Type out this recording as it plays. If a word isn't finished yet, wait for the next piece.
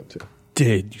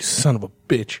Dead, you son of a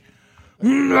bitch.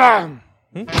 I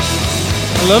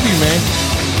love you, man.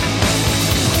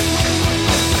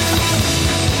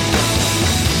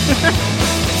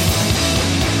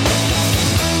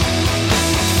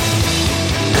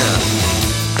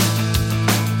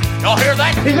 Y'all hear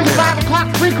that? Is it a 5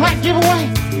 o'clock free crack giveaway?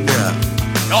 Yeah.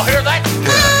 Y'all hear that?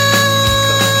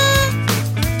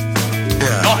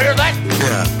 Yeah. Y'all hear that?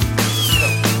 Yeah.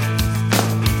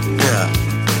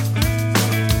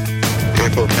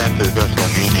 April 10th is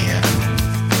WrestleMania.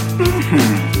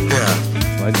 Yeah.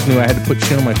 Well, I just knew I had to put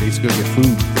shit on my face to go get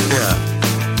food. Yeah.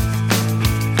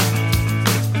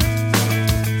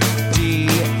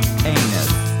 D-Anus.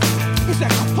 It's a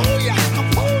Capolia!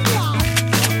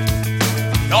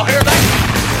 Y'all hear that?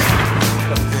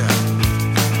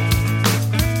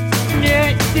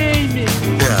 Yeah, David!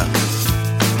 Yeah.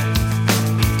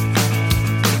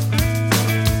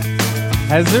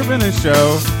 Has there been a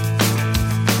show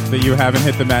that you haven't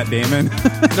hit the Matt Damon?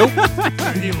 Nope.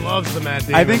 He loves the Matt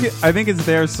Damon. I think it's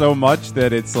there so much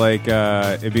that it's like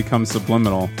it becomes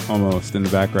subliminal almost in the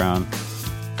background.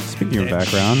 Speaking of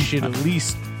background, shit at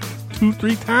least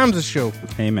 2-3 times a show.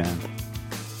 hey man,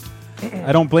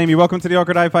 I don't blame you. Welcome to the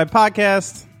Awkward Hi-Fi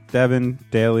podcast. Devin,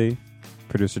 Daly,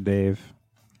 producer Dave.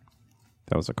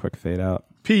 That was a quick fade out.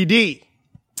 PD.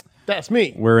 That's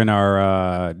me. We're in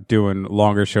our doing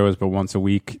longer shows, but once a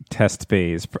week test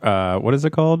phase. What is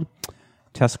it called?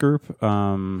 Test group?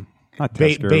 Not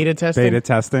test group. Beta testing? Beta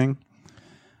testing.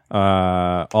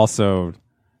 Also,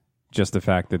 just the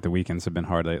fact that the weekends have been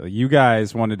hard lately. You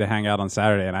guys wanted to hang out on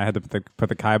Saturday, and I had to put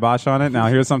the kibosh on it. Now,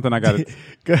 here's something I got to.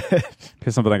 Go ahead.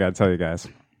 Here's something I got to tell you guys.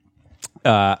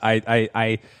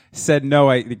 I said no,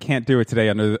 I can't do it today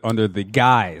under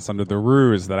the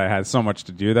ruse that I had so much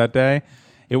to do that day.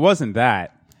 It wasn't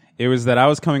that. It was that I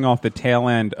was coming off the tail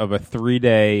end of a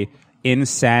 3-day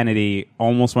insanity,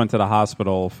 almost went to the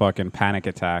hospital, fucking panic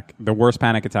attack. The worst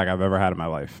panic attack I've ever had in my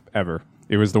life, ever.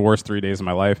 It was the worst 3 days of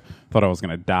my life. Thought I was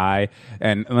going to die.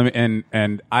 And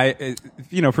I,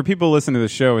 you know, for people listening to the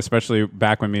show, especially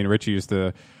back when me and Richie used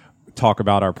to talk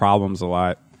about our problems a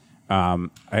lot,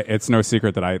 it's no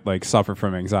secret that I suffer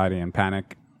from anxiety and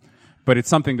panic, but it's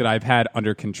something that I've had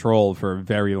under control for a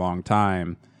very long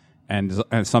time. And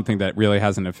something that really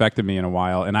hasn't affected me in a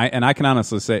while. And I can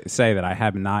honestly say that I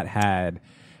have not had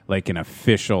like an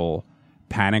official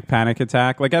panic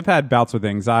attack. Like I've had bouts with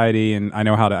anxiety, and I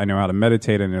know how to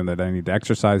meditate. I know that I need to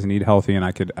exercise and eat healthy, and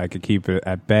I could keep it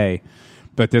at bay.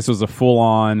 But this was a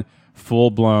full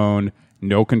blown,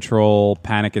 no control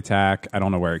panic attack. I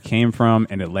don't know where it came from,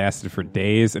 and it lasted for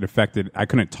days. It affected. I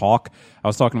couldn't talk. I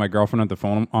was talking to my girlfriend on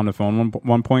the phone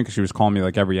one point because she was calling me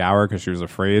like every hour because she was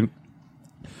afraid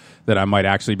that I might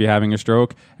actually be having a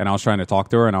stroke, and I was trying to talk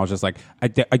to her, and I was just like, I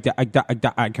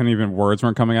couldn't even, words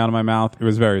weren't coming out of my mouth. It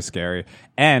was very scary.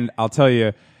 And I'll tell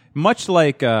you, much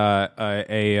like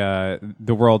the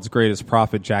world's greatest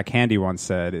prophet Jack Handey once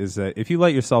said, is that if you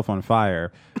light yourself on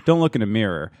fire, don't look in a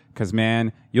mirror, because,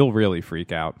 man, you'll really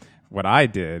freak out. What I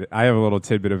did, I have a little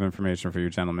tidbit of information for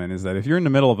you gentlemen, is that if you're in the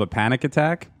middle of a panic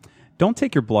attack, don't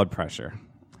take your blood pressure,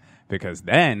 because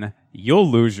then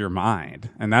you'll lose your mind.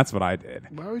 And that's what I did.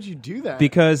 Why would you do that?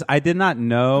 Because I did not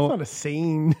know. That's not a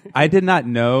sane. I did not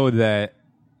know that,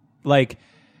 like,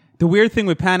 the weird thing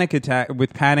with panic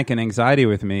and anxiety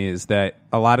with me is that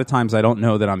a lot of times I don't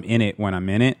know that I'm in it when I'm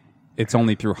in it. It's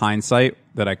only through hindsight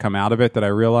that I come out of it that I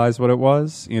realize what it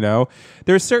was, you know?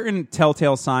 There's certain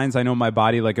telltale signs I know my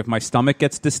body, like if my stomach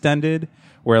gets distended,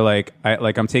 where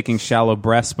I'm taking shallow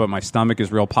breaths, but my stomach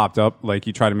is real popped up, like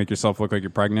you try to make yourself look like you're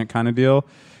pregnant kind of deal,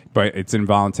 but it's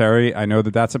involuntary. I know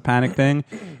that that's a panic thing.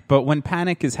 But when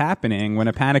panic is happening, when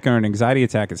a panic or an anxiety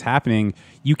attack is happening,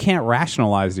 you can't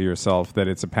rationalize to yourself that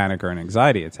it's a panic or an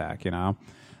anxiety attack, you know?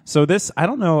 So this, I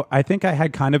don't know, I think I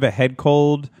had kind of a head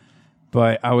cold,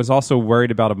 but I was also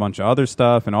worried about a bunch of other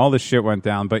stuff, and all this shit went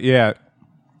down. But yeah,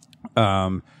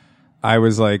 I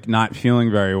was like not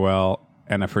feeling very well,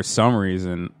 and for some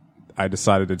reason, I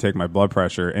decided to take my blood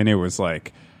pressure, and it was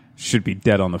like, should be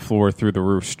dead on the floor, through the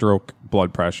roof, stroke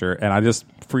blood pressure, and I just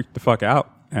freaked the fuck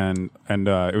out, and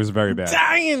it was very bad.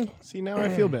 Dying. See, now I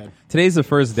feel bad. Today's the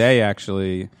first day,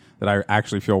 actually, that I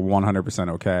actually feel 100%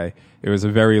 okay. It was a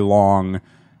very long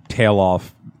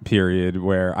tail-off period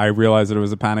where I realized that it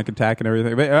was a panic attack and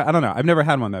everything. But I don't know. I've never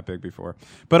had one that big before.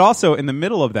 But also, in the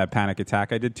middle of that panic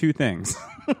attack, I did two things.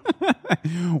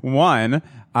 One,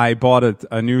 I bought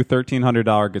a new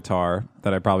 $1,300 guitar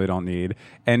that I probably don't need.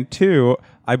 And 2,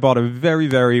 I bought a very,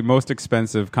 very most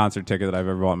expensive concert ticket that I've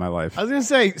ever bought in my life. I was going to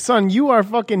say, son, you are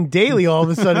fucking daily all of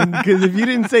a sudden, because if you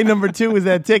didn't say number 2 was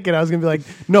that ticket, I was going to be like,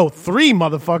 no, 3,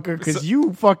 motherfucker, because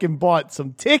you fucking bought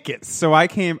some tickets. So I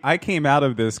came out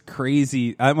of this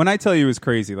crazy, when I tell you it was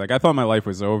crazy, like I thought my life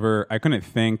was over. I couldn't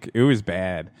think. It was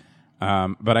bad.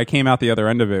 But I came out the other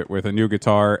end of it with a new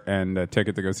guitar and a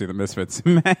ticket to go see the Misfits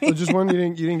in May. So just one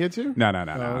you didn't get to? No.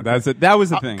 Okay. That was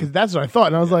the thing. Because that's what I thought.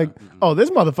 And I was like, oh, this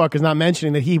motherfucker's not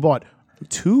mentioning that he bought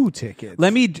 2 tickets.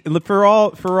 Let me, for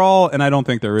all, and I don't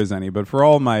think there is any, but for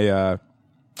all my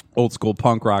old school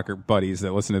punk rocker buddies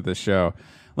that listen to this show,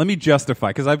 let me justify,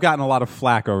 because I've gotten a lot of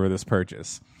flack over this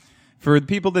purchase. For the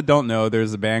people that don't know,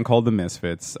 there's a band called the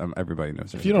Misfits. Everybody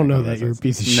knows. If you don't know that, you're a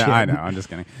piece of shit. No, I know. I'm just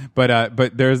kidding. But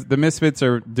there's the Misfits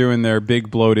are doing their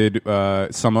big bloated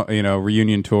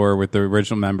reunion tour with the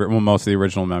original most of the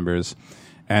original members,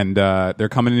 and they're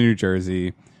coming to New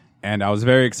Jersey. And I was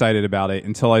very excited about it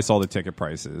until I saw the ticket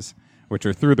prices, which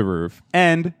are through the roof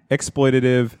and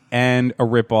exploitative and a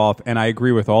ripoff. And I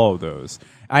agree with all of those.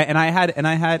 I had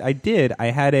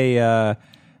a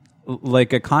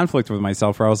conflict with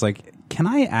myself where I was like, can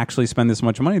I actually spend this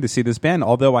much money to see this band?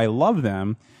 Although I love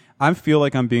them, I feel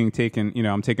like I'm being taken,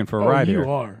 I'm taken for a ride here. You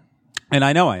are. And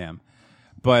I know I am.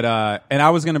 But, and I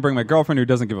was going to bring my girlfriend who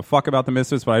doesn't give a fuck about the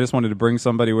Misfits, but I just wanted to bring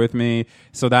somebody with me.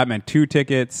 So that meant 2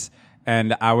 tickets.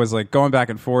 And I was like going back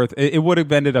and forth. It would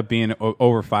have ended up being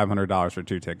over $500 for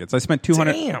 2 tickets. I spent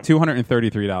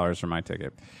 $233 for my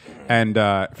ticket and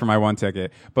for my 1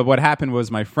 ticket. But what happened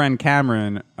was my friend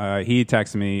Cameron, he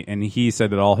texted me and he said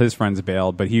that all his friends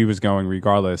bailed, but he was going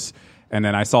regardless. And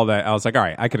then I saw that. I was like, all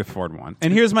right, I could afford one.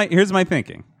 And here's my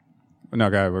thinking. No,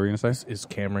 go ahead. What were you going to say? Is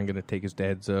Cameron going to take his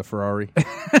dad's Ferrari?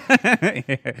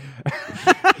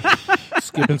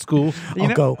 Skipping school?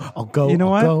 I'll go. You know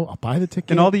what? I'll buy the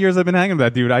ticket. In all the years I've been hanging with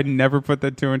that dude, I never put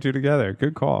that 2 and 2 together.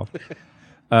 Good call.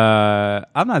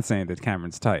 I'm not saying that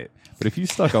Cameron's tight, but if you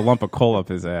stuck a lump of coal up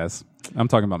his ass, I'm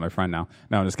talking about my friend now.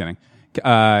 No, I'm just kidding. So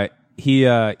I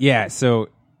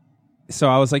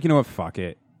was like, you know what? Fuck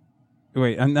it.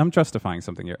 Wait, I'm justifying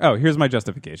something here. Oh, here's my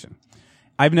justification.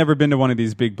 I've never been to one of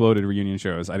these big bloated reunion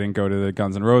shows. I didn't go to the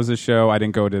Guns N' Roses show. I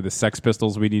didn't go to the Sex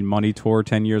Pistols We Need Money tour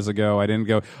 10 years ago. I didn't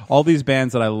go. All these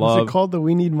bands that I love. Is it called the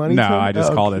We Need Money tour? tour? I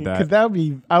just called it that. Because that would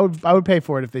be, I would pay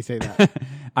for it if they say that.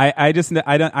 I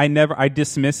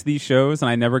dismiss these shows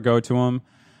and I never go to them.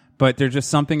 But there's just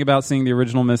something about seeing the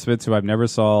original Misfits who I've never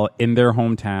saw in their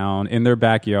hometown, in their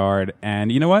backyard.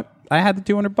 And you know what? I had the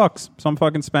 $200, so I'm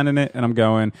fucking spending it and I'm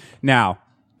going. Now,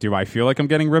 do I feel like I'm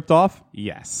getting ripped off?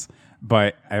 Yes.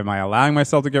 But am I allowing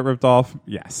myself to get ripped off?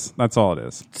 Yes. That's all it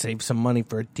is. Save some money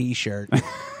for a T-shirt.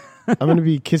 I'm going to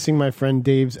be kissing my friend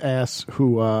Dave's ass,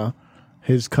 who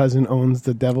his cousin owns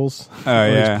the Devils.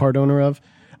 He's part owner of.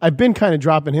 I've been kind of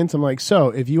dropping hints. I'm like, so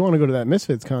if you want to go to that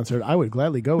Misfits concert, I would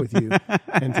gladly go with you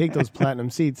and take those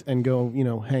platinum seats and go,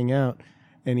 hang out.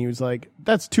 And he was like,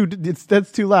 that's too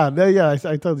loud. Yeah,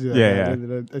 I told you that. Yeah.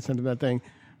 I sent him that thing.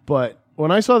 But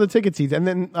when I saw the ticket seats, and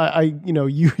then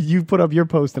you put up your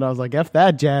post, and I was like, F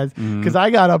that, Jazz, because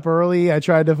I got up early. I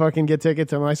tried to fucking get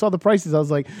tickets, and when I saw the prices, I was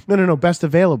like, no, best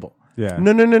available. Yeah.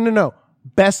 No,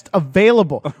 best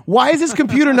available. Why is this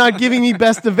computer not giving me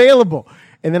best available?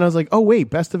 And then I was like, oh, wait,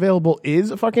 best available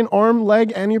is a fucking arm,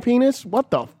 leg, and your penis?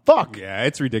 What the fuck? Yeah,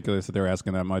 it's ridiculous that they're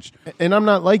asking that much. And I'm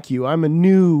not like you. I'm a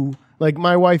new... Like,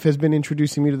 my wife has been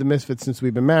introducing me to the Misfits since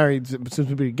we've been married, since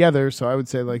we've been together. So I would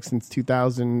say, like, since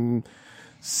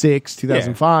 2006,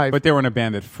 2005. Yeah, but they were in a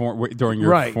band that during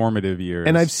your formative years.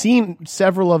 And I've seen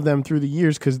several of them through the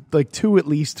years because, like, 2 at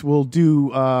least will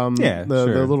do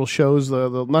the little shows,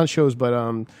 the not shows,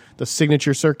 but the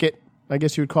signature circuit. I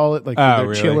guess you would call it, like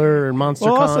really? Chiller and Monster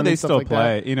Con. Well, also they and stuff still like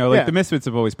play. That. The Misfits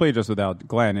have always played just without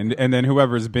Glenn, and then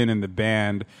whoever's been in the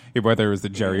band, whether it was the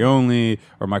Jerry Only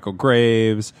or Michael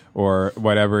Graves or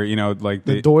whatever, like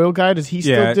the Doyle guy. Does he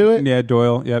still do it? Yeah,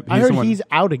 Doyle. Yep. I heard he's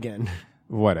out again.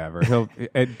 Whatever.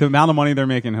 The amount of money they're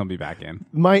making, he'll be back in.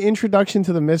 My introduction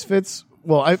to the Misfits.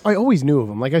 Well, I always knew of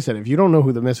them. Like I said, if you don't know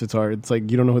who the Misfits are, it's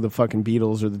like you don't know who the fucking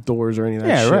Beatles or the Doors or any of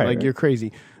that shit. Right, like, you're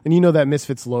crazy. And you know that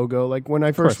Misfits logo. Like, when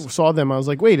I first saw them, I was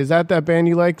like, wait, is that band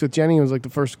you liked with Jenny? It was like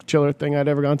the first Chiller thing I'd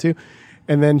ever gone to.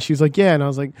 And then she was like, yeah. And I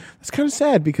was like, that's kind of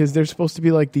sad because they're supposed to be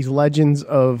like these legends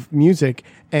of music.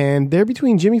 And they're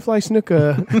between Jimmy Fly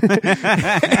Snuka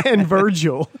and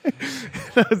Virgil.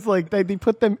 I was like, they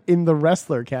put them in the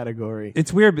wrestler category.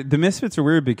 It's weird. But the Misfits are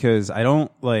weird because I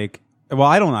don't like... Well,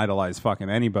 I don't idolize fucking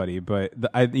anybody, but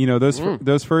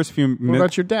those first few. What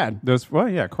about your dad? Yeah,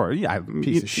 of course, yeah,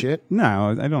 Piece of shit.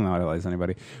 No, I don't idolize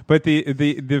anybody. But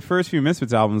the first few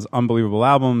Misfits albums, unbelievable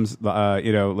albums.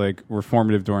 Like were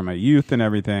formative during my youth and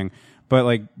everything. But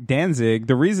like Danzig,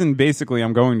 the reason basically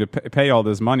I'm going to pay all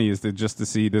this money is just to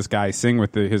see this guy sing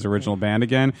with his original band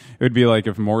again. It would be like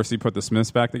if Morrissey put the Smiths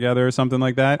back together or something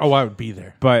like that. Oh, I would be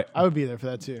there. But I would be there for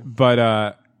that too. But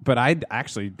I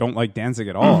actually don't like Danzig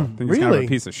at all. I think he's kind of a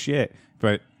piece of shit.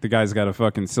 But the guy's got a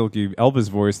fucking silky Elvis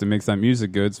voice that makes that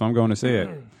music good, so I'm going to see it.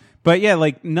 But yeah,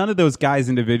 like none of those guys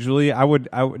individually, I would,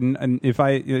 if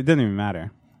it didn't even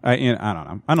matter. I don't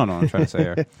know. I don't know what I'm trying to say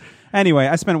here. Anyway,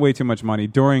 I spent way too much money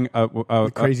during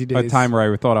a crazy days. A time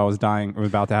where I thought I was dying, was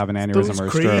about to have an aneurysm or a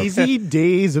stroke. Crazy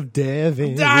days of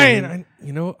Devin. Dying.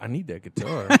 I need that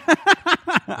guitar.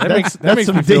 that makes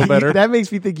me feel better. That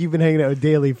makes me think you've been hanging out with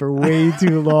Daly for way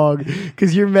too long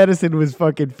because your medicine was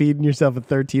fucking feeding yourself a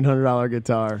 $1,300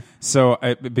 guitar. So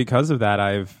because of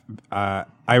that,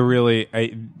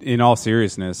 in all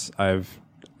seriousness, I've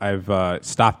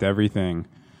stopped everything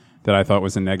that I thought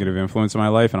was a negative influence in my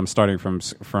life, and I'm starting from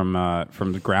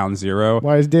the ground zero.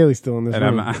 Why is Daly still in this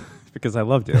room? Because I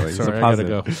love Daly. Sorry, I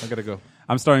gotta go.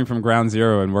 I'm starting from ground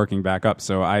zero and working back up.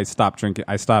 So I stopped drinking.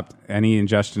 I stopped any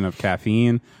ingestion of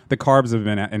caffeine. The carbs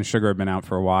and sugar have been out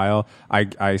for a while. I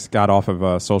got off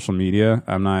of social media.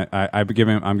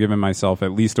 I'm giving myself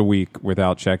at least a week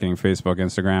without checking Facebook,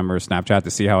 Instagram, or Snapchat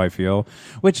to see how I feel.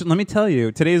 Which, let me tell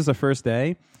you, today is the first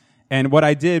day. And what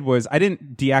I did was I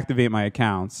didn't deactivate my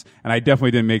accounts, and I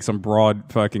definitely didn't make some broad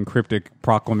fucking cryptic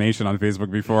proclamation on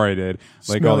Facebook before I did.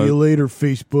 Like Smell you later,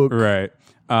 Facebook. Right.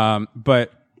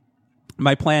 But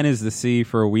my plan is to see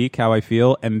for a week how I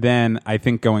feel, and then I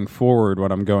think going forward what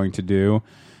I'm going to do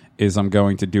is I'm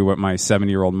going to do what my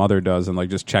 70-year-old mother does and like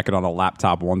just check it on a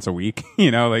laptop once a week.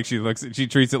 Like she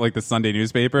treats it like the Sunday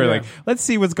newspaper. Yeah. Like, let's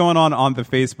see what's going on the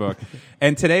Facebook.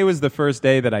 And today was the first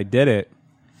day that I did it.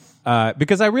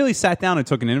 Because I really sat down and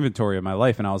took an inventory of my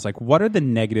life, and I was like, what are the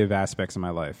negative aspects of my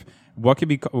life? What could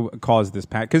be cause this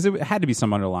pattern? Because it had to be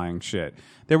some underlying shit.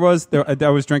 I was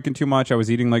drinking too much. I was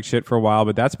eating like shit for a while,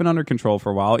 but that's been under control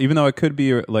for a while, even though it could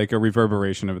be like a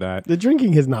reverberation of that. The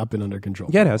drinking has not been under control.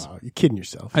 Yeah, it has. You're kidding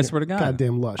yourself. I swear to God.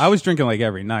 Goddamn lush. I was drinking like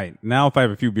every night. Now if I have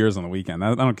a few beers on the weekend,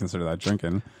 I don't consider that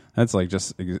drinking. That's like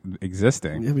just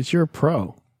existing. Yeah, but you're a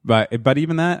pro. But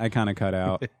even that, I kind of cut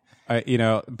out.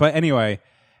 But anyway...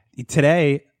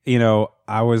 Today,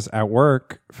 I was at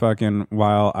work fucking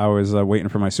while I was waiting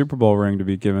for my Super Bowl ring to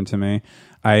be given to me.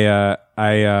 I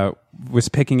was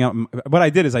picking up. What I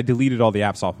did is I deleted all the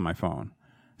apps off of my phone.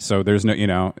 So there's no,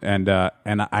 and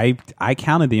I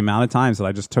counted the amount of times that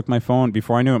I just took my phone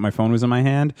before I knew it. My phone was in my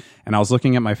hand, and I was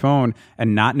looking at my phone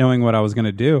and not knowing what I was going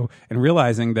to do, and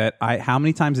realizing that how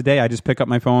many times a day I just pick up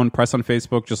my phone, press on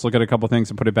Facebook, just look at a couple things,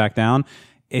 and put it back down.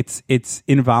 It's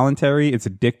involuntary. It's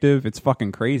addictive. It's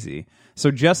fucking crazy.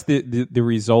 So just the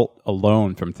result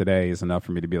alone from today is enough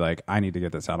for me to be like, I need to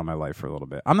get this out of my life for a little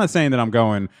bit. I'm not saying that I'm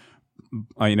going,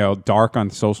 dark on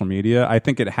social media. I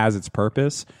think it has its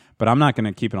purpose, but I'm not going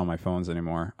to keep it on my phones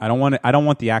anymore. I don't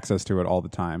want the access to it all the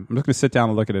time. I'm just going to sit down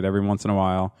and look at it every once in a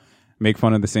while, make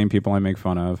fun of the same people I make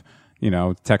fun of,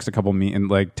 text a couple and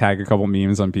like tag a couple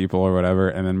memes on people or whatever,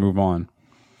 and then move on.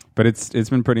 But it's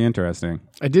been pretty interesting.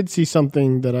 I did see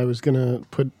something that I was going to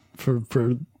put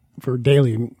for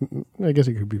Daily. I guess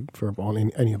it could be for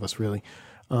any of us, really.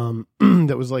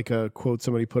 That was like a quote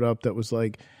somebody put up that was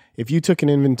like, if you took an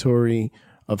inventory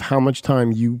of how much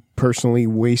time you personally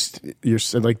waste,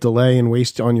 delay and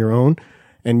waste on your own,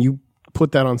 and you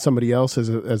put that on somebody else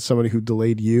as somebody who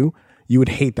delayed you would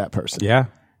hate that person. Yeah.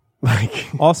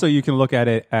 Also, you can look at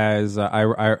it as I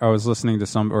was listening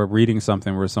to or reading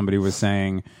something where somebody was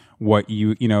saying what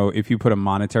if you put a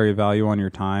monetary value on your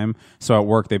time. So at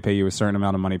work they pay you a certain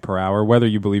amount of money per hour, whether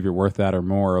you believe you're worth that or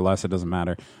more or less, it doesn't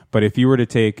matter. But if you were to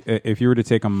take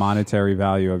a monetary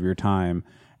value of your time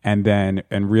and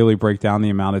really break down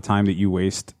the amount of time that you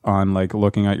waste on like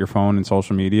looking at your phone and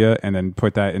social media, and then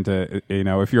put that into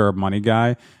if you're a money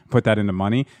guy, put that into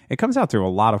money, it comes out to a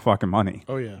lot of fucking money.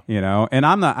 Oh yeah. And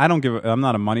I'm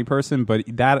not a money person, but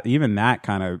that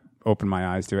kind of opened my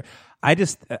eyes to it.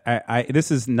 This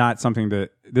is something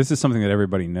that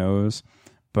everybody knows,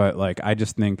 but like I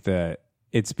just think that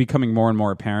it's becoming more and more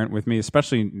apparent with me,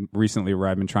 especially recently where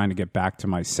I've been trying to get back to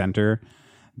my center,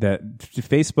 that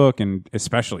Facebook and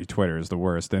especially Twitter is the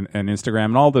worst, and Instagram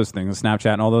and all those things,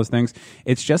 Snapchat and all those things.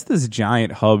 It's just this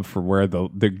giant hub for where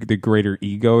the greater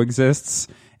ego exists.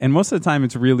 And most of the time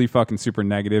it's really fucking super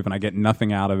negative and I get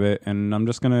nothing out of it. And I'm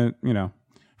just going to,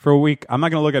 for a week, I'm not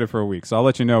going to look at it for a week. So I'll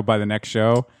let you know by the next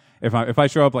show If I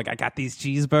show up like I got these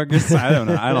cheeseburgers, I don't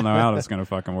know how that's gonna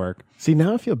fucking work. See,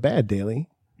 now I feel bad, Daly,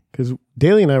 because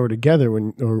Daly and I were together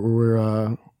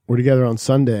we're together on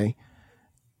Sunday,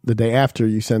 the day after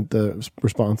you sent the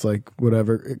response, like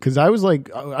whatever. Because I was like,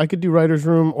 I could do writer's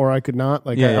room or I could not.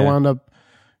 Like I wound up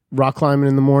rock climbing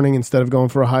in the morning instead of going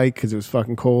for a hike because it was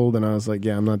fucking cold, and I was like,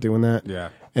 yeah, I'm not doing that. Yeah.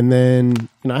 And then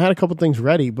I had a couple things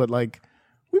ready, but like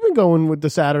we've been going with the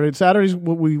Saturday. Saturday's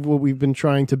what we've been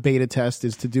trying to beta test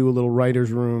is to do a little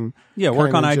writer's room. Yeah,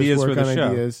 work on ideas for the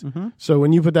show. Mm-hmm. So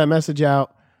when you put that message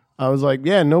out, I was like,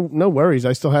 yeah, no worries.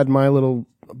 I still had my little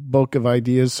bulk of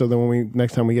ideas. So then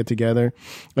next time we get together,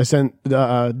 I sent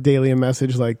Daly a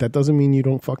message like, that doesn't mean you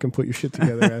don't fucking put your shit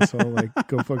together, asshole. Like,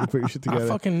 go fucking put your shit together. I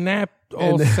fucking napped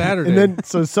all Saturday. And then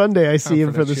so Sunday I see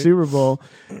him for the Super Bowl,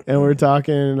 and we're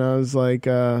talking, and I was like,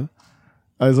 I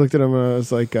looked at him and I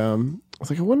was like, I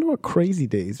wonder what Crazy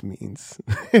Days means.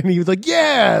 And he was like,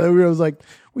 yeah. And I was like,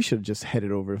 we should have just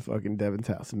headed over to fucking Devin's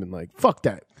house and been like, fuck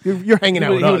that. You're hanging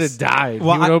out with us. He would have died.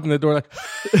 Well, he would open the door like.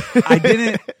 I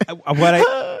didn't.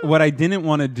 What I didn't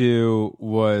want to do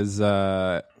was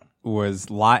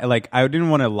lie. Like, I didn't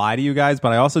want to lie to you guys,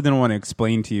 but I also didn't want to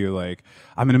explain to you like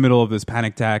I'm in the middle of this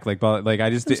panic attack. Like I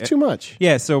just it's too much.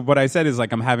 Yeah. So what I said is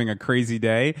like I'm having a crazy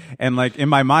day, and like in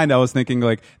my mind I was thinking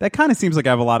like that kind of seems like I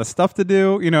have a lot of stuff to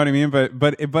do. You know what I mean?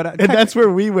 But and that's where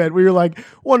we went. We were like,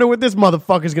 wonder what this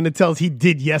motherfucker's gonna tell us he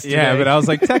did yesterday. Yeah, but I was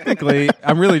like, technically,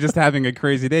 I'm really just having a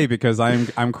crazy day because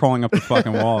I'm crawling up the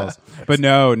fucking walls. But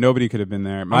no, nobody could have been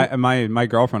there. My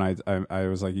girlfriend, I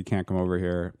was like, you can't come over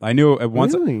here. I knew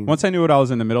once I knew what I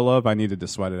was in the middle of, I needed to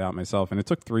sweat it out myself, and it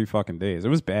took 3 fucking days. It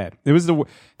was bad.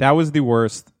 That was the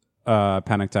worst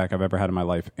panic attack I've ever had in my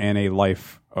life, and a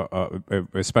life,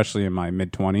 especially in my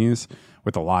mid-20s,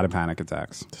 with a lot of panic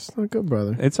attacks. It's not good,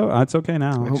 brother. It's okay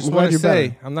now. I just want to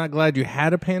say, I'm not glad you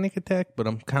had a panic attack, but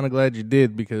I'm kind of glad you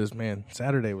did because, man,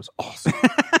 Saturday was awesome.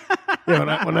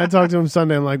 Yeah, when I talked to him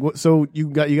Sunday, I'm like, so you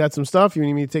got some stuff? You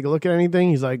need me to take a look at anything?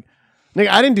 He's like, nigga,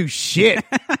 I didn't do shit.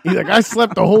 He's like, I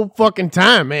slept the whole fucking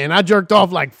time, man. I jerked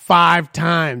off like 5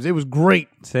 times. It was great.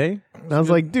 See? And I was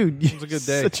like, dude, it was a good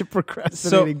day. Such a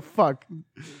procrastinating fuck.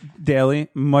 Daly,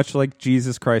 much like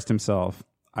Jesus Christ himself,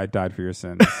 I died for your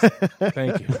sins.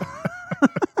 Thank you.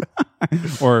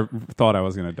 Or thought I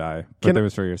was going to die, but it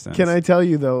was for your sins. Can I tell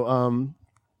you, though,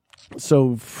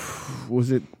 so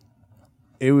was it...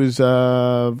 It was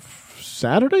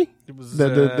Saturday? It was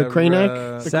the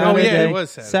Cranak? Saturday. Oh, yeah, it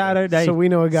was Saturday. So we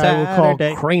know a guy we'll call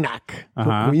Cranak.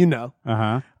 Who you know.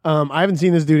 Uh-huh. I haven't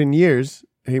seen this dude in years.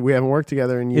 We haven't worked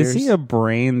together in years. Is he a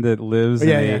brain that lives in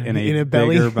a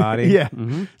belly? bigger body? Yeah.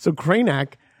 Mm-hmm. So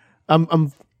Cranak,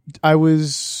 it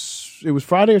was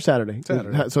Friday or Saturday?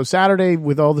 Saturday. So Saturday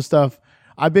with all the stuff,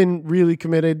 I've been really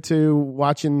committed to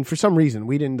watching. For some reason,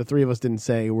 the 3 of us didn't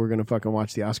say we're going to fucking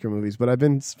watch the Oscar movies, but I've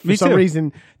been for some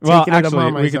reason taking it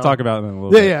upon myself. We can talk about it in a little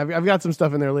bit. Yeah, I've got some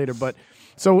stuff in there later. But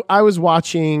so I was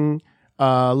watching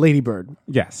Lady Bird.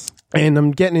 Yes. And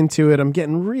I'm getting into it. I'm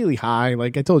getting really high.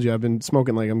 Like I told you, I've been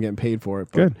smoking like I'm getting paid for it.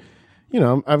 But, good. You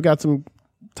know, I've got some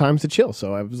times to chill.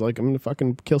 So I was like, I'm going to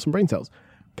fucking kill some brain cells.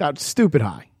 Got stupid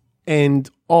high. And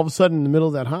all of a sudden, in the middle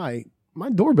of that high, my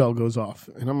doorbell goes off.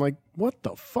 And I'm like, what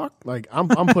the fuck? Like, I'm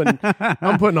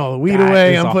putting all the weed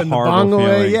away. I'm putting the bong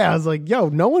away. Yeah, I was like, yo,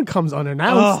 no one comes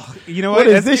unannounced. Oh, you know what? What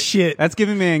is this shit? That's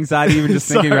giving me anxiety even just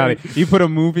thinking about it. You put a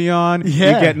movie on, you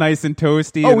get nice and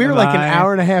toasty. Oh, we were like an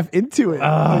hour and a half into it.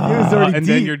 Like, it was already and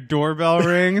deep. then your doorbell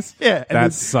rings. Yeah.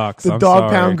 That sucks. The I'm dog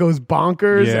sorry. pound goes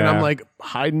bonkers. Yeah. And I'm like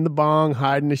hiding the bong,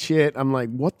 hiding the shit. I'm like,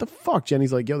 what the fuck?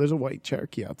 Jenny's like, yo, there's a white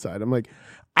Cherokee outside. I'm like,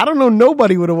 I don't know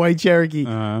nobody with a white Cherokee.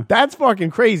 That's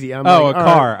fucking crazy. I'm like, a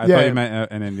car. Right. I thought you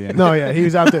meant an Indian. No, yeah, he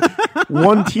was out there.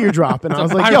 One teardrop, and I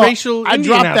was like, "Yo, biracial I Indian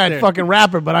dropped out that there. fucking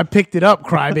wrapper, but I picked it up,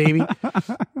 crybaby."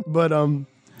 But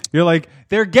You're like,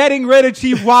 they're getting rid of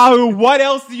Chief Wahoo. What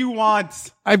else do you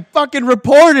want? I fucking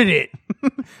reported it.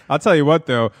 I'll tell you what,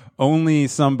 though. Only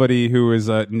somebody who is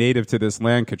native to this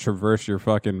land could traverse your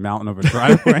fucking mountain of a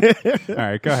driveway. All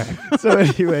right, go ahead. So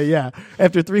anyway, yeah.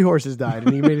 After 3 horses died,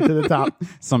 and he made it to the top.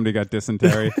 Somebody got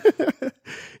dysentery.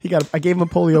 I gave him a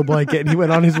polio blanket, and he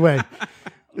went on his way.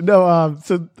 No,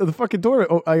 so the fucking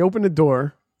door. I opened the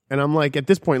door, and I'm like, at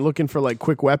this point, looking for like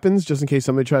quick weapons, just in case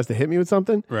somebody tries to hit me with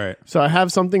something. Right. So I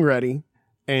have something ready.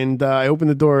 And I open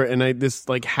the door, and this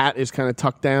like hat is kind of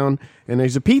tucked down, and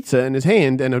there's a pizza in his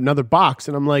hand and another box,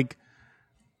 and I'm like,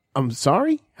 I'm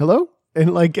sorry, hello,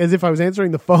 and like as if I was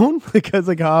answering the phone, because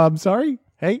like, I'm sorry,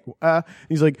 hey,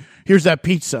 he's like, here's that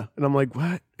pizza, and I'm like,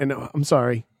 what? And I'm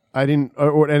sorry, I didn't,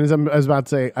 and as I was about to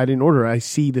say, I didn't order. I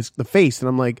see the face, and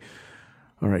I'm like,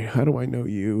 all right, how do I know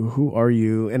you? Who are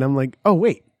you? And I'm like, oh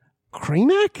wait,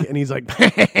 Kranek? And he's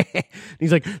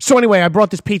like, so anyway, I brought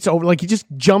this pizza over. Like, he just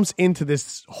jumps into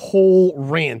this whole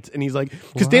rant. And he's like,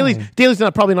 because Daly's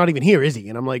probably not even here, is he?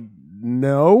 And I'm like,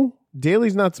 no,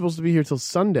 Daly's not supposed to be here till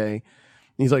Sunday. And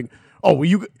he's like, oh,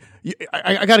 well,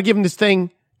 I got to give him this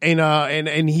thing.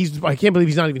 And he's, I can't believe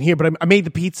he's not even here, but I made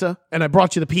the pizza and I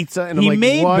brought you the pizza. And I'm like,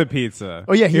 made what? the pizza.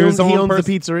 Oh yeah, he owns the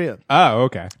pizzeria. Oh,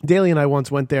 okay. Daly and I once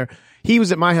went there. He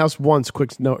was at my house once.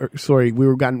 We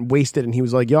were gotten wasted, and he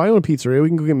was like, "Yo, I own a pizzeria. We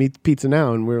can go get me pizza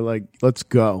now." And we were like, "Let's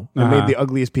go." I made the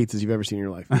ugliest pizzas you've ever seen in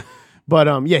your life. But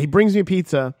yeah, he brings me a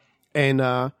pizza,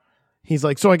 and he's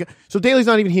like, "So Daly's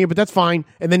not even here, but that's fine."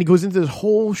 And then he goes into this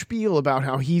whole spiel about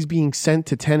how he's being sent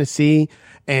to Tennessee,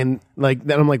 and like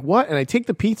then I'm like, "What?" And I take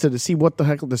the pizza to see what the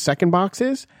heck the second box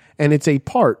is, and it's a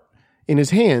part in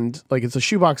his hand, like it's a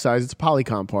shoebox size. It's a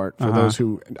Polycom part for those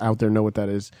who out there know what that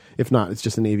is. If not, it's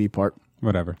just an AV part.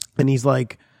 Whatever. And he's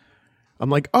like, I'm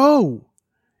like, oh,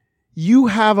 you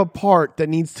have a part that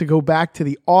needs to go back to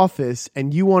the office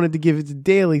and you wanted to give it to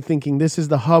Daly thinking this is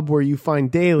the hub where you find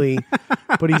Daly,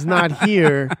 but he's not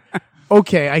here.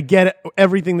 Okay, I get it.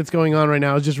 Everything that's going on right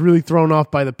now is just really thrown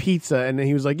off by the pizza. And then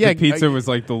he was like, yeah. The pizza was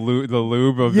like the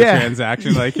lube of the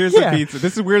transaction. Like, here's the pizza.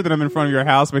 This is weird that I'm in front of your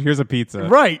house, but here's a pizza.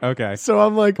 Right. Okay. So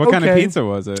I'm like, what kind of pizza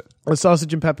was it? A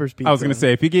sausage and peppers pizza. I was going to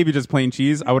say, if he gave you just plain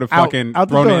cheese, I would have fucking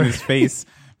thrown it in his face.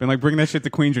 Been like, bring that shit to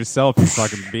Queens yourself, you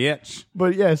fucking bitch.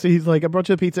 But yeah, so he's like, I brought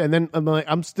you the pizza. And then I'm like,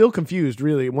 I'm still confused,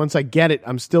 really. Once I get it,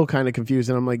 I'm still kind of confused.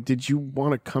 And I'm like, did you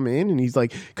want to come in? And he's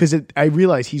like, because I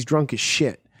realize he's drunk as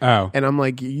shit. Oh. And I'm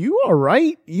like, you all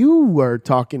right? You were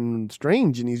talking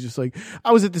strange. And he's just like,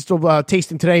 I was at this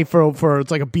tasting today for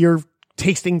it's like a beer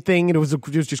tasting thing. And it was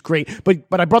just great.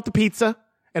 But I brought the pizza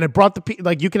and I brought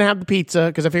like, you can have the pizza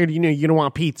because I figured, you're going to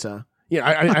want pizza. Yeah,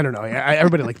 I don't know.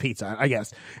 Everybody likes pizza, I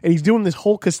guess. And he's doing this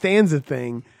whole Costanza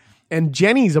thing. And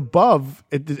Jenny's above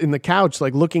in the couch,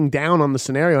 like looking down on the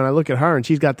scenario. And I look at her and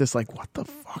she's got this like, what the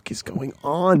fuck is going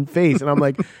on face? And I'm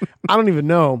like, I don't even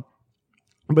know.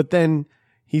 But then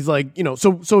he's like,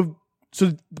 so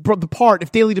the part,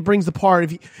 if Daly brings the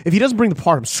part, if he doesn't bring the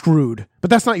part, I'm screwed. But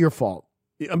that's not your fault.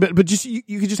 But just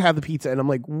you could just have the pizza, and I'm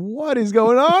like, what is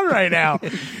going on right now?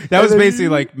 That was basically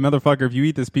like, motherfucker, if you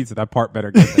eat this pizza, that part better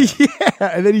get there.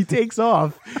 Yeah, and then he takes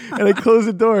off, and I close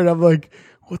the door, and I'm like,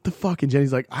 what the fuck? And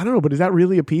Jenny's like, I don't know, but is that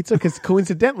really a pizza? Because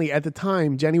coincidentally, at the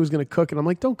time, Jenny was going to cook, and I'm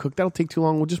like, don't cook. That'll take too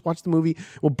long. We'll just watch the movie.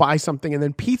 We'll buy something. And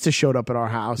then pizza showed up at our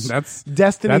house. That's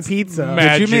Destiny Pizza.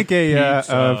 Did you make a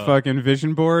fucking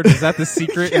vision board? Is that the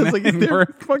secret? Yeah, like, is there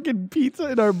fucking pizza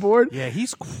in our board? Yeah,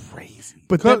 he's crazy.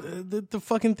 But the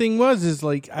fucking thing is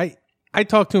like, I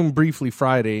talked to him briefly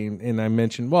Friday, and I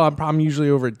mentioned, well, I'm usually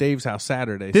over at Dave's house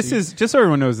Saturday. This is, just so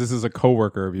everyone knows, this is a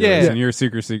coworker of yours, and you're a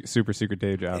super secret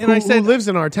day job. And I said, who lives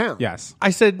in our town. Yes.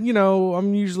 I said,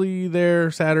 I'm usually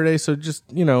there Saturday, so just,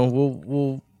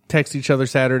 we'll text each other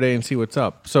Saturday and see what's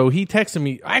up. So he texted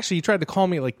me. Actually, he tried to call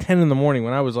me at like 10 in the morning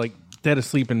when I was like dead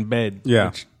asleep in bed. Yeah.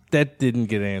 Which, that didn't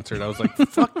get answered. I was like,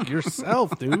 fuck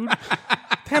yourself, dude.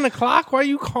 10 o'clock? Why are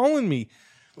you calling me?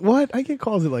 What? I get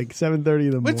calls at like 7:30 in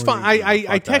the morning. It's fine.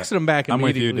 I texted him back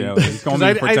immediately. I'm with you, Daly. He's calling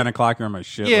me for 10 o'clock. You're on my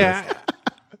shit list.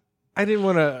 I didn't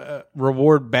want to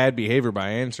reward bad behavior by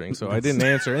answering, so I didn't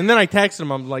answer. And then I texted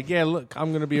him. I'm like, yeah, look,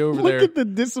 I'm going to be over there. Look at the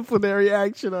disciplinary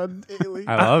action on Daly.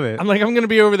 I love it. I'm like, I'm going to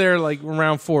be over there like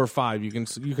around 4 or 5. You can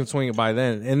swing it by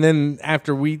then. And then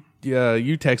after you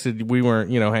texted, we weren't,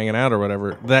 hanging out or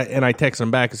whatever. And I texted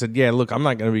him back and said, yeah, look, I'm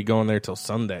not going to be going there till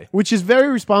Sunday. Which is very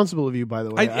responsible of you, by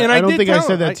the way. I don't think I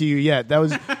said that to you yet. That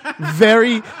was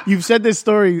very, you've said this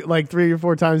story like 3 or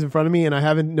 4 times in front of me, and I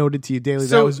haven't noted to you daily.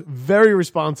 That was very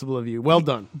responsible of you. Well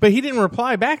done. But he didn't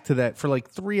reply back to that for like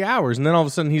 3 hours. And then all of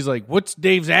a sudden he's like, what's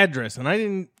Dave's address? And I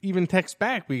didn't even text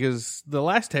back because the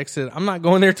last text said, I'm not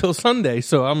going there till Sunday.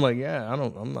 So I'm like, yeah,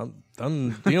 I'm not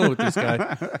done dealing with this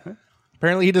guy.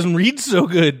 Apparently he doesn't read so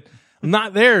good. I'm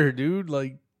not there, dude.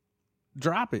 Like,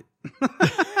 drop it.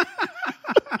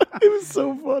 It was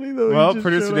so funny, though. Well,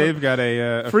 producer Dave got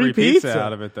a free pizza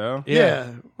out of it, though.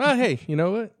 Yeah. Well, hey, you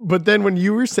know what? But then when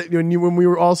you were when we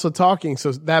were also talking,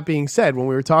 so that being said, when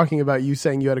we were talking about you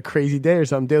saying you had a crazy day or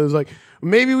something, Dale was like,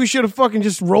 maybe we should have fucking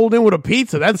just rolled in with a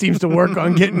pizza. That seems to work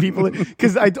on getting people in.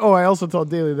 Because I also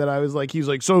told Daly that he was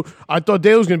like, so I thought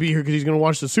Dale was going to be here because he's going to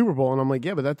watch the Super Bowl. And I'm like,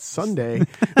 yeah, but that's Sunday.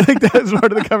 Like, that was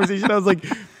part of the conversation. I was like,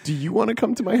 do you want to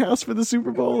come to my house for the Super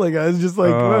Bowl? Like, I was just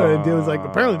like, what? And Dale was like,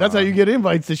 apparently that's how you get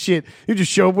invites to shit. You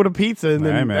just show up with a pizza and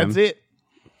then that's it.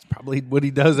 It's probably what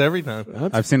he does every time.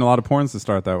 I've seen a lot of porns that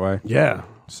start that way. Yeah.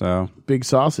 So big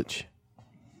sausage.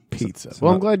 Pizza.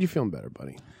 Well, I'm glad you're feeling better,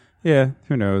 buddy. Yeah,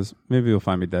 who knows? Maybe you'll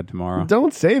find me dead tomorrow.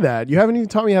 Don't say that. You haven't even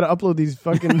taught me how to upload these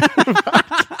fucking...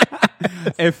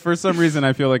 If for some reason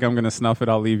I feel like I'm going to snuff it,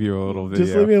 I'll leave you a little video.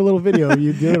 Just leave me a little video of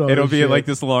you doing all It'll this be shit. like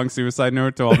this long suicide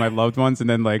note to all my loved ones, and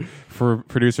then like for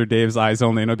producer Dave's eyes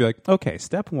only, and I'll be like, okay,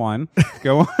 step 1,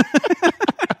 go on.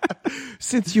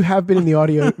 Since you have been in the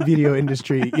audio video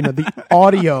industry, the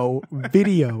audio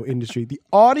video industry, the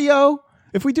audio,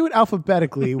 if we do it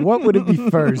alphabetically, what would it be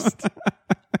first?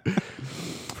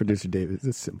 Producer Dave is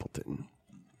a simpleton.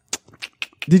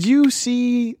 Did you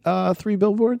see 3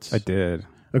 Billboards? I did.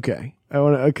 Okay. I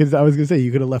want to, because I was going to say,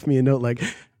 you could have left me a note like,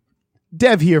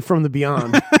 Dev here from the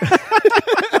beyond.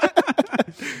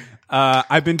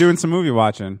 I've been doing some movie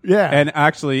watching. Yeah. And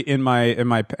actually in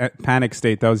my panic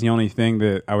state, that was the only thing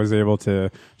that I was able to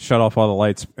shut off all the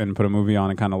lights and put a movie on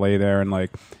and kind of lay there and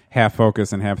like half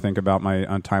focus and half think about my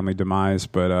untimely demise.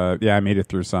 But yeah, I made it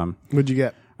through some. What'd you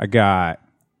get? I got...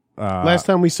 Last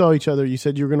time we saw each other, you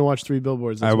said you were going to watch 3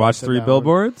 Billboards. That's I why watched said 3 that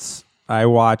Billboards. I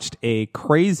watched a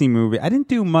crazy movie. I didn't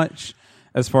do much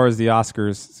as far as the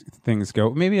Oscars things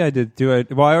go. Maybe I did do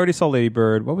it. Well, I already saw Lady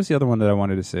Bird. What was the other one that I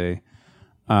wanted to see?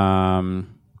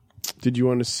 Did you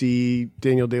want to see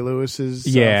Daniel Day-Lewis's?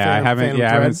 Yeah, I haven't. Phantom Yeah, I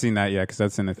Thread? haven't seen that yet because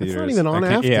that's in the theaters. not even on I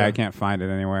can't- after. Yeah, I can't find it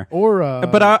anywhere. Or,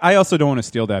 But I also don't want to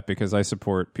steal that because I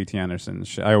support P.T. Anderson.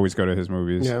 I always go to his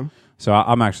movies. Yeah. So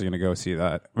I'm actually going to go see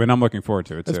that. I mean, I'm looking forward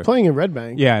to it it's too. playing in Red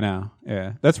Bank. Yeah, I know.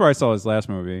 Yeah, that's where I saw his last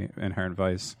movie, Inherent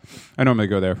Vice. I normally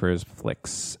go there for his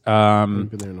flicks. I haven't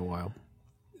been there in a while.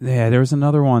 Yeah, there was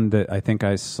another one that I think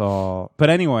I saw. But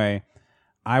anyway,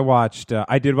 I watched.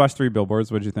 I did watch 3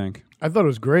 Billboards. What did you think? I thought it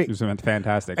was great. It was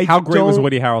fantastic. I How great was don't-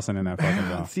 Woody Harrelson in that fucking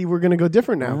film? See, we're going to go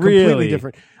different now. Really? Completely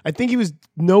different. I think he was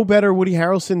no better Woody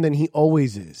Harrelson than he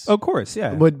always is. Of course,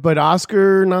 yeah. But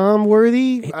Oscar nom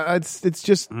worthy. It's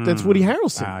just that's Woody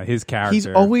Harrelson. His character. He's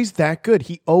always that good.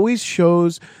 He always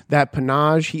shows that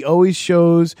panache. He always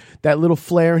shows that little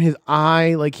flare in his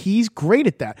eye. Like he's great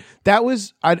at that. That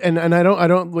was I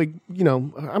don't like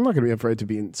I'm not going to be afraid to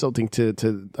be insulting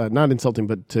to not insulting,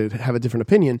 but to have a different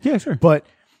opinion. Yeah, sure. But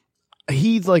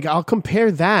he's like I'll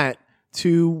compare that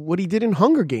to what he did in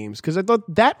Hunger Games because I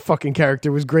thought that fucking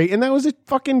character was great, and that was a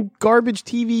fucking garbage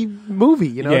TV movie.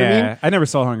 You know what I mean? I never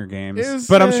saw Hunger Games, It's,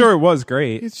 but I'm sure it was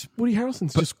great. It's Woody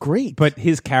Harrelson's just great. But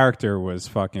his character was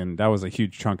fucking. That was a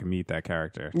huge chunk of meat. That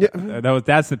character. Yeah.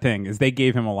 That's the thing is they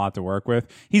gave him a lot to work with.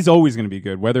 He's always going to be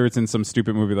good, whether it's in some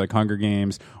stupid movie like Hunger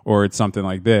Games or it's something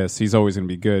like this. He's always going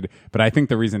to be good. But I think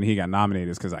the reason he got nominated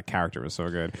is because that character was so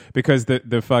good. Because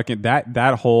the fucking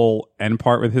that whole end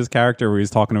part with his character where he's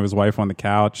talking to his wife on the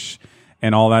couch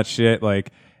and all that shit,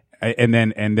 like. And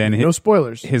then no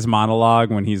spoilers. His monologue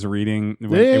when he's reading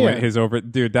his over,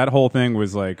 dude, that whole thing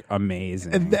was like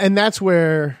amazing. And that's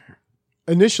where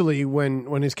initially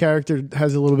when his character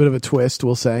has a little bit of a twist,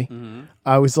 we'll say,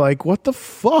 I was like, what the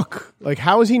fuck? Like,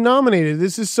 how is he nominated?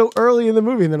 This is so early in the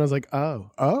movie. And then I was like,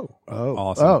 oh.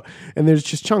 Awesome. And there's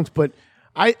just chunks. But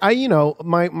my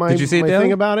Did you see it, my Dale?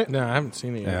 thing about it, No, I haven't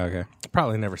seen it yet. Yeah, okay.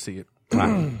 Probably never see it.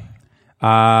 thought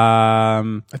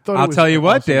it I'll was tell you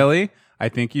what, awesome. Daly. I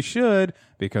think you should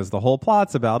because the whole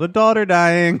plot's about a daughter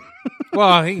dying.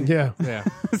 Well, yeah.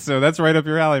 So that's right up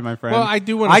your alley, my friend. Well, I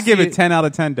do wanna I give see it it. 10 out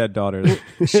of 10 dead daughters.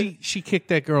 she kicked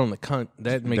that girl in the cunt.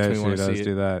 That makes me want to see it.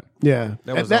 do that. Yeah.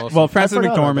 That was That- awesome. Well, Frances I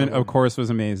forgot about McDormand, that one. of course,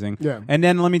 was amazing. Yeah. And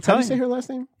then let me How tell do you, you say her last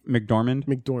name? McDormand.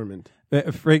 McDormand.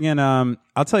 Friggin',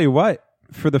 I'll tell you what.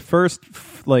 For the first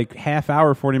like half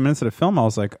hour, 40 minutes of the film, I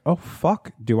was like, "Oh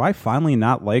fuck, do I finally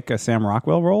not like a Sam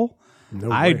Rockwell role?" No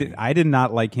I way. did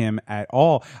not like him at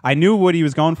all. I knew what he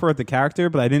was going for at the character,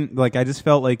 but I didn't like. I just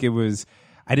felt like it was.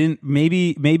 I didn't.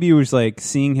 Maybe it was like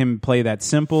seeing him play that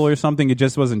simple or something. It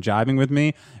just wasn't jiving with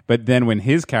me. But then when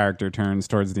his character turns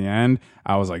towards the end,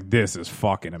 I was like, "This is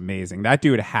fucking amazing." That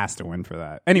dude has to win for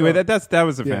that. Anyway, that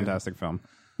was a fantastic film.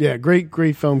 Yeah, great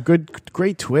film.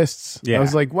 Great twists. Yeah. I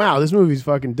was like, wow, this movie's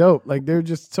fucking dope. Like, there are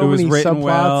just so It was many written subplots.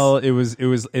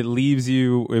 well. It leaves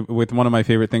you with one of my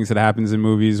favorite things that happens in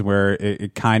movies where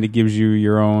it kind of gives you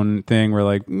your own thing where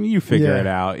like you figure Yeah. it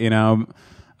out, you know.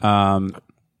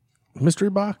 Mystery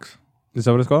box. Is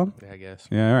that what it's called? Yeah, I guess.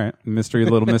 Yeah, all right.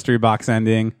 Little mystery box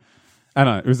ending. I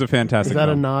don't know. It was a fantastic Is that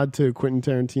a film. nod to Quentin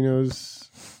Tarantino's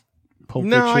Pulp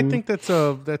No, I Fiction? think that's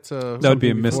a That would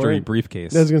be a before mystery it?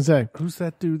 briefcase. I was gonna say who's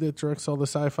that dude that directs all the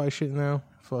sci-fi shit now?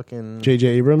 Fucking J.J.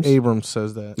 Abrams. Abrams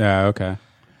says that. Yeah, okay.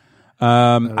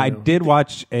 I did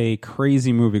watch a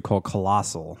crazy movie called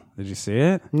Colossal. Did you see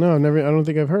it? No, never. I don't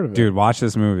think I've heard of it. Dude, watch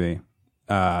this movie.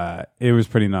 It was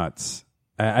pretty nuts.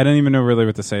 I don't even know really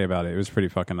what to say about it. It was pretty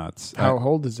fucking nuts. How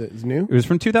old is it? Is it new? It was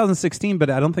from 2016, but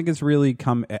I don't think it's really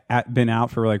been out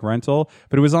for like rental.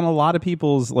 But it was on a lot of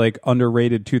people's like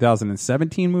underrated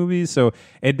 2017 movies, so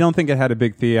I don't think it had a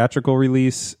big theatrical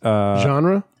release.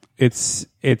 Genre? It's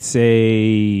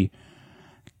a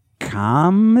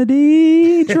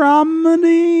comedy,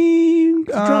 dramedy,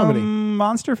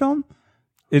 monster film.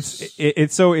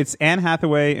 It's Anne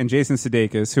Hathaway and Jason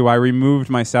Sudeikis, who I removed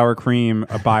my sour cream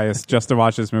bias just to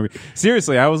watch this movie.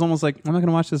 Seriously, I was almost like, I'm not going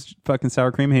to watch this fucking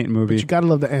sour cream hating movie. But you gotta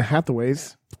love the Anne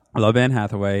Hathaways. I love Anne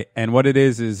Hathaway, and what it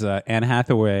is Anne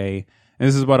Hathaway. And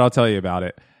this is what I'll tell you about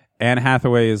it. Anne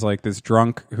Hathaway is like this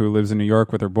drunk who lives in New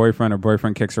York with her boyfriend. Her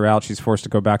boyfriend kicks her out. She's forced to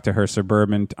go back to her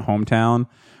suburban hometown,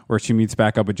 where she meets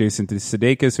back up with Jason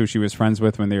Sudeikis, who she was friends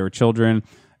with when they were children.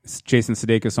 Jason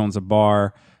Sudeikis owns a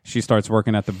bar. She starts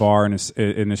working at the bar and is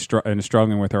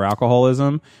struggling with her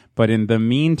alcoholism. But in the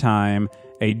meantime,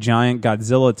 a giant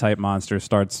Godzilla-type monster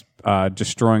starts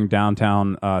destroying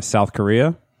downtown South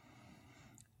Korea.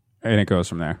 And it goes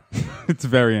from there. It's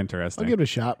very interesting. I'll give it a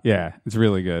shot. Yeah, it's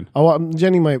really good. Oh,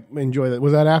 Jenny might enjoy that.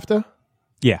 Was that after?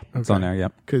 Yeah, it's on there,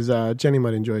 yep. Because Jenny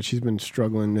might enjoy it. She's been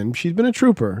struggling, and she's been a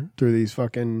trooper through these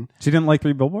fucking... She didn't like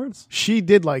 3 Billboards? She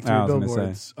did like 3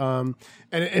 Billboards.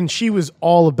 And she was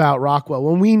all about Rockwell.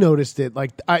 When we noticed it,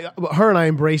 like her and I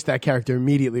embraced that character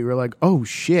immediately. We were like, oh,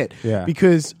 shit. Yeah.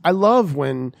 Because I love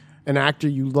when an actor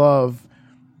you love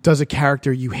does a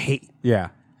character you hate. Yeah.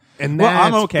 And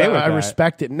I'm okay with I that.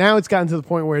 respect it. Now it's gotten to the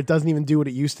point where it doesn't even do what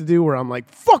it used to do, where I'm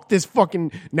like, fuck this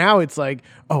fucking... Now it's like,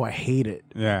 oh, I hate it.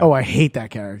 Yeah. Oh, I hate that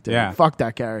character. Yeah. Fuck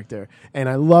that character. And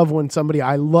I love when somebody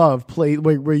I love play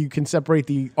where you can separate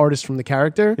the artist from the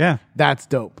character. Yeah. That's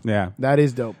dope. Yeah. That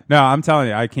is dope. No, I'm telling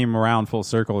you, I came around full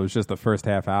circle. It was just the first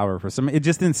half hour for some. It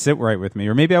just didn't sit right with me,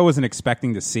 or maybe I wasn't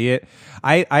expecting to see it.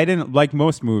 I didn't, like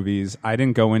most movies, I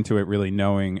didn't go into it really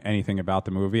knowing anything about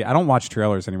the movie. I don't watch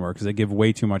trailers anymore because they give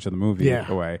way too much of the movie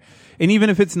away. And even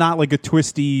if it's not like a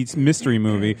twisty mystery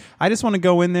movie, I just want to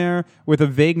go in there with a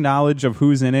vague knowledge of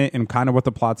who's in it and kind of what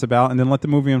the plot's about, and then let the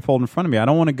movie unfold in front of me. I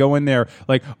don't want to go in there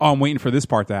like, oh, I'm waiting for this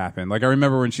part to happen. Like, I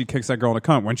remember when she kicks that girl in the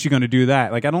cunt. When's she going to do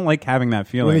that? Like, I don't like having that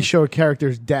feeling. When they show a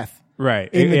character's death.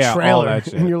 Right. In the all trailer. that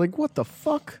shit. And you're like, what the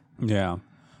fuck? Yeah.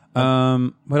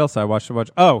 What else I watched?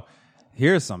 Oh,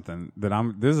 here's something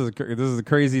that this is a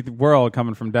crazy world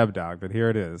coming from Deb Dog, but here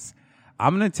it is.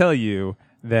 I'm going to tell you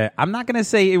that I'm not going to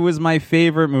say it was my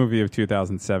favorite movie of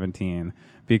 2017,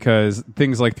 because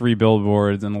things like 3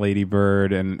 Billboards and Lady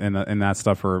Bird and that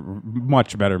stuff are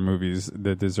much better movies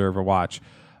that deserve a watch.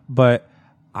 But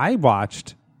I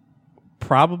watched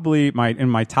probably in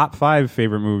my top 5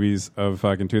 favorite movies of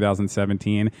fucking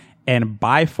 2017, and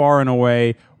by far and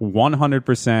away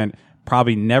 100%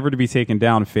 probably never to be taken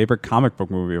down favorite comic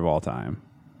book movie of all time.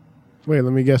 Wait,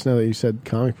 let me guess now that you said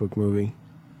comic book movie.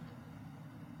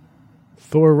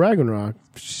 Thor Ragnarok.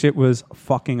 Shit was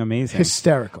fucking amazing.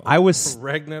 Hysterical. I was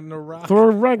Ragnarok. Thor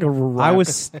Ragnarok. I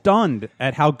was stunned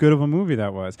at how good of a movie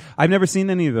that was. I've never seen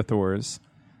any of the Thors.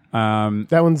 That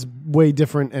one's way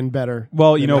different and better.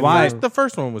 Well, you know why? The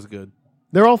first one was good.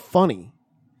 They're all funny.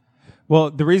 Well,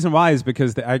 the reason why is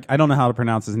because I don't know how to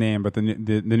pronounce his name, but the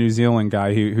New Zealand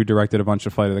guy who directed a bunch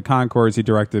of Flight of the Conchords, he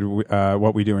directed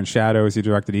What We Do in Shadows, he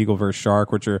directed Eagle vs. Shark,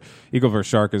 Eagle vs.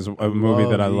 Shark is a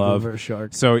movie that I love. Eagle vs.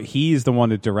 Shark. So he's the one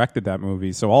that directed that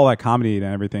movie. So all that comedy and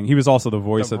everything. He was also the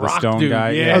voice The of the Rock Stone dude, guy.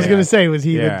 yeah. I was going to say, was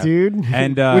he the dude?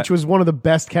 And which was one of the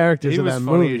best characters He of was that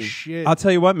funny movie. as shit. I'll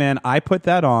tell you what, man. I put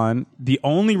that on. The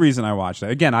only reason I watched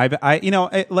it, again,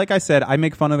 like I said, I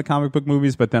make fun of the comic book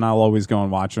movies, but then I'll always go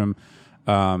and watch them.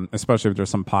 Especially if there's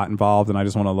some pot involved and I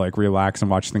just want to like relax and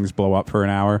watch things blow up for an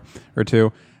hour or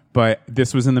two. But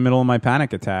this was in the middle of my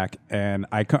panic attack, and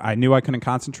I knew I couldn't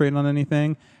concentrate on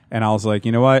anything, and I was like,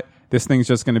 you know what? This thing's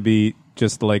just going to be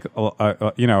just like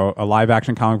a live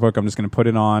action comic book. I'm just going to put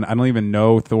it on. I don't even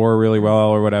know Thor really well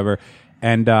or whatever.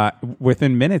 And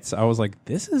within minutes, I was like,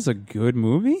 this is a good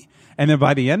movie. And then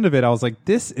by the end of it, I was like,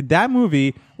 that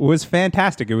movie was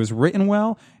fantastic. It was written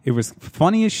well. It was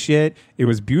funny as shit. It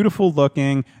was beautiful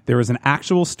looking. There was an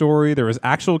actual story. There was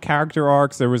actual character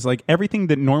arcs. There was like everything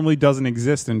that normally doesn't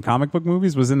exist in comic book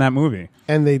movies was in that movie.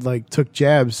 And they like took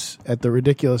jabs at the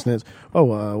ridiculousness.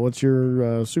 Oh, what's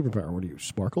your superpower? What are you,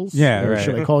 Sparkles? Yeah, Or right.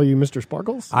 should I call you Mr.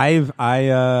 Sparkles?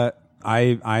 I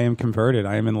am converted.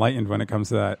 I am enlightened when it comes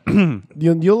to that.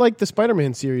 You'll like the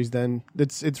Spider-Man series then.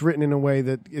 It's written in a way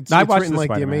that it's watched written the like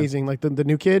Spider-Man. the Amazing, like the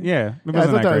new kid. Yeah, it I wasn't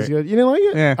thought that that was great. good. You didn't like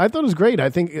it? Yeah. I thought it was great. I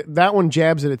think that one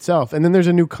jabs at itself. And then there's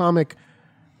a new comic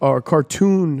or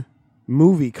cartoon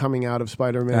movie coming out of I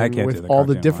Spider-Man can't do with the all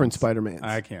the cartoon different ones. Spider-Mans.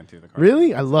 I can't do the cartoon.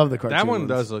 Really? I love the cartoon. That one ones.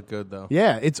 does look good though.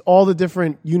 Yeah, it's all the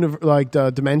different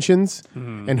dimensions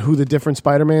and who the different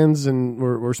Spider-Mans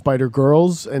or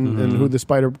Spider-Girls and who the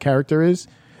Spider character is,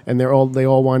 and they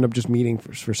all wind up just meeting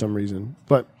for some reason.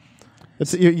 But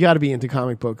You got to be into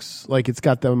comic books. Like it's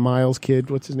got the Miles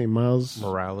kid. What's his name? Miles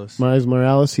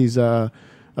Morales. He's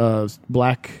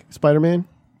Black Spider-Man.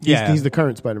 He's the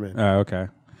current Spider-Man. Oh, okay.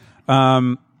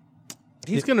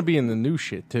 He's going to be in the new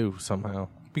shit too somehow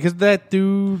because that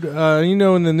dude,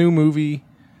 in the new movie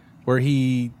where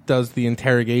he does the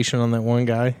interrogation on that one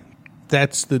guy,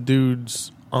 that's the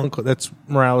dude's uncle. That's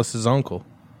Morales' uncle.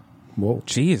 Whoa,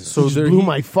 jeez! So blew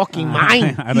my fucking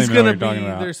mind. I don't even know what you're talking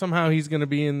about. There somehow he's going to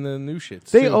be in the new shit.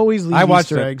 They always leave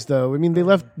Easter eggs, though. I mean, they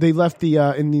left the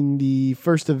in the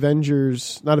first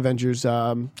Avengers, not Avengers,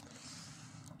 Guardians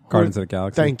of the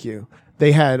Galaxy. Thank you.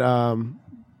 They had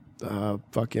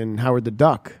fucking Howard the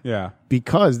Duck. Yeah,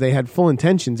 because they had full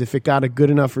intentions. If it got a good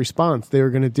enough response, they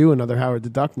were going to do another Howard the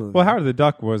Duck movie. Well, Howard the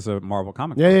Duck was a Marvel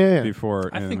comic. Yeah. Before,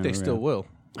 I think they still will.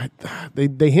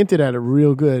 They hinted at it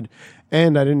real good.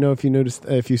 And I didn't know if you noticed,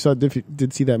 if you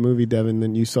did see that movie, Devin,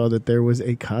 then you saw that there was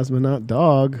a cosmonaut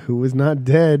dog who was not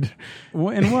dead.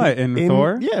 In what? In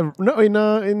Thor? Yeah, no,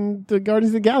 in the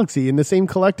Guardians of the Galaxy, in the same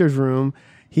collector's room,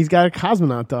 he's got a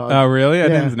cosmonaut dog. Oh, really? I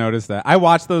didn't notice that. I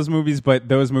watched those movies, but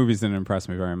those movies didn't impress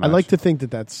me very much. I like to think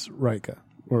that that's Rika.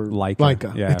 Or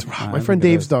Laika. Yeah. My friend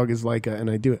Dave's dog is Laika, and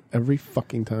I do it every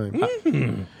fucking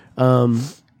time.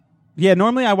 Yeah,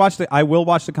 normally I will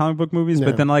watch the comic book movies,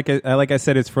 but then like I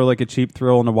said, it's for like a cheap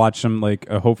thrill and to watch some like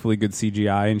a hopefully good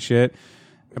CGI and shit.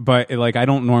 But like I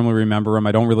don't normally remember them.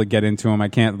 I don't really get into them. I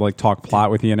can't like talk plot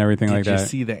with you and everything like that. Did you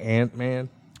see the Ant-Man?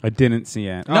 I didn't see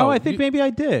Ant. No, I think maybe I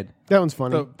did. That one's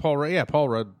funny. Paul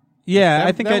Rudd. Yeah,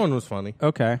 I think that one was funny.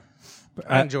 Okay.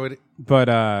 I enjoyed it. But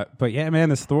yeah, man,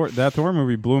 that Thor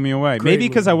movie blew me away. Maybe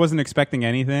because I wasn't expecting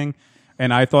anything.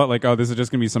 And I thought, like, oh, this is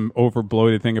just going to be some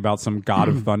over-bloated thing about some god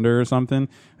of thunder or something.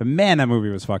 But, man, that movie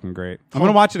was fucking great. I'm going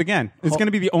to watch it again. It's going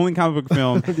to be the only comic book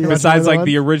film besides, like,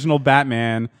 the original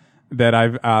Batman that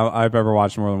I've ever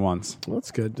watched more than once. Well,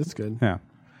 that's good. That's good. Yeah.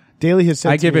 Daly has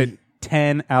said I give it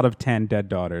 10 out of 10 dead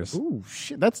daughters. Ooh,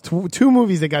 shit. That's two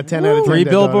movies that got 10 out of 10 3 dead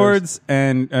billboards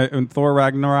daughters. and Thor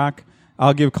Ragnarok.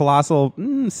 I'll give Colossal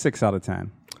 6 out of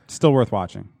 10. Still worth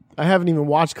watching. I haven't even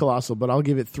watched Colossal, but I'll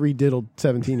give it 3 diddled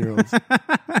 17-year-olds.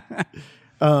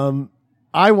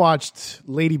 I watched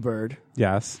Lady Bird.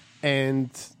 Yes. And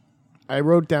I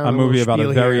wrote down a movie about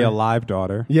a very here. alive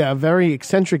daughter. Yeah, a very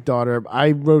eccentric daughter.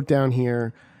 I wrote down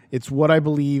here, it's what I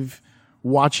believe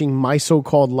watching My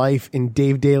So-Called Life in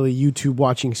Dave Daly YouTube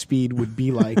watching speed would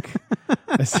be like.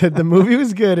 I said the movie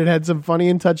was good. It had some funny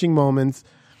and touching moments.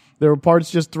 There were parts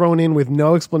just thrown in with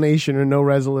no explanation or no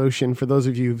resolution. For those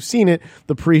of you who've seen it,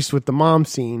 the priest with the mom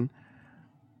scene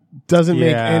doesn't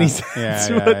make any sense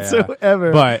whatsoever.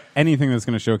 Yeah. But anything that's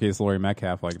going to showcase Laurie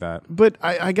Metcalf like that. But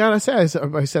I gotta say,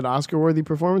 I said Oscar-worthy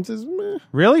performances. Meh.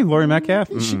 Really? Laurie Metcalf?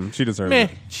 She deserves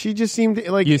it. She just seemed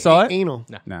like you saw it? Anal.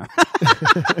 No.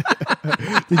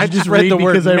 Did you just read the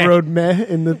word because I wrote meh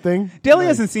in the thing? Daly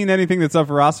hasn't seen anything that's up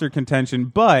for Oscar contention,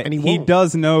 but he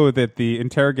does know that the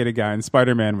interrogated guy in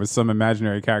Spider-Man was some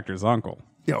imaginary character's uncle.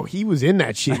 Yo, he was in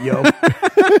that shit, yo.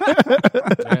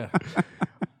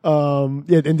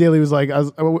 And Daly was like,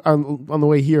 on the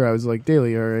way here, I was like,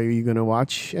 Daly, are you going to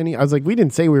watch any? I was like, we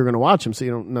didn't say we were going to watch them, so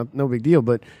no big deal,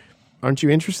 but aren't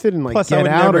you interested in like Plus, Get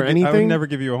Out or anything? I would never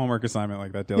give you a homework assignment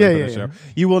like that, Daly, for the show.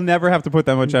 You will never have to put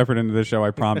that much effort into this show,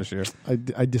 I promise you.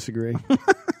 I disagree.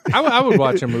 I would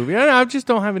watch a movie. I just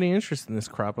don't have any interest in this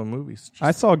crop of movies.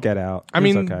 I saw Get Out. I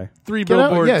mean, okay. 3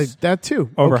 billboards. Yeah, that too.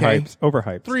 Overhyped.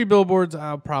 Overhyped. 3 billboards,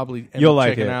 I'll probably end up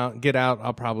checking out. Get Out,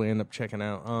 I'll probably end up checking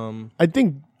out. I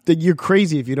think that you're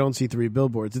crazy if you don't see 3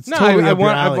 billboards. It's no, totally I up your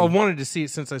alley. wanted to see it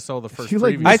since I saw the first You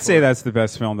like- preview. I'd say that's the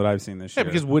best film that I've seen this year.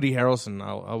 Yeah, because Woody Harrelson,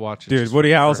 I'll watch it. Dude, just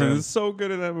Woody for Harrelson him. is so good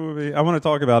in that movie. I want to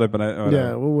talk about it, but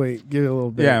Yeah, we'll wait. Give it a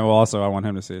little bit. Yeah, well, also, I want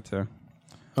him to see it, too.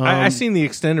 I seen the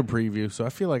extended preview, so I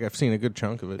feel like I've seen a good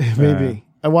chunk of it. Maybe.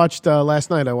 I watched last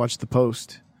night. I watched The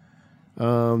Post.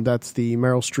 That's the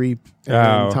Meryl Streep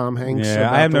and Tom Hanks. Yeah,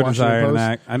 about I have the no Washington desire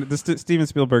in Post. that. Steven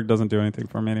Spielberg doesn't do anything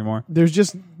for me anymore. There's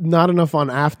just not enough on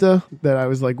AFTA that I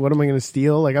was like, what am I going to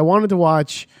steal? Like, I wanted to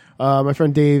watch. My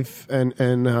friend Dave and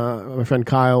my friend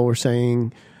Kyle were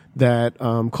saying that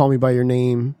Call Me by Your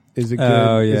Name is a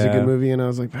good movie, and I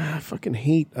was like, I fucking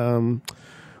hate.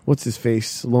 What's his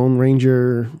face? Lone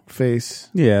Ranger face.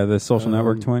 Yeah, the Social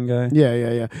Network twin guy.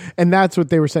 Yeah. And that's what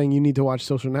they were saying. You need to watch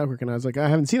Social Network. And I was like, I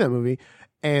haven't seen that movie.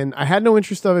 And I had no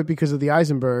interest of it because of the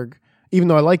Eisenberg. Even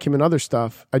though I like him in other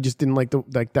stuff, I just didn't like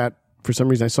that. For some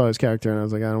reason, I saw his character and I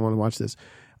was like, I don't want to watch this.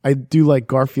 I do like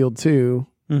Garfield too.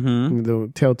 Mm-hmm.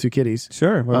 The Tale of Two Kitties.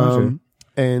 Sure. Why don't you?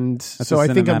 And so I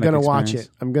think I'm gonna watch it.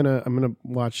 I'm gonna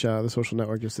watch the Social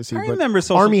Network just to see. I remember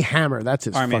Army Hammer. That's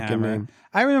his fucking Hammer. name.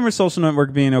 I remember Social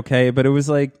Network being okay, but it was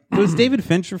like those David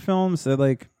Fincher films that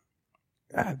like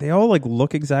they all like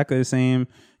look exactly the same.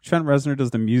 Trent Reznor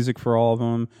does the music for all of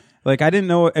them. Like, I didn't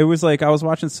know it was like I was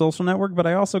watching Social Network, but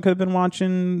I also could have been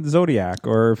watching Zodiac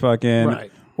or fucking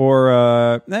Right. or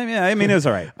I mean it was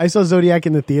all right. I saw Zodiac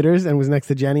in the theaters and was next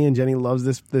to Jenny, and Jenny loves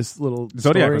this little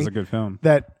Zodiac story was a good film.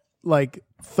 that like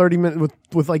 30 minutes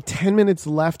with like 10 minutes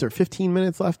left or 15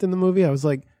 minutes left in the movie. I was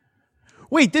like,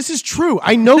 wait, this is true.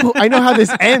 I know how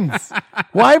this ends.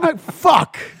 Why am I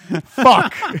fuck?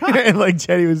 And like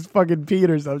Jenny was fucking peeing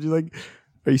herself. She's like,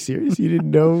 are you serious? You didn't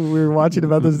know we were watching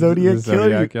about the Zodiac, The Zodiac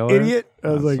killer, killer? you idiot? I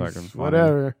was That's like, fucking funny.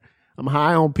 whatever. I'm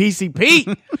high on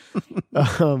PCP.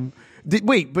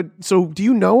 Wait, but so do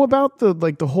you know about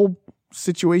the whole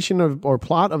situation or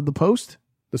plot of the Post,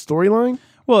 the storyline?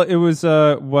 Well, it was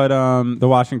what the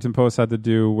Washington Post had to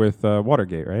do with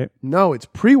Watergate, right? No, it's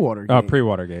pre-Watergate.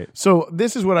 Pre-Watergate. So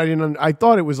this is what I didn't. I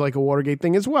thought it was like a Watergate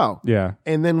thing as well. Yeah.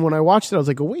 And then when I watched it, I was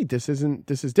like, "Oh wait, this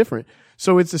is different."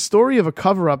 So it's a story of a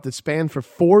cover-up that spanned for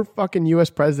 4 fucking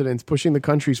U.S. presidents, pushing the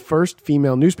country's first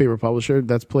female newspaper publisher.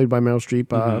 That's played by Meryl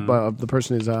Streep. The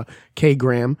person is Kay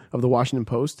Graham of the Washington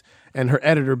Post, and her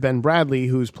editor Ben Bradley,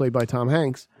 who's played by Tom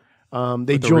Hanks. They With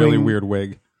a joined. really weird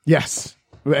wig. Yes.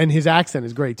 And his accent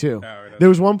is great too. There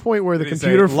was one point where the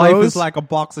computer froze. Life is like a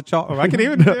box of chocolate. I can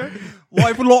even do it.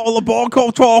 Life is like a box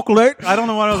of chocolate. I don't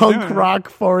know what I was punk doing. rock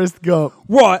Forrest Gump.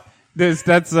 What?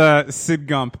 That's Sid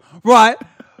Gump. Right.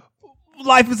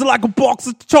 Life is like a box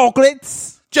of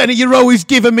chocolates. Jenny, you're always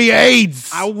giving me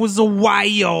AIDS. I was a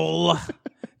whale.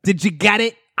 Did you get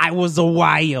it? I was a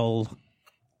whale.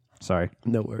 Sorry.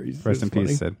 No worries. Rest in It's funny.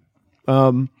 peace, Sid.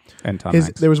 And Tom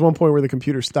Hanks. There was one point where the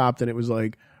computer stopped and it was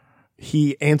like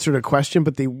he answered a question,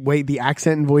 but the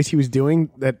accent and voice he was doing,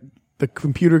 that the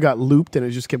computer got looped and it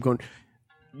just kept going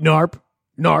narp,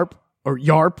 narp, or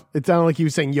yarp. It sounded like he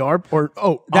was saying yarp or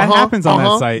That happens on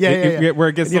that site. Yeah. Where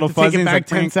it gets And you little have to take fuzzy. it and back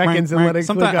it's like 10 seconds and let it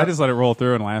Sometimes click I up. just let it roll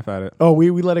through and laugh at it. Oh,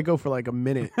 we let it go for like a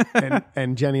minute,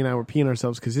 and Jenny and I were peeing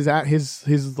ourselves because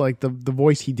his like the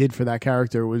voice he did for that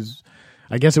character was,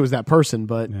 I guess it was that person,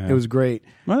 but it was great.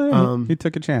 Well, he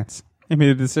took a chance. He made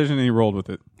a decision and he rolled with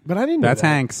it. But I didn't know That's that.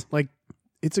 Hanks. Like,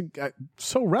 it's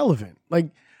so relevant.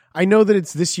 Like, I know that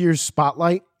it's this year's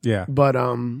Spotlight. Yeah. But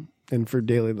and for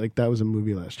Daily, like that was a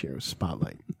movie last year. It was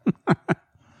Spotlight.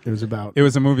 It was about. It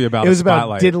was a movie about It was about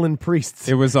Spotlight. diddling priests.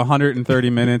 It was 130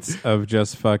 minutes of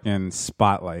just fucking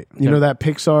Spotlight. You know that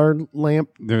Pixar lamp?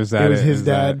 There was that. It was his is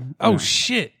that- dad. Oh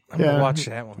shit! I'm Yeah. gonna watch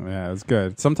that one. Yeah, it was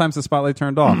good. Sometimes the spotlight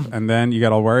turned off, and then you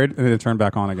got all worried, and then it turned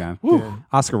back on again.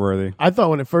 Oscar worthy. I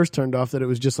thought when it first turned off that it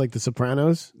was just like The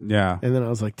Sopranos, Yeah. and then I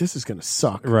was like, "This is gonna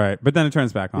suck." Right, but then it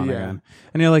turns back on Yeah. again,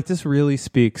 and you're like, this really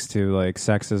speaks to like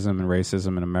sexism and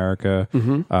racism in America,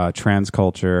 trans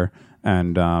culture,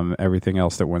 and everything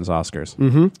else that wins Oscars.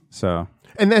 Mm-hmm. So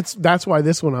And that's why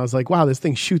this one I was like, wow, this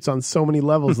thing shoots on so many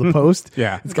levels. The Post,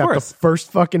 Yeah, it's of got course. the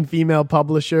first fucking female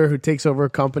publisher who takes over a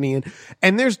company,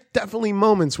 and there's definitely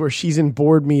moments where she's in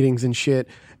board meetings and shit,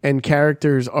 and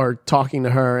characters are talking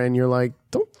to her, and you're like,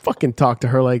 don't fucking talk to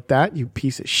her like that, you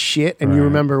piece of shit. And you Right.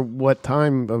 remember what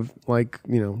time of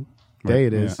day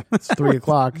it is. It's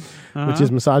 3:00, which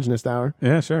is misogynist hour.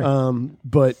 yeah, sure.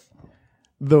 But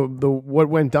what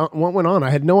went on, I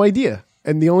had no idea.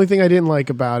 And the only thing I didn't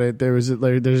like about it, there's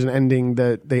an ending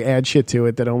that they add shit to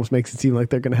it that almost makes it seem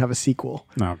like they're going to have a sequel.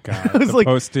 Oh God, was the like-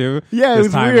 Post 2. Yeah, it this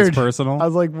was time weird. It's personal. I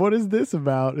was like, what is this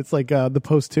about? It's like the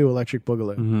Post 2 Electric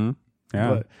Boogaloo.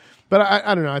 yeah, But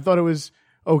I don't know. I thought it was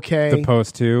okay. the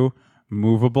Post 2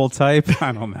 movable type.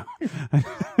 I don't know.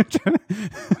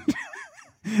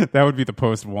 That would be the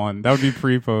Post 1. That would be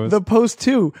pre-Post. The Post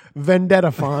 2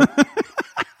 Vendetta font.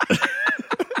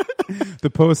 The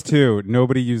Post 2.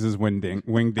 Nobody uses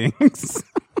wingdings.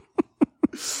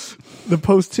 The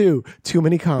Post 2 Too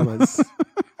many commas.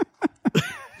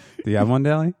 Do you have one,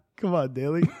 Daly? Come on,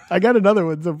 Daly. I got another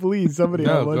one, so please, somebody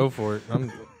have No, one. go for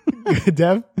it.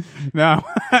 Dev? No,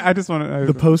 I just want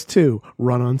to. The Post 2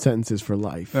 Run on sentences for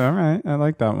life. All right, I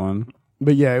like that one.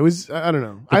 But yeah, it was, I don't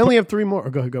know. I only have 3 more.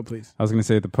 Go, please. I was going to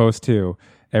say the Post 2.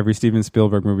 Every Steven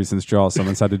Spielberg movie since Jaws,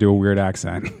 someone's had to do a weird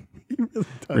accent.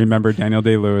 Remember Daniel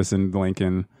Day-Lewis in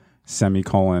Lincoln,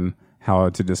 semicolon, how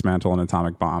to dismantle an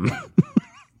atomic bomb.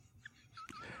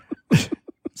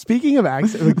 Speaking of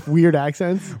like weird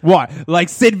accents, What? Like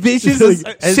Sid Vicious?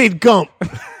 like Sid Gump.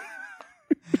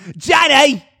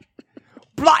 Johnny!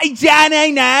 Bloody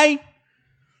Johnny now!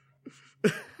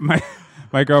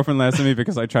 My girlfriend laughs at me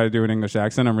because I try to do an English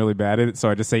accent. I'm really bad at it, so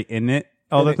I just say in it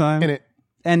all the time. In it.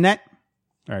 In it.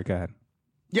 All right, go ahead.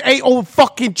 You ate all the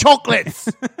fucking chocolates.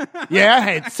 Yeah, I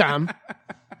had some.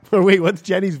 Oh, wait, what's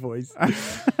Jenny's voice?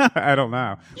 I don't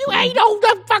know. You ate all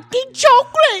the fucking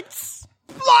chocolates.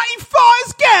 Bloody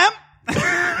Forrest Gump!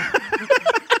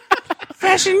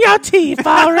 Fashion your teeth,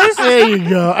 Forrest. There you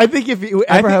go. I think if you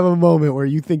ever have a moment where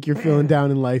you think you're feeling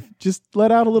down in life, just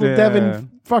let out a little Devin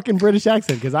fucking British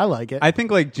accent because I like it. I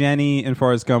think like Jenny and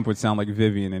Forrest Gump would sound like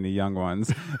Vivian in The Young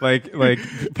Ones. like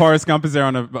Forrest Gump is there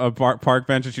on a park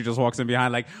bench and she just walks in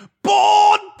behind like,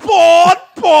 bored.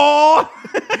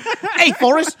 Hey,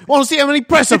 Forrest, want to see how many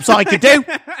press-ups I could do?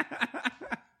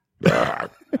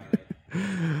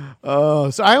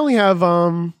 So I only have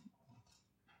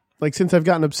like since I've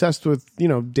gotten obsessed with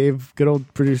Dave, good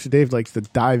old producer Dave likes to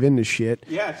dive into shit.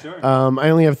 Yeah, sure. I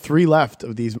only have 3 left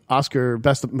of these Oscar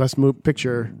best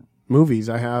picture movies.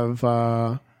 I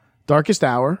have Darkest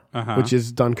Hour, which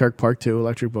is Dunkirk Part 2,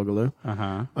 Electric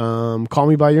Boogaloo. Call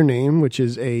Me by Your Name, which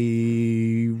is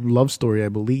a love story, I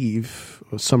believe,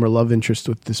 a summer love interest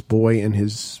with this boy and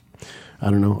his,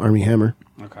 Armie Hammer.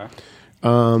 Okay.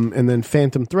 And then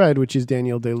Phantom Thread, which is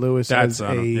Daniel Day-Lewis as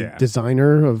a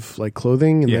designer of like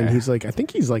clothing, and then he's like, I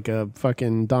think he's like a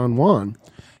fucking Don Juan.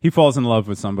 He falls in love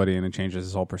with somebody and it changes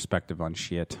his whole perspective on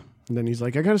shit. And then he's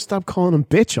like, I got to stop calling him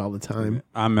bitch all the time.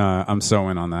 I'm so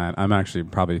in on that. I'm actually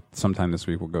probably sometime this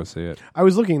week we'll go see it. I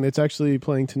was looking; it's actually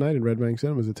playing tonight in Red Bank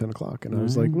Cinemas at 10:00, and I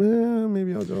was like,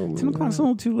 maybe I'll go. 10 o'clock's a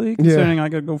little too late. Considering I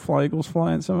got to go fly Eagles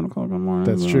fly at 7 o'clock in the morning.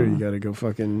 That's true. You got to go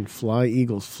fucking fly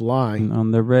Eagles fly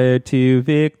on the road to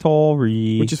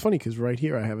victory. Which is funny because right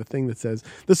here I have a thing that says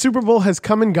the Super Bowl has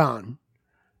come and gone.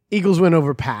 Eagles win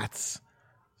over Pats.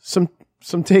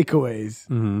 Some takeaways.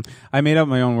 Mm-hmm. I made up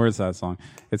my own words to that song.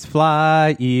 It's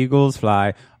fly, Eagles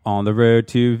fly, on the road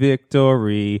to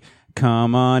victory.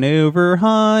 Come on over,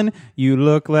 hon. You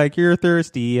look like you're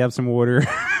thirsty. Have some water.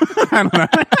 I don't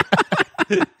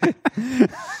know.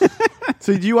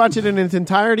 So did you watch it in its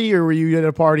entirety, or were you at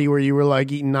a party where you were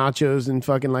like eating nachos and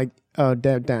fucking like,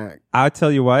 dad? I'll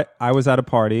tell you what, I was at a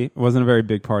party. It wasn't a very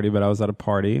big party, but I was at a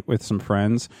party with some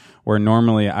friends where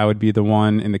normally I would be the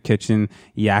one in the kitchen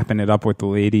yapping it up with the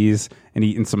ladies and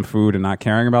eating some food and not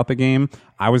caring about the game.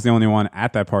 I was the only one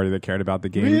at that party that cared about the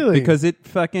game. Really? Because it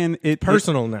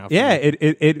personal now. Yeah,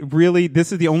 it really,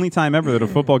 this is the only time ever that a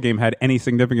football game had any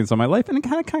significance on my life, and it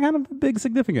kind of a big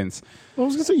significance. Well, I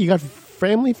was going to say, you got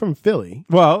family from Philly.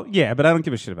 Well, yeah, but I don't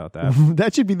give a shit about that.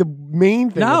 That should be the main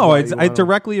thing. No, it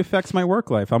directly affects my work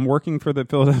life. I'm working for the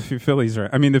Philadelphia Phillies, right?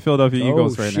 I mean, the Philadelphia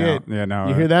Eagles right shit. now. Yeah, no.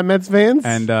 You hear that, Mets fans?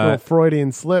 And little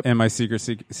Freudian slip. And my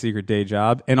secret day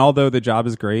job. And although the job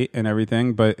is great and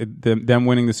everything, but them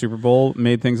winning the Super Bowl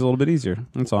made things a little bit easier.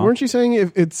 That's all. Weren't you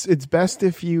saying it's best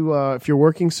if you're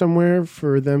working somewhere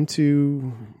for them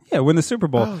to win the Super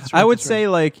Bowl? Right, I would say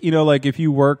like if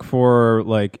you work for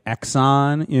like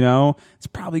Exxon, it's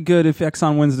probably good if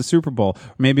Exxon wins the Super Bowl.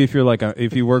 Maybe if you're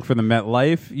if you work for the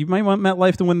MetLife, you might want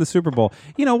MetLife to win the Super Bowl.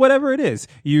 Whatever it is.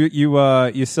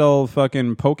 You sell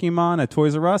fucking Pokemon at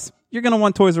Toys R Us. You're going to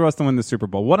want Toys R Us to win the Super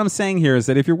Bowl. What I'm saying here is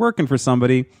that if you're working for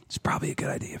somebody, it's probably a good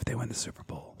idea if they win the Super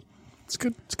Bowl. It's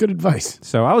good. It's good advice.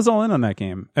 So I was all in on that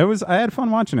game. I had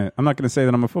fun watching it. I'm not going to say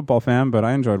that I'm a football fan, but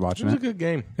I enjoyed watching it. It was a good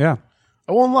game. Yeah.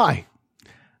 I won't lie.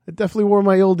 I definitely wore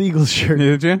my old Eagles shirt.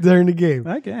 Did you? During the game.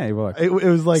 Okay. Well, it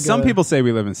was like some people say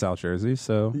we live in South Jersey,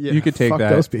 so you could take fuck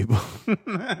that. Those people.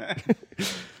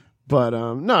 But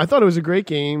no, I thought it was a great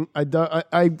game. I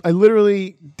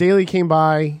literally Daly came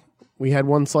by. We had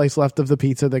one slice left of the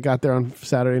pizza that got there on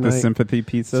Saturday night. The Sympathy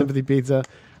Pizza. Sympathy Pizza.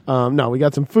 No, we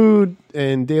got some food,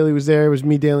 and Daly was there. It was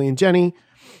me, Daly, and Jenny.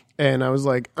 And I was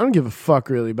like, I don't give a fuck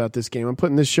really about this game. I'm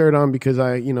putting this shirt on because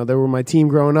they were my team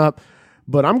growing up.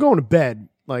 But I'm going to bed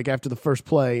like after the first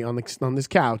play on this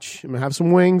couch. I'm gonna have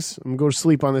some wings. I'm gonna go to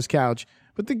sleep on this couch.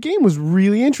 But the game was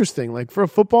really interesting. Like for a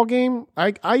football game,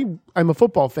 I'm a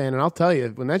football fan, and I'll tell you,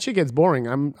 when that shit gets boring,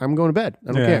 I'm going to bed.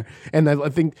 I don't care. And I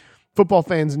think football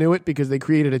fans knew it because they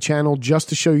created a channel just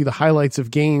to show you the highlights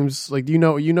of games. Like you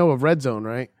know of Red Zone,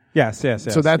 right? Yes.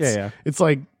 So that's it's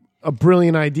like a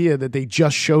brilliant idea that they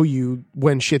just show you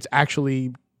when shit's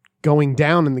actually going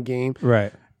down in the game.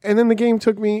 Right. And then the game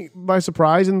took me by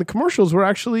surprise, and the commercials were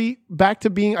actually back to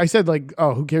being. I said like,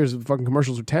 oh, who cares if the fucking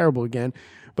commercials are terrible again?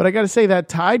 But I got to say that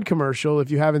Tide commercial,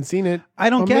 if you haven't seen it, I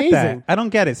don't amazing. get that. I don't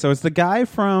get it. So it's the guy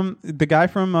from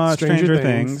Stranger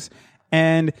Things.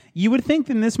 And you would think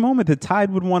in this moment that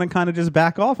Tide would want to kind of just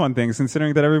back off on things,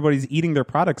 considering that everybody's eating their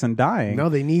products and dying. No,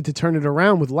 they need to turn it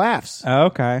around with laughs. Oh,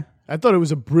 okay. I thought it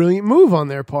was a brilliant move on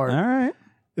their part. All right.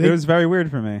 It was very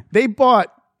weird for me. They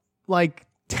bought like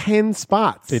 10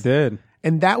 spots. They did.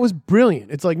 And that was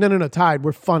brilliant. It's like, no, Tide,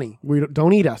 we're funny.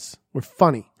 Don't eat us. We're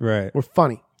funny. Right. We're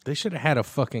funny. They should have had a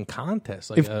fucking contest,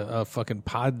 like a fucking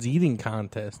pods eating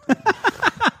contest.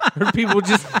 Or people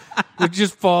just would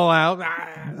just fall out.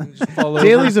 Just fall over.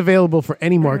 Daly's available for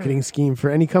any marketing scheme for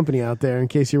any company out there. In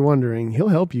case you're wondering, he'll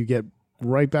help you get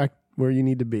right back where you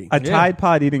need to be. A Tide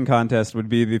Pod eating contest would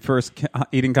be the first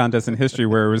eating contest in history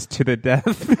where it was to the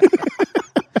death.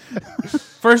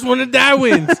 First one to die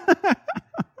wins.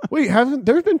 Wait,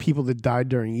 there's been people that died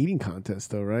during eating contests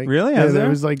though, right? Really? Yeah, Has there there?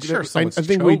 was like, Sure, I someone's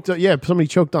think choked. somebody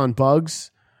choked on bugs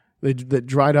that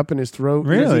dried up in his throat. He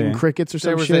was Really? eating crickets or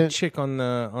There some was shit. that chick on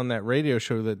that radio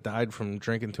show that died from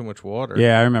drinking too much water.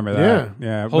 Yeah, I remember that.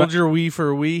 Yeah. Hold your wee for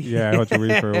a wee. Yeah, hold your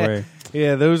wee for a wee.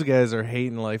 Yeah, those guys are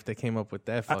hating life. They came up with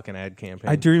that fucking ad campaign.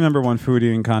 I do remember one food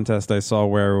eating contest I saw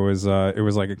where it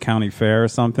was like a county fair or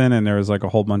something, and there was like a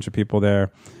whole bunch of people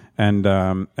there, and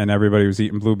everybody was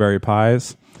eating blueberry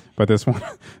pies. But this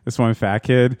one fat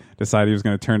kid decided he was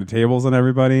going to turn the tables on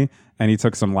everybody, and he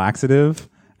took some laxative,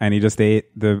 and he just ate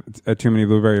too many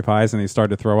blueberry pies, and he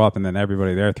started to throw up, and then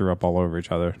everybody there threw up all over each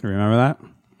other. Do you remember that?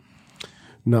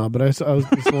 No, but I was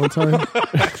this one time.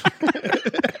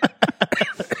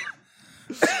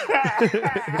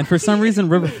 And for some reason,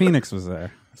 River Phoenix was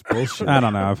there. It's bullshit. I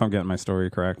don't know if I'm getting my story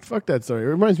correct. Fuck that story. It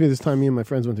reminds me of this time me and my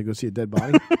friends went to go see a dead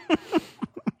body.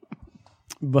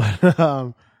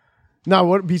 But no,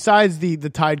 what besides the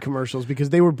Tide commercials, because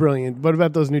they were brilliant. What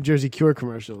about those New Jersey Cure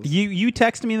commercials? You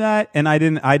texted me that, and I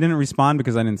didn't respond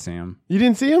because I didn't see them. You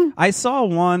didn't see them? I saw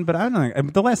one, but I don't know.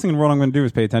 The last thing in the world I'm going to do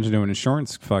is pay attention to an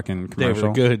insurance fucking they commercial.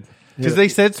 were good. Because they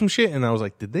said some shit, and I was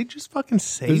like, did they just fucking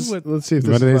say what? Let's see if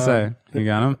this What did is they loud. say? You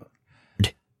got them?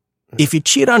 If you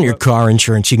cheat on your car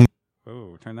insurance, you can.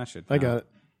 Oh, turn that shit down. I got it.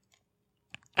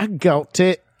 I got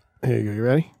it. Here you go. You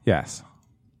ready? Yes.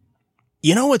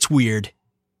 You know what's weird?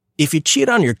 If you cheat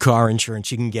on your car insurance,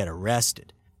 you can get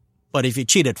arrested. But if you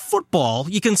cheat at football,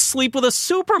 you can sleep with a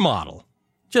supermodel.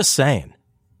 Just saying.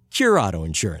 Cure Auto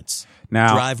Insurance.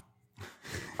 Now, Drive.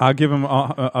 I'll give him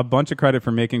a bunch of credit for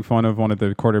making fun of one of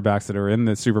the quarterbacks that are in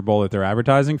the Super Bowl that they're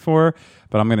advertising for,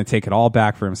 but I'm going to take it all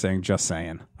back for him saying "just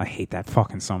saying." I hate that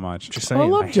fucking so much. Just saying. I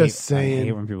love I just saying. I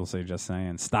hate when people say "just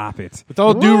saying." Stop it. With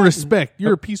all due respect,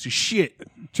 you're a piece of shit.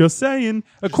 Just saying.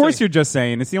 Of course you're just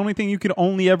saying. It's the only thing you can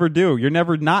only ever do. You're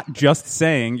never not just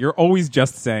saying. You're always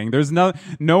just saying. There's no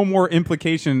more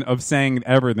implication of saying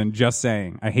ever than just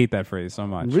saying. I hate that phrase so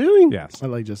much. Really? Yes. I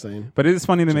like just saying. But it is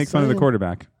funny to make fun of the saying.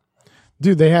 quarterback.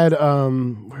 Dude, they had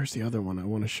where's the other one? I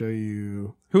want to show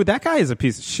you. Who, that guy is a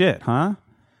piece of shit, huh?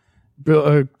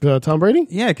 Tom Brady?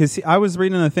 Yeah, because I was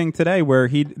reading a thing today where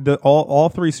all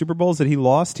three Super Bowls that he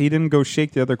lost, he didn't go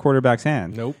shake the other quarterback's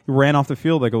hand. Nope. He ran off the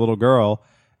field like a little girl.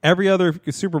 Every other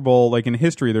Super Bowl, like in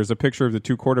history, there's a picture of the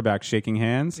two quarterbacks shaking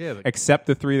hands, except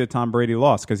the three that Tom Brady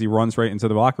lost, because he runs right into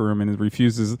the locker room and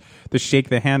refuses to shake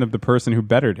the hand of the person who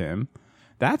bettered him.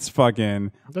 That's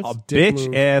fucking a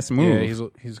bitch-ass move. Yeah,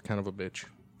 he's kind of a bitch.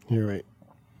 You're right.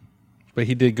 But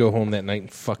he did go home that night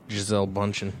and fuck Giselle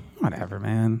Bundchen. Whatever,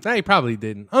 man. Nah, he probably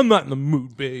didn't. I'm not in the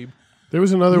mood, babe. There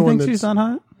was another You one think that's she's not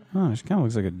hot? Oh, she kind of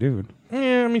looks like a dude.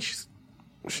 Yeah, I mean, she's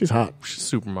hot. a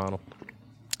supermodel.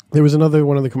 There was another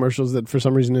one of the commercials that for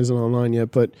some reason isn't online yet,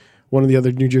 but one of the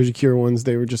other New Jersey Cure ones,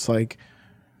 they were just like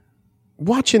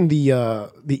watching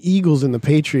the Eagles and the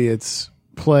Patriots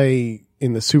play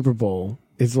in the Super Bowl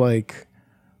is like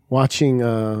watching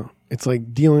it's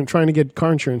like trying to get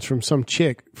car insurance from some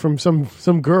chick, from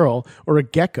some girl or a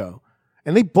gecko,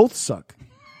 and they both suck.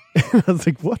 And I was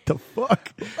like, what the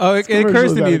fuck? Oh, it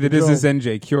occurs to me that this is is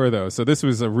NJ Cure, though. So this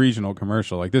was a regional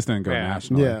commercial. Like, this didn't go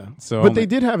national. Yeah. So but they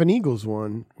did have an Eagles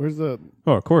one. Where's the...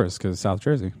 Oh, of course, because South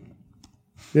Jersey.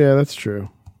 Yeah, that's true.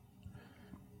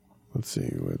 Let's see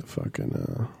where the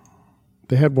fucking...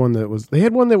 They had one that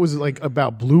was like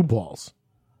about blue balls.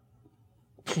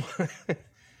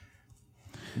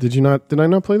 Did I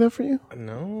not play that for you?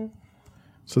 No.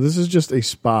 So this is just a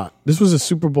spot. This was a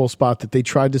Super Bowl spot that they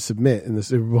tried to submit, and the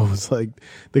Super Bowl was like,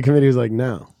 the committee was like,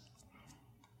 no.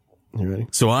 You ready?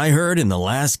 So I heard in the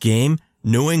last game,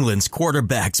 New England's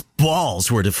quarterback's balls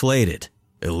were deflated.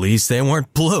 At least they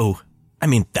weren't blue. I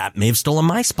mean, that may have stolen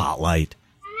my spotlight.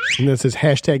 And that says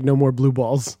hashtag no more blue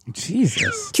balls.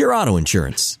 Jesus. Cure Auto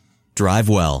Insurance. Drive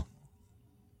well.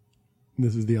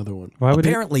 This is the other one.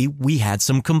 Apparently, we had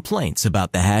some complaints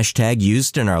about the hashtag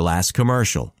used in our last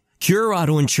commercial. Cure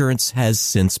Auto Insurance has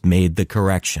since made the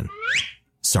correction.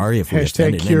 Sorry if we Hashtag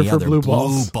offended cure any for other blue blue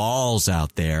balls. balls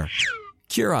out there.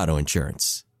 Cure Auto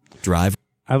Insurance. Drive.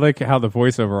 I like how the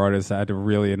voiceover artist had to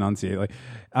really enunciate. Like,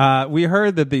 we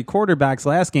heard that the quarterback's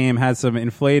last game had some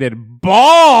inflated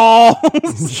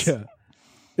balls. Yeah.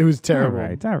 It was terrible.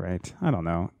 All right. I don't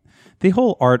know. The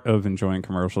whole art of enjoying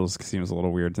commercials seems a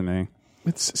little weird to me.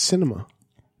 It's cinema.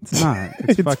 It's not.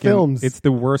 It's, It's fucking films. It's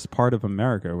the worst part of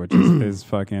America, which is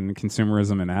fucking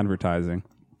consumerism and advertising.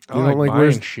 I don't like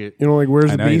buying shit. You don't like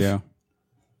Where's I the know you Beef? do.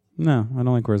 No, I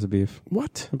don't like Where's the Beef.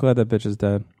 What? I'm glad that bitch is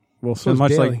dead. Well, so And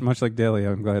much Daly. like Daly,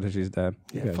 I'm glad that she's dead.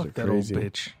 You guys are Fuck that crazy. old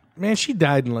bitch. Man, she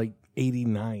died in like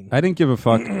 89. I didn't give a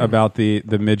fuck about the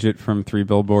midget from 3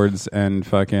 Billboards and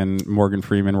fucking Morgan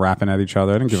Freeman rapping at each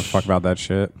other. I didn't give a fuck about that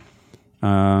shit.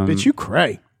 Bitch, you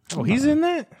cray. Oh, he's in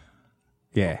that?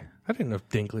 Yeah, I didn't know if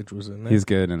Dinklage was in that. he's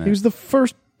good in it. He was the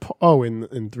first.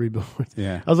 In 3 Billboards.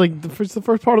 Yeah. I was like, it's the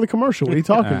first part of the commercial. What are you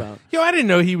talking about? Yo, I didn't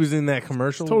know he was in that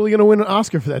commercial. Totally gonna win an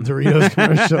Oscar for that Doritos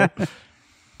commercial.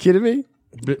 Kidding me?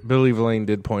 Billy Verlaine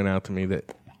did point out to me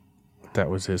that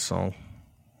was his song.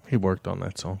 He worked on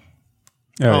that song.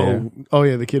 Oh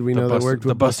yeah, the kid we know that worked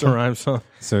with Busta Rhymes song.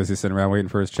 So is he sitting around waiting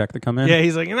for his check to come in? Yeah,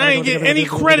 he's like, and I didn't get any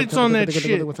credits on that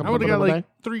shit. I would have got like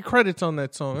 3 credits on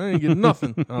that song. I didn't get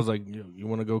nothing. I was like, you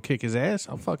want to go kick his ass?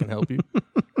 I'll fucking help you.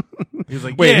 He was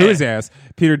like, Wait, yeah. who's ass?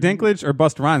 Peter Dinklage or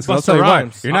Busta Rhymes? 'Cause I'll Busta tell you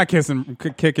Rhymes. what, you're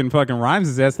not kicking fucking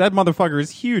Rhymes' ass. That motherfucker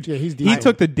is huge. Yeah, he's he deep.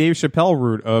 took the Dave Chappelle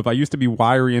route of I used to be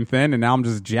wiry and thin, and now I'm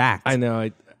just jacked. I know.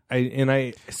 I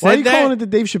said Why are you that. calling it the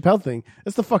Dave Chappelle thing?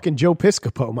 That's the fucking Joe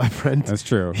Piscopo, my friend. That's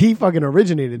true. He fucking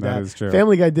originated that. That is true.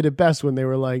 Family Guy did it best when they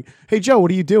were like, "Hey Joe, what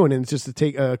are you doing?" And it's just to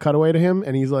take a cutaway to him,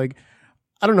 and he's like,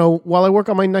 "I don't know. While I work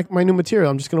on my new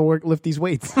material, I'm just gonna lift these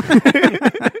weights."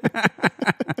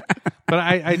 But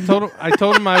I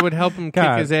told him I would help him kick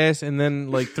God. his ass, and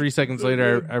then like 3 seconds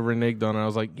later, I reneged on it. I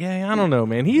was like, yeah, I don't know,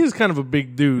 man. He is kind of a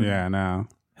big dude. Yeah, no.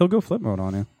 He'll go flip mode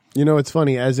on you. You know, it's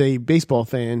funny. As a baseball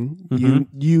fan,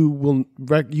 you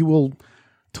will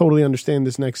totally understand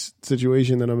this next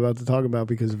situation that I'm about to talk about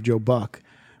because of Joe Buck.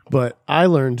 But I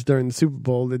learned during the Super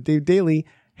Bowl that Dave Daly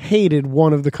hated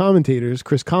one of the commentators,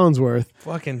 Chris Collinsworth.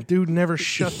 Fucking dude never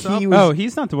shuts up. He was- Oh,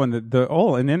 he's not the one that the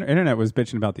whole internet was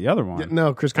bitching about the other one.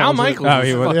 No, Chris Al Collinsworth. Michaels Oh, was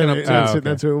he was- fucking Yeah, up. that's, okay.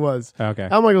 that's who it was. Okay.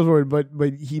 Al Michaels worried, but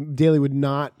Daly would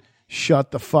not shut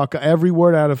the fuck up. Every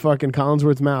word out of fucking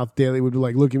Collinsworth's mouth, Daly would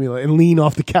like look at me like, and lean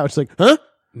off the couch like, huh?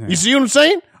 Yeah. You see what I'm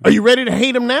saying? Are you ready to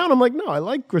hate him now? And I'm like, no, I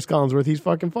like Chris Collinsworth. He's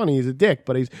fucking funny. He's a dick,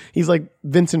 but he's like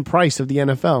Vincent Price of the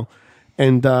NFL,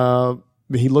 and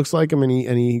he looks like him, and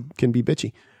he can be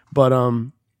bitchy. But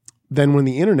then when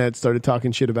the internet started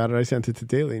talking shit about it, I sent it to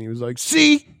Daly, and he was like,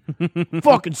 "See,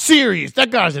 fucking serious. That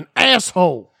guy's an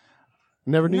asshole."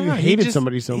 Never knew you No, hated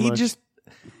somebody so he much. just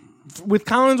with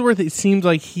Collinsworth, it seems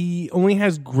like he only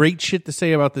has great shit to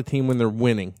say about the team when they're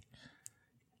winning.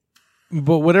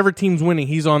 But whatever team's winning,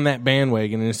 he's on that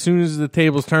bandwagon, and as soon as the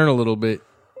tables turn a little bit,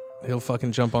 he'll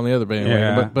fucking jump on the other bandwagon.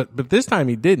 Yeah. But this time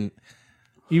he didn't.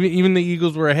 Even the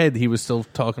Eagles were ahead, he was still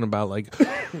talking about like,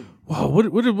 wow,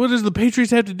 what does the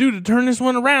Patriots have to do to turn this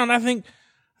one around? I think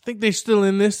they're still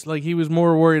in this. Like he was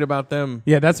more worried about them.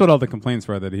 Yeah, that's what all the complaints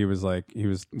were, that he was way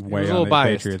was a on little the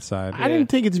biased. Patriots side. I didn't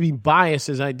take it to be biased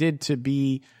as I did to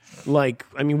be like,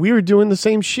 I mean, we were doing the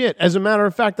same shit. As a matter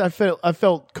of fact, I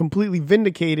felt completely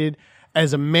vindicated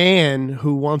as a man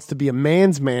who wants to be a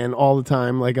man's man all the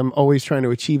time. Like I'm always trying to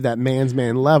achieve that man's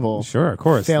man level. Sure, of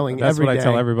course. Failing That's every what I day.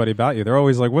 tell everybody about you. They're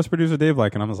always like, "What's producer Dave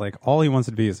like?" And I'm just like, all he wants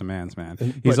to be is a man's man.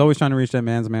 He's always trying to reach that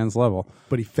man's level.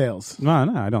 But he fails. No,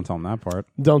 I don't tell him that part.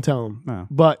 Don't tell him. No.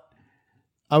 But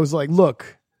I was like,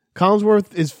 look,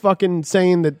 Collinsworth is fucking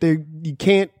saying that you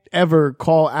can't ever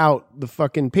call out the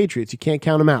fucking Patriots. You can't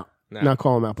count them out. Not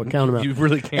call them out, but count them out. You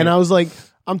really can't. And I was like,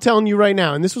 I'm telling you right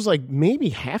now, and this was like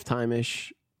maybe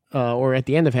halftime-ish, or at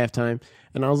the end of halftime,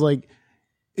 and I was like,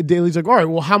 Daly's like, all right,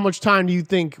 well, how much time do you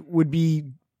think would be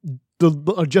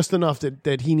just enough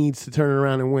that he needs to turn it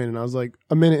around and win? And I was like,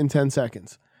 1 minute and 10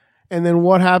 seconds. And then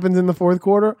what happens in the fourth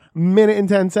quarter? 1 minute and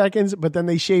 10 seconds, but then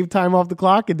they shave time off the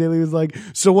clock, and Daly was like,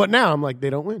 so what now? I'm like, they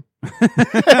don't win.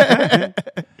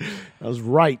 I was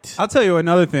right. I'll tell you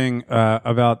another thing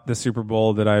about the Super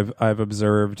Bowl that I've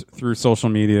observed through social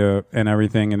media and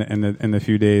everything in the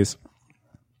few days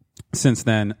since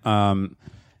then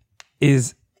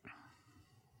is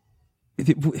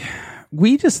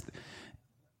we just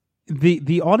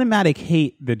the automatic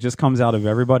hate that just comes out of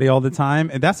everybody all the time,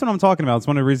 and that's what I'm talking about. It's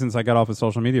one of the reasons I got off of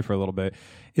social media for a little bit.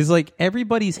 Is like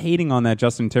everybody's hating on that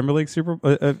Justin Timberlake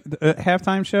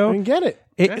halftime show. I didn't get it.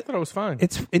 I thought it was fine.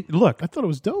 Look, I thought it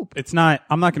was dope. it's not.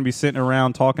 I'm not going to be sitting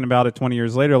around talking about it 20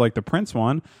 years later like the Prince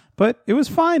one, but it was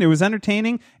fine. It was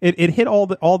entertaining. It hit all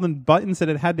the buttons that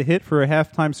it had to hit for a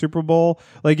halftime Super Bowl.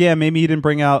 Like, yeah, maybe he didn't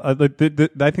bring out. I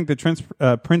think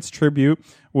the Prince tribute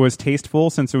was tasteful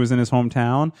since it was in his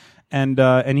hometown,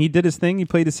 and he did his thing. He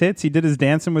played his hits. He did his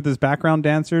dancing with his background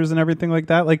dancers and everything like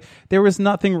that. Like, there was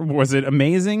nothing. Was it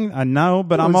amazing? No,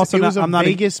 but I'm also it not. was a I'm not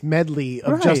Vegas medley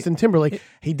of Right. Justin Timberlake.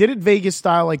 He did it Vegas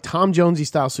style, like Tom Jonesy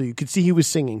style, so you could see he was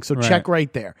singing. So check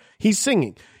right there. He's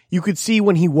singing. you could see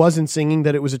when he wasn't singing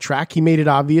that it was a track. He made it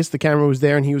obvious. The camera was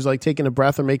there and he was like taking a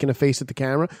breath or making a face at the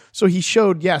camera. So he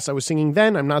showed, yes, I was singing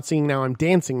then. I'm not singing now. I'm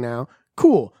dancing now.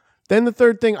 Cool. Then the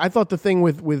third thing, I thought the thing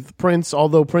with Prince,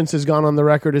 although Prince has gone on the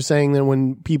record as saying that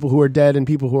when people who are dead and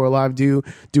people who are alive do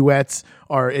duets,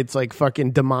 it's like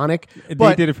fucking demonic.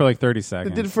 They did it for like 30 seconds.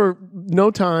 They did it for no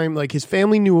time. Like his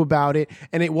family knew about it,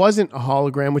 and it wasn't a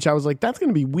hologram, which I was like, that's going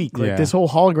to be weak. Like this whole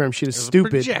hologram shit is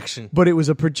stupid. Projection. But it was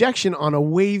a projection on a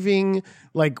waving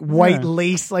like white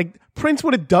lace. Like Prince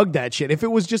would have dug that shit. If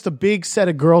it was just a big set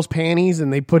of girls' panties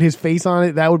and they put his face on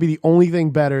it, that would be the only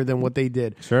thing better than what they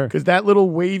did. Sure. Because that little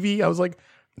wavy, I was like,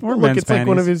 Or look, men's it's like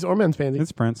one of panties. his, or men's panties.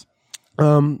 It's Prince.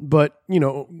 But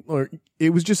or it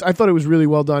was just, I thought it was really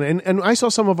well done. And I saw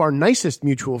some of our nicest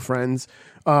mutual friends,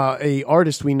 a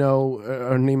artist we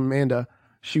know, named Amanda.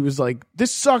 She was like,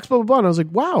 this sucks, blah, blah, blah. And I was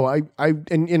like, wow.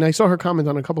 And I saw her comment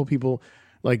on a couple of people,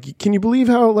 like, can you believe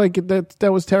how like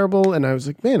that was terrible? And I was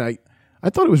like, man, I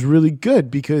thought it was really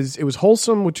good because it was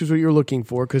wholesome, which is what you're looking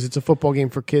for because it's a football game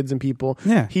for kids and people.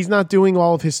 Yeah. He's not doing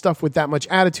all of his stuff with that much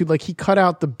attitude. Like he cut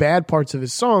out the bad parts of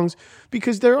his songs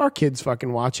because there are kids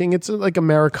fucking watching. It's like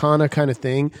Americana kind of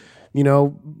thing. I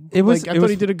thought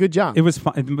he did a good job. It was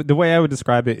fine. The way I would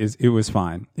describe it is it was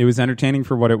fine. It was entertaining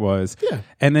for what it was. Yeah.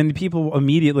 And then people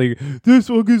immediately, this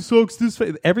fucking sucks.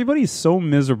 Everybody's so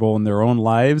miserable in their own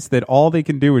lives that all they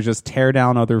can do is just tear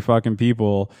down other fucking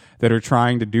people that are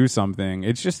trying to do something.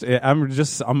 It's just,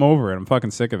 I'm over it. I'm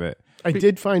fucking sick of it. I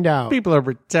did find out. People are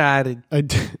retarded. I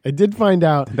did find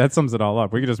out. That sums it all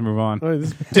up. We can just move on.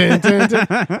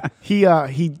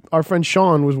 Our friend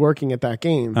Sean was working at that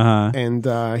game, Uh-huh.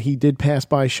 and he did pass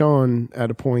by Sean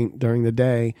at a point during the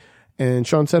day, and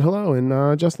Sean said hello,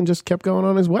 and Justin just kept going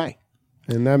on his way,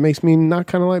 and that makes me not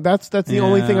kind of like that's the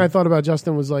only thing I thought about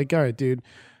Justin was like, all right, dude,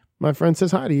 my friend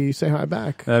says hi to you, you say hi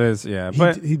back. That is, yeah.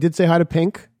 But He did say hi to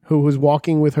Pink, who was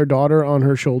walking with her daughter on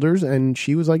her shoulders, and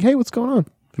she was like, hey, what's going on?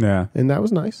 yeah, And that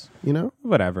was nice,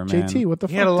 whatever, man. JT, what the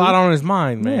fuck? He had a lot on his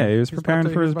mind, man. Yeah, he was He's preparing about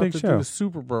to- for he's his about big to show. do the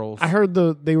Super Bowls. I heard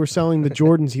they were selling the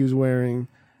Jordans he was wearing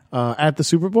at the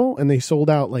Super Bowl, and they sold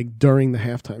out like during the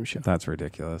halftime show. That's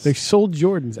ridiculous. They sold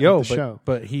Jordans at the show.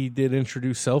 but he did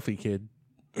introduce Selfie Kid.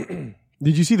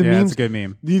 Did you see the Yeah, memes? it's a good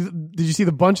meme. Did you see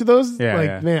the bunch of those? Yeah, like,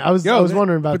 yeah. man, I was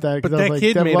wondering about that because I was like,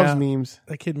 kid Dev made loves out, memes.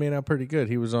 That kid made out pretty good.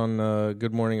 He was on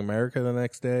Good Morning America the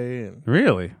next day, and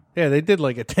Really? yeah, they did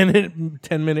like a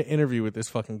 10-minute interview with this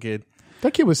fucking kid.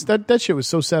 That kid was that shit was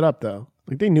so set up though.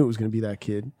 Like they knew it was going to be that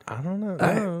kid. I don't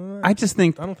know. I just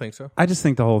think I don't think so. I just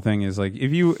think the whole thing is like,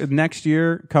 if you next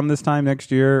year, come this time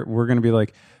next year, we're going to be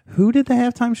like, who did the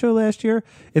halftime show last year?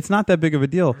 It's not that big of a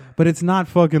deal, but it's not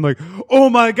fucking like, oh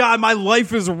my God, my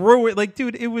life is ruined. Like,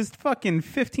 dude, it was fucking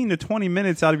 15 to 20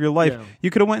 minutes out of your life. Yeah. You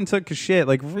could have went and took a shit.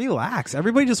 Like, relax.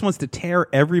 Everybody just wants to tear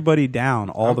everybody down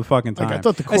all the fucking time. Like, I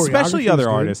thought the choreography especially other was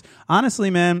good. artists.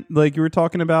 Honestly, man, like you were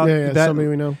talking about Yeah, that, somebody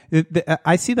we know.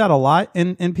 I see that a lot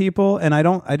in people, and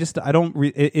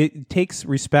it takes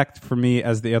respect for me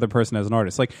as the other person as an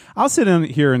artist. Like, I'll sit in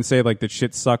here and say like that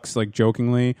shit sucks, like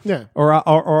jokingly, Yeah. or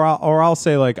I'll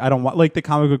say like I don't want, like the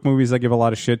comic book movies I give a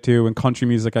lot of shit to, and country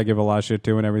music I give a lot of shit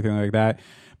to, and everything like that.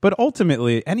 But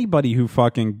ultimately, anybody who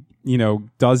fucking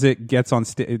does it, gets on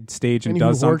stage and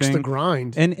does who works something, the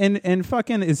grind, and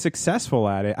fucking is successful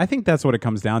at it. I think that's what it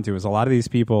comes down to. Is a lot of these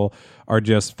people are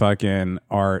just fucking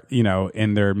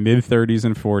in their mid 30s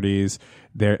and 40s.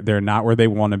 They're not where they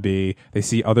want to be. They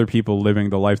see other people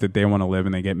living the life that they want to live,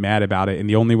 and they get mad about it. And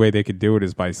the only way they could do it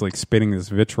is by like spitting this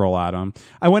vitriol at them.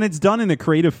 When it's done in a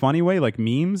creative, funny way, like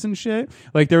memes and shit.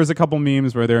 Like there was a couple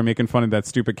memes where they were making fun of that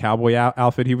stupid cowboy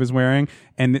outfit he was wearing,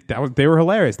 and they were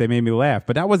hilarious. They made me laugh,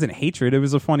 but that wasn't hatred. It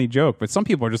was a funny joke. But some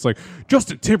people are just like,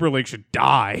 Justin Timberlake should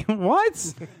die.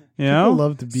 What? people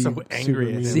love to be So angry at super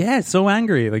him. mean. Yeah, so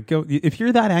angry. Like, if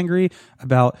you're that angry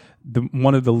about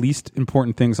one of the least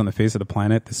important things on the face of the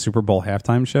planet, the Super Bowl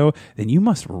halftime show, then you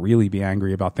must really be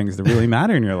angry about things that really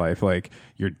matter in your life, like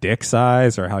your dick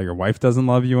size, or how your wife doesn't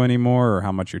love you anymore, or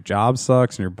how much your job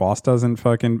sucks and your boss doesn't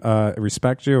fucking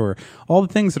respect you, or all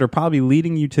the things that are probably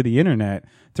leading you to the internet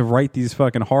to write these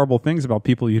fucking horrible things about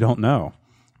people you don't know.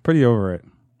 Pretty over it.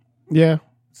 Yeah.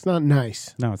 It's not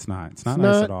nice. No, it's not. It's not It's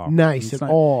nice not at all. nice It's at not-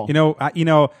 all.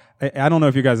 I don't know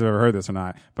if you guys have ever heard this or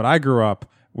not, but I grew up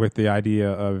with the idea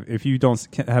of if you don't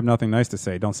have nothing nice to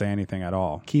say, don't say anything at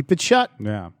all. Keep it shut.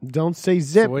 Yeah. Don't say That's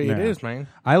zip. the way it Yeah. is, man.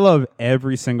 I love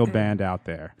every single band out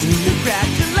there.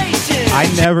 Congratulations! I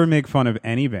never make fun of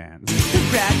any bands.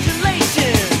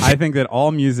 Congratulations! I think that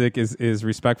all music is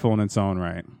respectful in its own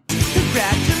right.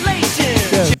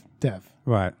 Congratulations! Dev.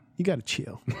 What? You got to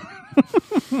chill.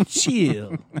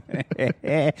 Chill.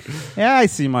 Yeah, I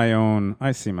see my own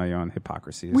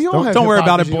hypocrisies. We all have don't worry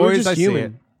about it, hypocrisy. We're boys. just I see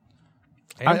human.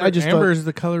 it. Amber, I just Amber thought- is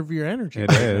the color of your energy.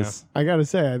 It is. I got to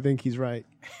say, I think he's right.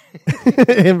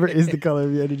 Amber is the color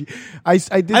of your energy. I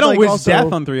did I don't like wish also,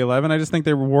 death on 311. I just think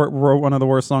they wrote one of the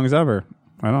worst songs ever.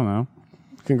 I don't know.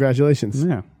 Congratulations.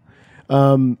 Yeah.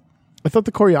 I thought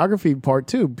the choreography part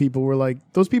too. People were like,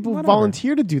 those people Whatever.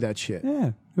 volunteer to do that shit.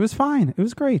 Yeah, it was fine. It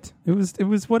was great. It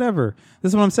was whatever.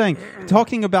 This is what I'm saying.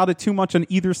 Talking about it too much on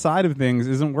either side of things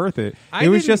isn't worth it. It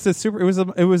was just a super. It was a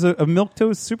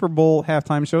milquetoast Super Bowl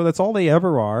halftime show. That's all they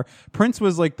ever are. Prince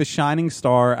was like the shining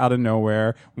star out of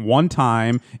nowhere one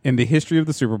time in the history of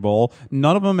the Super Bowl.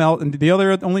 None of them else. And the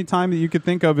only time that you could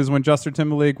think of is when Justin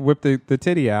Timberlake whipped the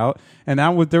titty out, and that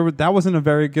wasn't a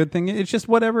very good thing. It's just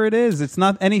whatever it is. It's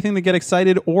not anything to get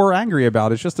excited or angry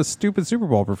about. It's just a stupid Super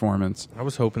Bowl performance. I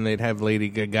was hoping they'd have Lady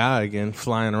Gaga again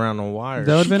flying around on wires.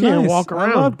 That would have She been can't nice. walk I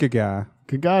around. love Gaga.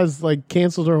 Gaga's like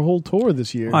canceled her whole tour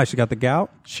this year. Oh, she got the gout.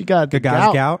 She got the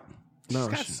Gaga's gout. No,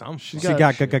 She's got some. She got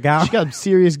gout. She got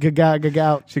serious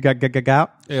gout. She got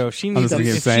gout. Yo, she I'm needs just to,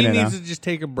 gonna if say she it needs now. to just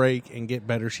take a break and get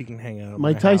better, she can hang out. At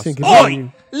Mike my Tyson house. can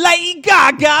Oi, Lady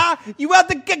Gaga, you have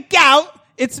the gout.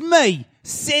 It's me,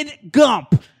 Sid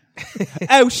Gump.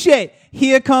 Oh shit!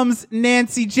 Here comes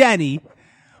Nancy Jenny.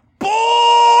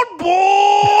 Board.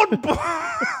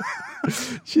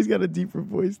 She's got a deeper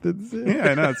voice than Sid. Yeah,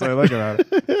 I know. That's what I like about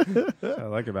it. I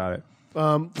like about it.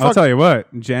 I'll tell you what,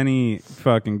 Jenny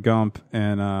fucking Gump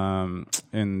and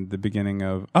in the beginning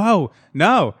of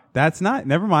no, that's not.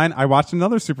 Never mind. I watched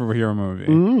another superhero movie.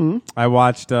 Mm-hmm. I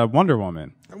watched Wonder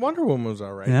Woman. Wonder Woman was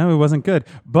all right. No, it wasn't good.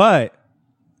 But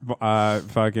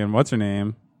fucking what's her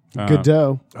name?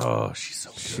 Gadot. Oh, she's so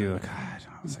good. She looked. God,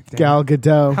 I was like, damn. Gal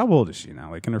Gadot. How old is she now?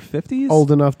 Like in her 50s?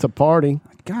 Old enough to party.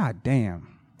 God damn.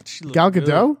 She looked Gal good.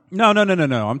 Gadot?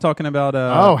 No. I'm talking about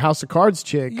House of Cards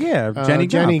chick. yeah,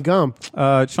 Jenny Gump.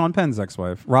 Sean Penn's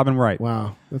ex-wife, Robin Wright.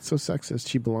 Wow, that's so sexist.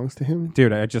 She belongs to him.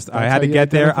 Dude, I had how to you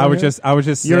get there. identify I was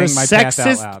just You're a saying my path out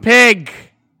sexist loud. pig.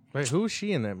 Wait, who is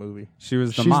she in that movie? She was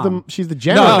the She's mom. she's the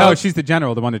general. No, she's the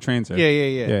general, the one that trains her.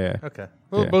 Yeah. Okay.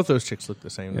 Well, Yeah. both those chicks look the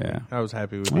same. To Yeah. me. I was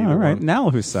happy with All either right, one. now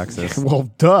who's sexist?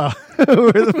 Well, duh. Where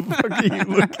the fuck are you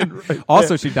looking right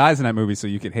Also, she dies in that movie, so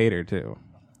you could hate her too.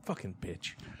 Fucking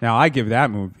bitch. Now, I give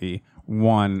that movie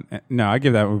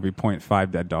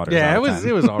 0.5 dead daughters. Yeah, out it of was 10.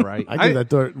 it was all right. I give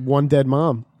that one dead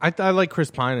mom. I like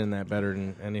Chris Pine in that better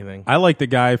than anything. I like the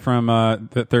guy from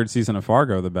the third season of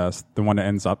Fargo the best. The one that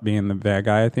ends up being the bad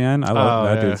guy at the end. I love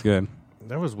that yeah. dude's good.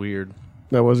 That was weird.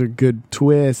 That was a good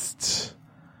twist.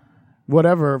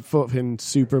 Whatever fucking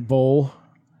Super Bowl.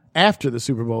 After the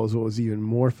Super Bowl is what was even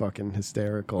more fucking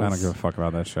hysterical. I don't give a fuck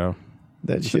about that show.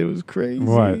 That shit was crazy.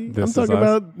 What? I'm This Is talking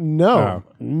Us? about no.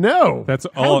 That's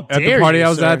How all at the dare party you, I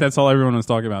was sir. at. That's all everyone was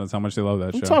talking about is how much they love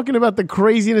that I'm show. talking about the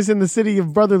craziness in the city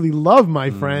of brotherly love, my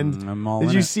friend. I'm all Did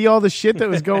in you it. see all the shit that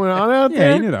was going on out Yeah,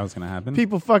 there? you knew that was going to happen.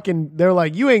 People fucking, they're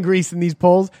like, you ain't greasing these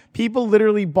poles. People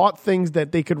literally bought things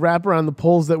that they could wrap around the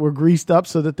poles that were greased up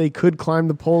so that they could climb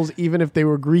the poles even if they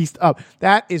were greased up.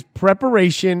 That is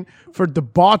preparation for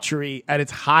debauchery at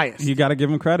its highest. You got to give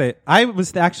them credit. I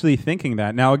was actually thinking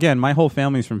that. Now, again, my whole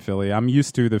family's from Philly. I'm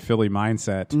used to the Philly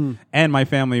mindset. And my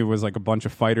family was like a bunch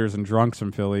of fighters and drunks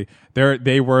from Philly.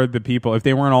 They were the people, if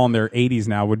they weren't all in their 80s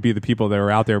now, would be the people that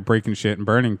were out there breaking shit and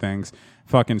burning things.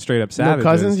 Fucking straight up savages. No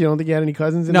cousins? You don't think you had any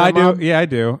cousins in No, that I do. mob? Yeah, I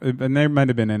do. And they might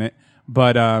have been in it.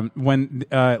 But when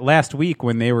last week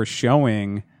when they were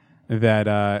showing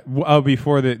that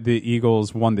before the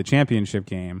Eagles won the championship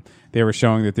game, they were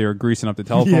showing that they were greasing up the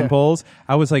telephone Yeah. poles.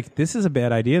 I was like, this is a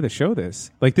bad idea to show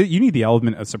this. Like, you need the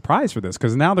element of surprise for this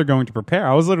because now they're going to prepare.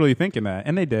 I was literally thinking that,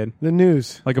 and they did. The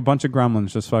news. Like a bunch of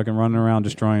gremlins just fucking running around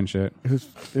destroying shit.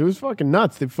 It was fucking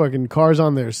nuts. They fucking cars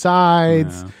on their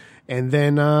sides. Yeah. And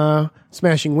then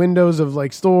smashing windows of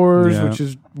like stores, Yeah. which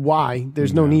is why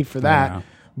there's no Yeah. need for that. Yeah.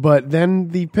 But then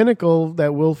the pinnacle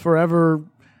that will forever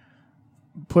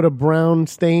put a brown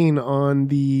stain on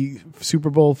the Super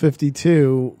Bowl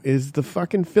 52 is the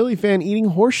fucking Philly fan eating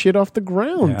horse shit off the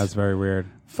ground. Yeah, that's very weird.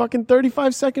 Fucking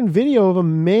 35-second video of a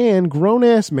man, grown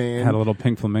ass man, Had a little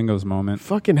Pink Flamingos moment.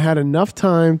 fucking had enough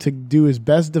time to do his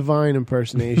best Divine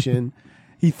impersonation.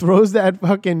 He throws that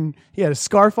fucking, he had a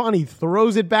scarf on, he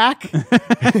throws it back,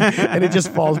 and it just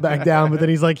falls back down. But then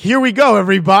he's like, here we go,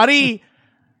 everybody.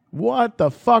 What the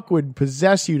fuck would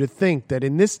possess you to think that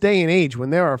in this day and age, when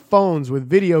there are phones with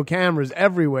video cameras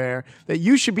everywhere, that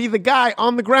you should be the guy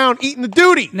on the ground eating the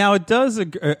duty? Now it does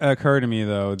occur to me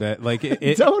though that like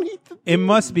Don't eat the it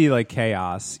must be like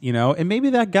chaos, you know, and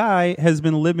maybe that guy has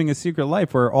been living a secret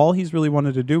life where all he's really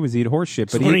wanted to do was eat horse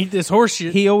shit. But I want to eat this horse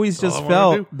shit. he always That's just all I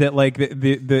wanna felt that like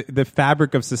the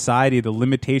fabric of society, the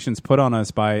limitations put on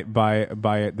us by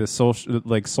the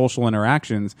social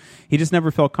interactions, he just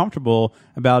never felt comfortable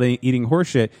about eating horse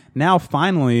shit. Now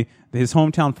finally his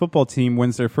hometown football team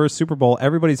wins their first Super Bowl.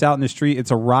 Everybody's out in the street. It's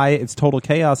a riot. It's total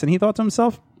chaos. And he thought to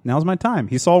himself, now's my time.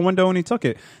 He saw a window and he took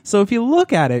it. So if you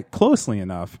look at it closely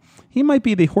enough, he might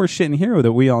be the horse shitting hero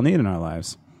that we all need in our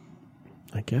lives.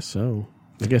 I guess so.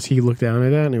 I guess he looked down at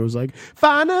that and it was like,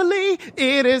 finally,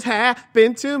 it has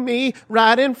happened to me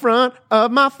right in front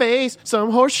of my face. Some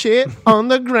horse shit on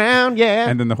the ground, yeah.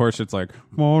 And then the horse shit's like,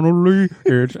 finally,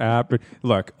 it's happened.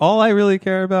 Look, all I really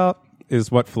care about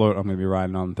is what float I'm going to be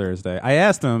riding on Thursday. I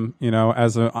asked him, you know,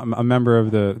 as a member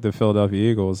of the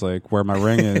Philadelphia Eagles, like where my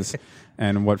ring is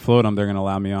and what float they're going to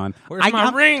allow me on. Where's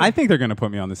my ring? I think they're going to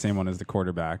put me on the same one as the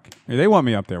quarterback. They want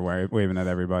me up there waving at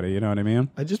everybody. You know what I mean?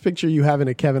 I just picture you having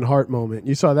a Kevin Hart moment.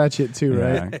 You saw that shit too,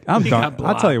 right? Yeah. I'm He done. got I'll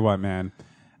blocked. tell you what, man.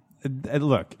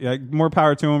 Look, more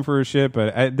power to him for his shit,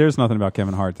 but there's nothing about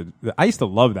Kevin Hart. I used to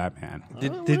love that man.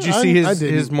 Did you I- see I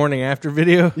didn't. his morning after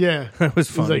video? Yeah. That was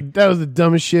He's funny. like, that was the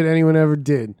dumbest shit anyone ever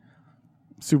did.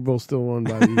 Super Bowl still won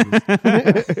by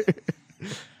the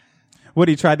Eagles. What,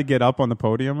 he tried to get up on the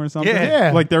podium or something?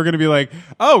 Yeah. Like they were going to be like,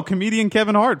 oh, comedian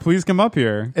Kevin Hart, please come up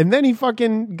here. And then he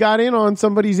fucking got in on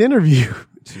somebody's interview.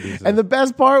 And the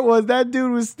best part was that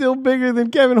dude was still bigger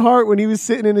than Kevin Hart when he was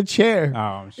sitting in a chair. Oh,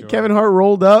 I'm sure. Kevin Hart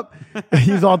rolled up.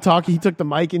 He was all talking. He took the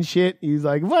mic and shit. He was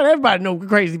like, "What? Everybody know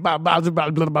crazy blah blah blah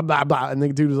blah blah blah blah." And the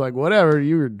dude was like, "Whatever.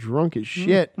 You were drunk as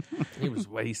shit." He was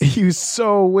wasted. He was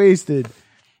so wasted.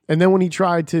 And then when he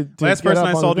tried to Last get person up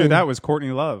I on saw the do thing- that was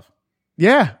Courtney Love.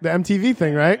 yeah, the MTV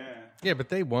thing, right? Yeah, but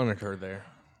they wanted her there.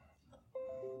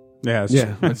 Yeah, it's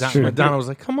Yeah, true. that's true. Madonna was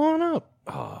like, "Come on up."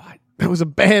 Oh, That was a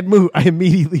bad move. I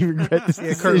immediately regret this. Kurt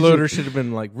decision. Loder should have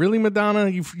been like, "Really, Madonna?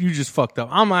 You just fucked up.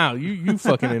 I'm out. You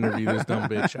fucking interview this dumb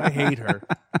bitch. I hate her.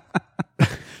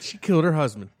 She killed her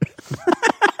husband."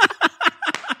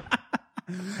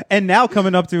 And now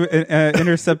coming up to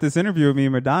intercept this interview with me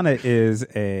and Madonna is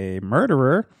a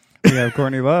murderer. We have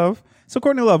Courtney Love. So,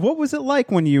 Courtney Love, what was it like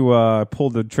when you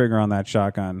pulled the trigger on that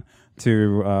shotgun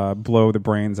to blow the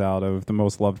brains out of the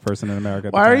most loved person in America?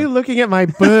 At the Why are time? you looking at my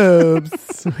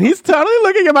boobs? He's totally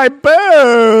looking at my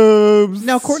boobs.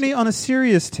 Now, Courtney, on a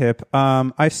serious tip,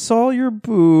 I saw your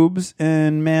boobs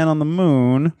in Man on the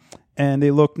Moon, and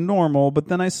they looked normal, but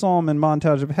then I saw them in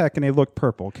Montage of Heck, and they looked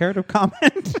purple. Care to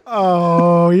comment?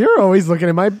 Oh, you're always looking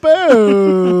at my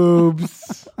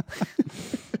boobs.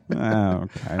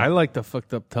 Okay. I like the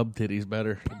fucked up tub titties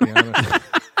better, to be honest.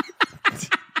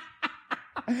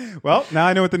 Well, now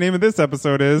I know what the name of this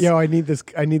episode is. Yo, I need this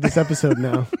episode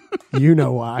now. You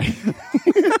know why.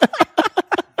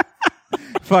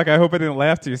 Fuck, I hope I didn't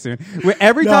laugh too soon.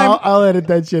 Every No, time I'll edit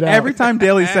that shit out. Every time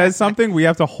Daly says something, we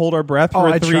have to hold our breath for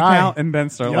Oh, a I 3 try. count and then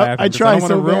start Yep, laughing. I 'cause try I don't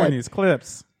want to so ruin bad. these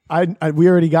clips. we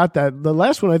already got that. The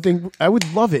last one, I think I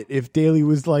would love it if Daly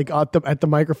was like at the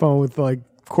microphone with like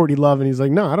Courtney Love, and he's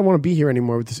like, "No, I don't want to be here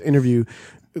anymore with this interview."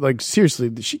 Like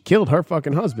seriously, she killed her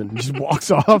fucking husband and just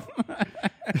walks off.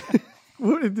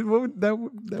 What would that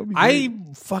would be? I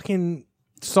great. fucking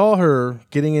saw her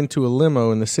getting into a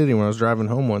limo in the city when I was driving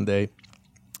home one day,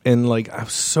 and like I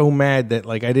was so mad that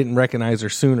like I didn't recognize her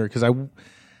sooner because I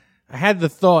had the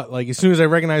thought like as soon as I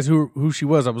recognized who she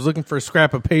was, I was looking for a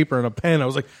scrap of paper and a pen. I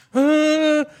was like,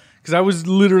 because I was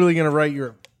literally gonna write, "You're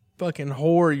a fucking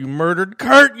whore, you murdered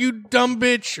Kurt, you dumb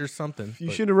bitch," or something.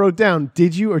 You should have wrote down,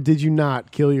 did you or did you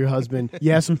not kill your husband?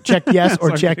 Yes, check yes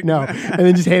or check no. And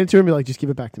then just hand it to him and be like, just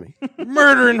give it back to me.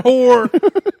 Murdering whore.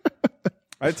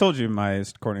 I told you my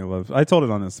Courtney Love. I told it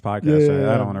on this podcast.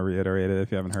 Yeah. I don't want to reiterate it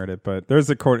if you haven't heard it, but there's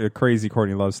a crazy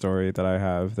Courtney Love story that I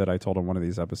have that I told on one of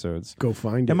these episodes. Go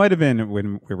find It it. might have been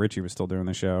when Richie was still doing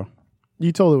the show.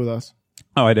 You told it with us.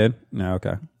 Oh, I did? No,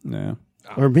 okay. Yeah.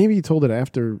 Or maybe you told it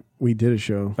after we did a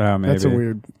show. Oh, maybe. That's a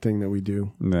weird thing that we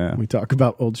do. Yeah. We talk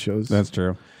about old shows. That's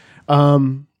true.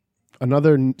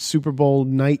 Another Super Bowl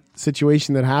night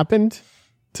situation that happened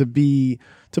to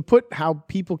put how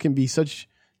people can be such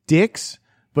dicks,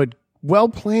 but well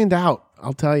planned out.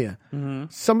 I'll tell you.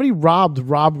 Somebody robbed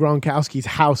Rob Gronkowski's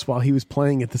house while he was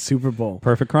playing at the Super Bowl.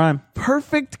 Perfect crime.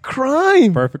 Perfect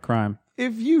crime. Perfect crime.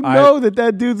 If you know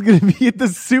that dude's going to be at the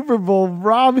Super Bowl,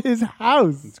 rob his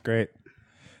house. It's great.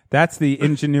 That's the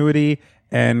ingenuity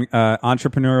and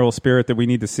entrepreneurial spirit that we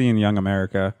need to see in young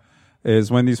America.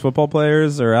 is when these football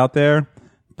players are out there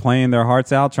playing their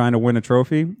hearts out, trying to win a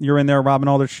trophy. You're in there robbing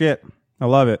all their shit. I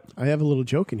love it. I have a little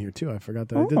joke in here too. I forgot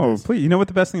that I did Oh, this. please. You know what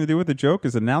the best thing to do with a joke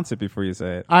is announce it before you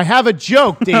say it. I have a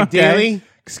joke, Dave Daly.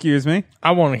 Excuse me.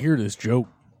 I want to hear this joke.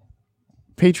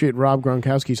 Patriot Rob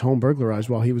Gronkowski's home burglarized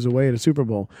while he was away at a Super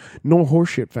Bowl. No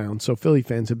horseshit found, so Philly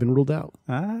fans have been ruled out.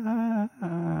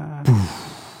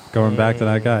 Going back to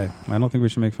that guy. I don't think we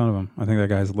should make fun of him. I think that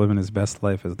guy's living his best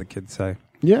life, as the kids say.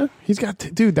 Yeah, he's got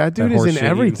dude. That dude That is in horse-shit-eating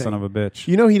everything. son of a bitch.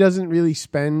 You know he doesn't really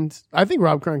spend. I think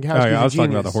Rob Gronkowski. Oh, yeah, I was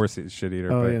talking about the genius. horse shit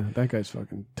eater. Oh but yeah, that guy's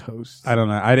fucking toast. I don't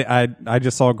know. I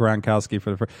just saw Gronkowski for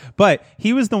the first, but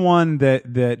he was the one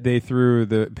that they threw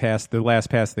the last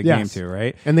pass of the game to,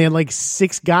 right? And they had like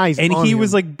 6 guys, And on he him.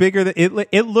 was like bigger than it.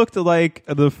 It looked like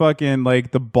the fucking like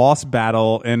the boss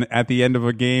battle and at the end of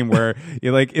a game where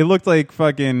it looked like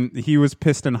fucking he was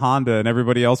Piston Honda and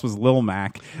everybody else was Lil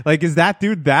Mac. Like, is that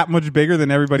dude that much bigger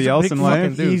than everybody else big in life?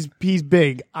 fucking dude. He's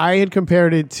big. I had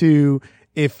compared it to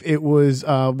if it was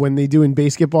when they do in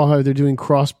basketball how they're doing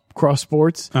cross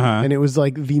sports, and it was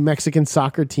like the Mexican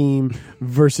soccer team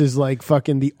versus like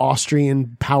fucking the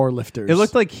Austrian power lifters. It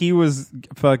looked like he was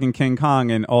fucking King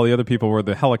Kong and all the other people were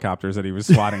the helicopters that he was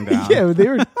swatting down. Yeah,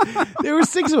 there were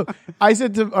 6 of them. I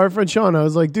said to our friend Sean, I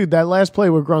was like, dude, that last play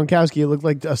with Gronkowski, it looked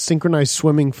like a synchronized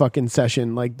swimming fucking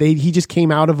session. Like he just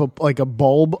came out of a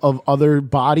bulb of other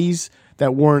bodies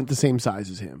that weren't the same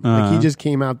size as him. Like he just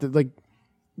came out like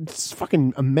it's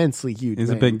fucking immensely huge. He's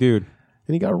man. a big dude.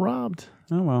 And he got robbed.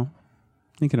 Oh well,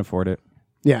 he can afford it.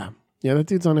 Yeah, that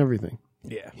dude's on everything.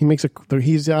 Yeah. He makes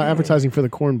he's advertising for the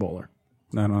corn bowler.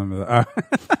 I don't know that.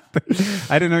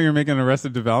 I didn't know you were making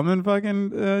Arrested Development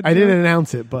fucking. I didn't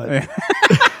announce it, but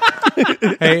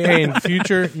Hey, in the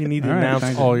future, you need to All right, announce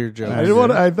thank you. all your jokes. I didn't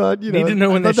want. I thought Need to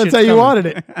know when I thought that that's how shit's you coming.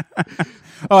 wanted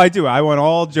it. Oh, I do. I want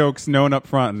all jokes known up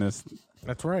front in this.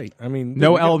 That's right. I mean,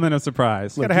 No we got- element of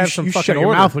surprise. Gotta have you, some you fucking shut your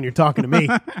order. mouth when you're talking to me.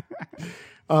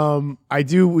 I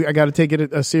do. I got to take it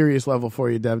at a serious level for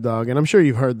you, Dev Dog, and I'm sure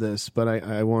you've heard this, but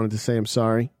I wanted to say I'm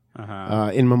sorry.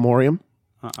 In memoriam.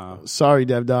 Sorry,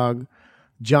 Dev Dog.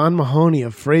 John Mahoney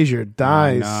of Frasier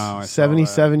dies. I saw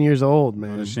 77 years old,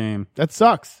 man. What a shame. That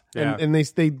sucks. Yeah. And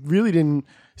they really didn't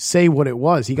say what it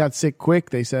was. He got sick quick,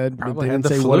 they said, but Probably they had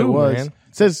didn't the say what it flu, was. man.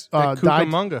 It says That died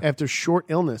Cucamonga. after short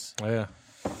illness. Oh, yeah.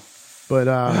 But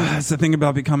That's the thing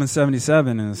about becoming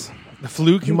 77 is The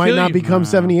flu can you might kill not you. become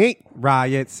 78.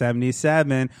 Riot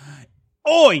 77.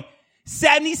 Oi,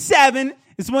 77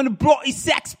 is when the bloody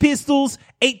Sex Pistols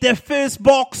ate their first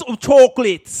box of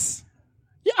chocolates.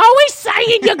 You're always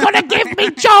saying you're going to give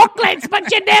me chocolates,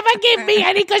 but you never give me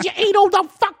any because you eat all the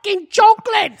fucking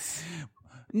chocolates.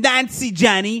 Nancy,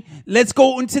 Jenny, let's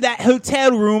go into that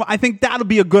hotel room. I think that'll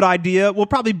be a good idea. We'll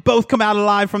probably both come out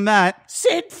alive from that.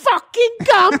 Sid fucking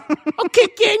Gump, I'll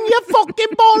kick you in your fucking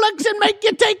bollocks and make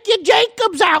you take your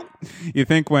Jacobs out. You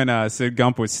think when Sid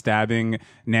Gump was stabbing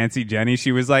Nancy Jenny,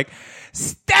 she was like,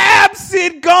 "Stab,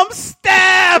 Sid Gump,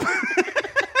 stab!"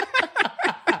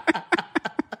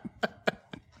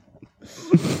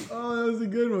 Oh, that was a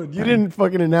good one. You didn't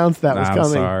fucking announce that was I'm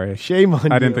coming. sorry. Shame on you.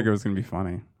 I didn't think it was going to be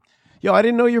funny. Yo, I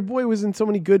didn't know your boy was in so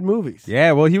many good movies.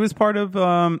 Yeah, well, he was part of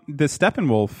the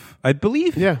Steppenwolf, I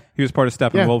believe. Yeah. He was part of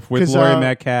Steppenwolf with 'cause, Laurie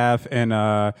Metcalf and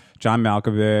John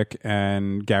Malkovich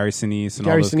and Gary Sinise and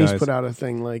Gary all those Sinise guys. put out a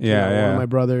thing like, Yeah, one yeah. of my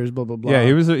brothers, blah, blah, blah. Yeah,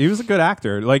 he was a good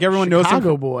actor. Like everyone knows him.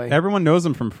 Chicago boy. Everyone knows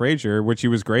him from Frasier, which he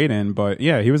was great in. But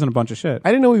yeah, he was in a bunch of shit. I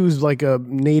didn't know he was like a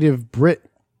native Brit.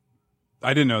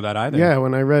 I didn't know that either. Yeah,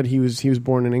 when I read he was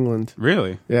born in England.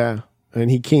 Really? Yeah. And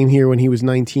he came here when he was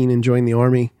 19 and joined the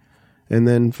army and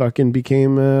then fucking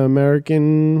became an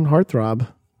American heartthrob.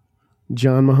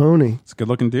 John Mahoney. It's a good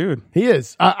looking dude. He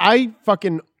is. I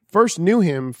fucking first knew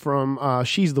him from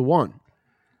She's the One.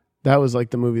 That was like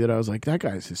the movie that I was like, that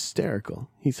guy's hysterical.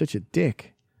 He's such a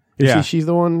dick. You Yeah. see She's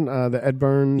the One, the Ed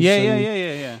Burns.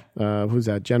 Yeah. Who's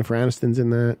that? Jennifer Aniston's in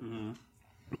that.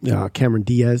 Cameron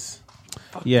Diaz.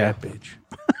 Yeah. Bitch.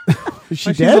 Is she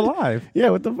She's dead? alive. Yeah,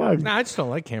 what the fuck? Nah, I just don't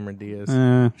like Cameron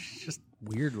Diaz. She's just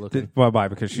weird looking. Why?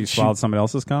 Because she swallowed somebody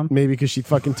else's cum? Maybe because she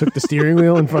fucking took the steering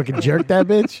wheel and fucking jerked that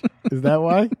bitch? Is that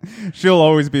why? She'll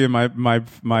always be in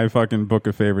my fucking book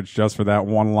of favorites just for that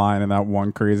one line in that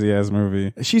one crazy ass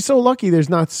movie. She's so lucky there's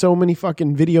not so many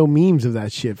fucking video memes of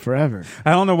that shit forever.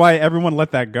 I don't know why everyone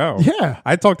let that go. Yeah.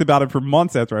 I talked about it for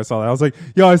months after I saw that. I was like,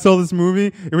 yo, I saw this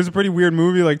movie. It was a pretty weird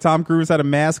movie. Like Tom Cruise had a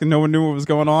mask and no one knew what was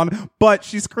going on. But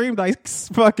she screamed, I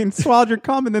fucking swallowed your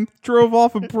cum and then drove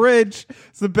off a bridge.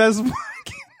 It's the best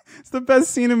the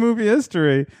best scene in movie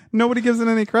history. Nobody gives it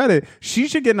any credit. She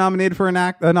should get nominated for an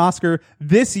Oscar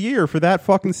this year for that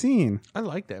fucking scene. I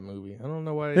like that movie. I don't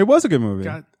know why. It was a good movie.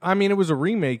 I mean, it was a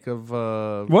remake of.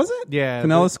 Was it? Yeah.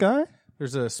 Vanilla Sky?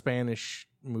 There's a Spanish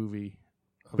movie.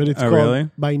 But it's Oh, called really?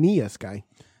 By Nia Sky.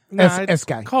 Nah, S it's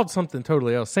guy. called something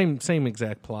totally else. Same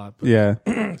exact plot. But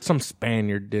Yeah. some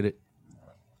Spaniard did it.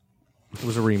 It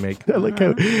was a remake. I like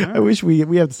how I wish we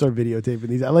have to start videotaping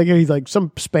these. I like how he's like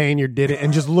some Spaniard did it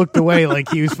and just looked away like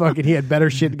he was fucking. He had better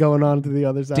shit going on to the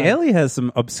other side. Daly has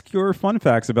some obscure fun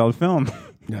facts about film.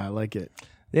 Yeah, I like it.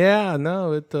 Yeah,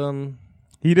 no, it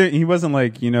He wasn't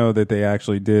like, that they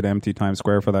actually did empty Times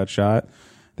Square for that shot.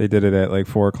 They did it at like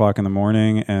 4:00 in the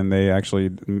morning, and they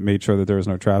actually made sure that there was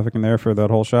no traffic in there for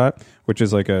that whole shot, which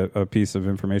is like a piece of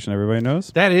information everybody knows.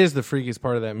 that is the freakiest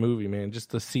part of that movie, man.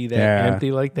 Just to see that Yeah,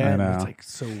 empty like I that, know. it's like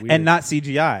so weird. And not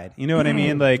CGI'd. You know what I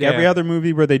mean? Like every Yeah. other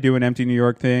movie where they do an empty New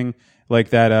York thing, like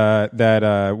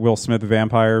that Will Smith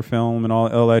vampire film and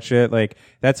all that shit, like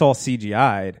that's all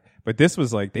CGI'd. But this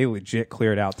was like they legit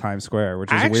cleared out Times Square,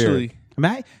 which is Actually-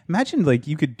 weird. Imagine like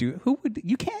you could do.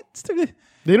 You can't.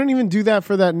 They don't even do that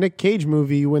for that Nick Cage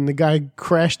movie when the guy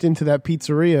crashed into that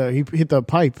pizzeria. He hit the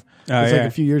pipe. It's like yeah.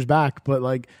 a few years back, but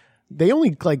like they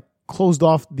only like closed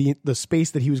off the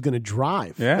space that he was going to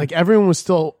drive. Yeah. Like everyone was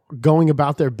still going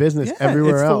about their business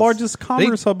everywhere it's else. the largest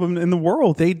commerce hub in the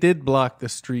world. they did block the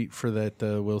street for that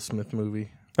Will Smith movie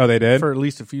Oh, they did? for at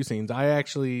least a few scenes. I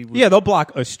actually was, Yeah, they'll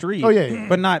block a street. Oh, yeah.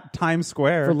 But not Times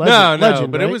Square. For no, Legend,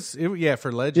 but right? it was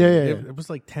for Legend. Yeah, yeah, It was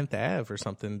like 10th Ave or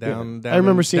something down. I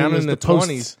remember seeing down it as in the the posts.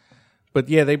 20s. But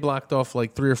yeah, they blocked off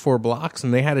like 3 or 4 blocks,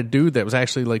 and they had a dude that was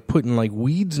actually like putting like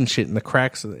weeds and shit in the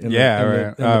cracks in the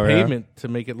right. Oh, yeah. pavement to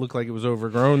make it look like it was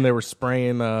overgrown. They were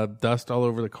spraying dust all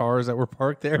over the cars that were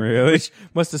parked there. Really? Which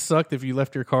must have sucked if you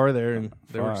left your car there and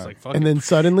they were just like, fuck And it. then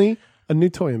suddenly a new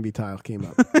Toynbee tile came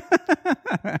up.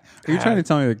 Are you trying to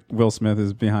tell me that Will Smith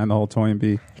is behind the whole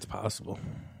Toynbee It's possible.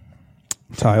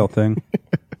 tile thing?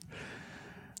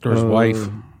 Or his wife.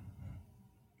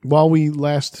 While we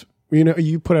last,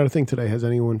 you put out a thing today. Has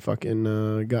anyone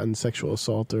fucking gotten sexual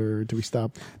assault, or do we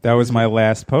stop? That was my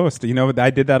last post. I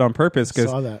did that on purpose Saw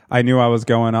because that. I knew I was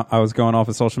going off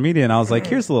of social media, and I was like,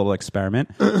 "Here's a little experiment.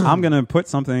 I'm gonna put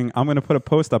a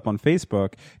post up on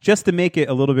Facebook just to make it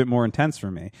a little bit more intense for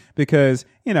me because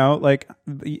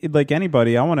like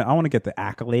anybody, I want to get the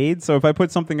accolades. So if I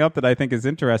put something up that I think is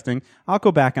interesting, I'll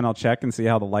go back and I'll check and see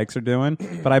how the likes are doing.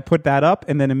 But I put that up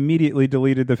and then immediately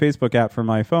deleted the Facebook app from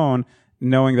my phone,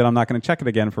 knowing that I'm not going to check it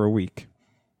again for a week.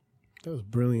 That was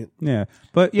brilliant. Yeah.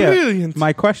 But yeah, Brilliant.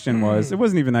 my question was, it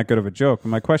wasn't even that good of a joke, but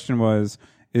my question was,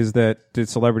 is that did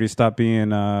celebrities stop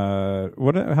being, how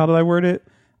did I word it?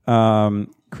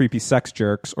 Creepy sex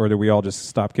jerks, or did we all just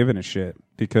stop giving a shit?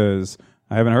 Because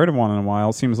I haven't heard of one in a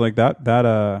while. Seems like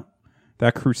that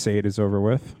crusade is over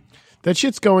with. That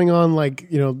shit's going on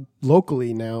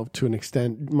locally now to an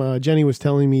extent. Jenny was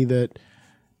telling me that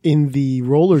in the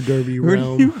roller derby What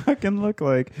realm. do you fucking look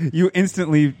like? You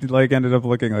instantly ended up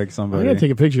looking like I'm somebody. gonna take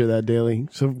a picture of that, Daly.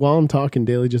 So while I'm talking,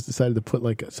 Daly just decided to put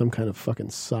some kind of fucking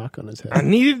sock on his I head.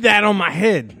 needed that on my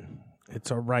head.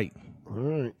 It's all right. All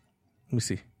right. Let me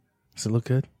see. Does it look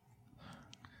good?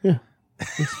 Yeah.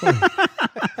 Well,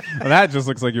 that just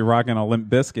looks like you're rocking a Limp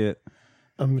Bizkit.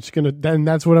 I'm just gonna. Then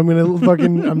that's what I'm gonna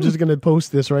fucking. I'm just gonna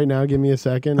post this right now. Give me a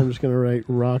second. I'm just gonna write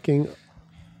 "rocking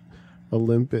a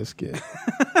Limp Bizkit."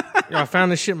 Yeah, I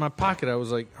found this shit in my pocket. I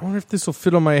was like, I wonder if this will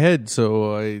fit on my head.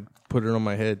 So I put it on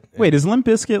my head. Wait, is Limp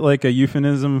Bizkit like a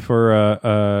euphemism for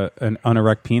an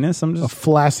unerect penis? I'm A just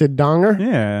flaccid donger.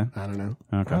 yeah. I don't know.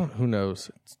 Okay. Who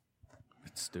knows? It's A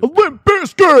stupid. Limp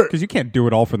Bizkit. Because you can't do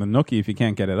it all for the nookie if you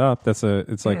can't get it up. It's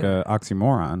like a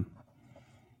oxymoron,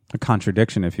 a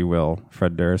contradiction, if you will.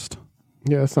 Fred Durst.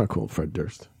 Yeah, that's not cool, Fred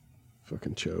Durst.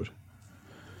 Fucking chode.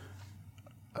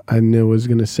 I was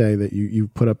gonna say that you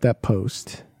put up that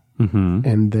post,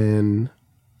 and then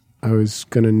I was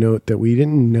gonna note that we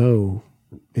didn't know.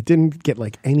 It didn't get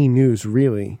any news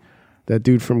really. That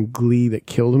dude from Glee that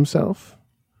killed himself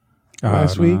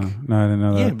last week. No, I didn't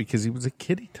know that. Yeah, because he was a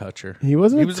kitty toucher. He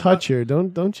wasn't He a was toucher.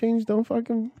 Don't change. Don't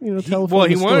fucking tell. Well,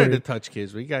 he the wanted story. to touch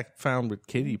kids, but he got found with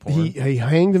kitty porn. He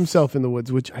hanged himself in the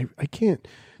woods, which I can't.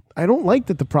 I don't like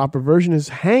that the proper version is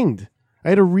hanged. I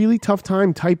had a really tough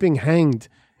time typing hanged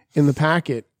in the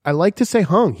packet. I like to say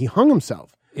hung. He hung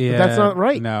himself. Yeah, But that's not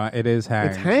right. No, it is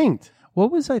hanged. It's hanged.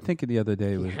 What was I thinking the other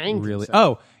day? Was hanged really?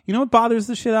 himself. Oh, you know what bothers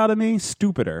the shit out of me?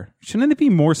 Stupider. Shouldn't it be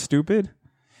more stupid?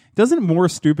 Doesn't more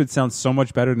stupid sound so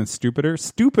much better than stupider?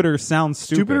 Stupider sounds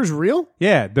stupid. Stupider's real?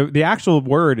 Yeah, the actual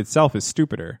word itself is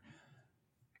stupider.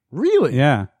 Really?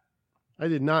 Yeah. I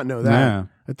did not know that. Yeah.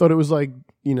 I thought it was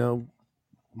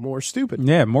more stupid.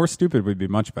 Yeah, more stupid would be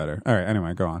much better. All right,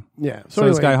 anyway, go on. Yeah. So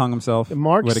anyway, this guy hung himself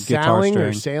Mark with a guitar Salling string.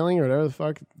 or Sailing or whatever the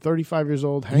fuck, 35 years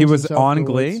old. He was hangs himself on in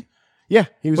the Glee? woods. Yeah,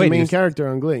 he was Wait, the main he's- character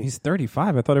on Glee. He's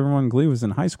 35. I thought everyone in Glee was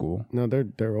in high school. No,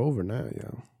 they're over now,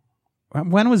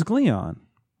 When was Glee on?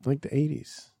 like the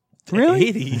 80s.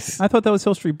 Really? 80s. I thought that was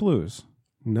Hill Street Blues.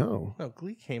 No. No,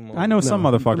 Glee came on. I know some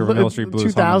motherfucker from Hill Street Blues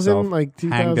 2000, hung himself. like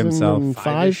hanged himself. 2005.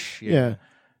 Five-ish, yeah.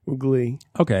 Yeah. Glee.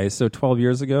 Okay, so 12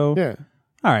 years ago. Yeah.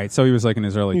 All right, so he was like in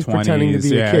his early He's 20s. pretending to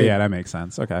be a yeah, kid. yeah, that makes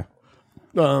sense. Okay.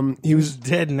 He was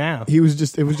dead now. it was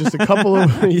just a couple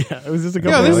of it was just a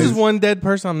couple Yo, of this is days one dead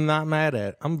person I'm not mad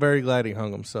at. I'm very glad he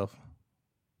hung himself.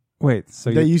 Wait,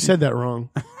 so that you said that wrong.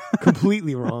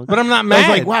 Completely wrong. But I'm not I mad.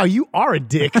 was like, wow, you are a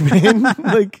dick, man.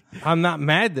 Like I'm not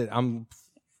mad that I'm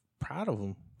proud of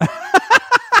him.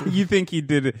 you think he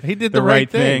did the right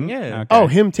thing, yeah. Okay. oh,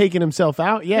 him taking himself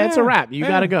out? Yeah, it's a Yeah, wrap. You yeah.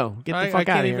 gotta go. Get the I fuck out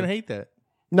can't of here. even hate that.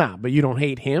 Nah, but you don't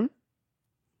hate him?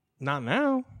 Not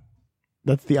now.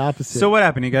 That's the opposite. So what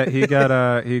happened? He got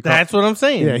That's what I'm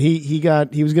saying. Yeah,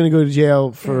 he was gonna go to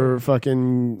jail for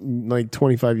fucking like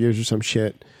 25 years or some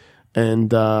shit.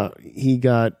 And he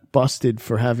got busted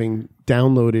for having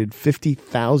downloaded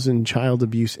 50,000 child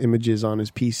abuse images on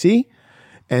his PC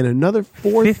and another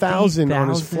 4,000 on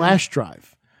his 50,000? flash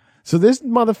drive. So this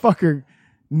motherfucker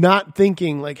not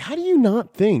thinking, like, how do you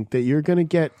not think that you're going to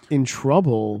get in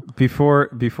trouble? Before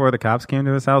the cops came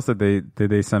to his house, did they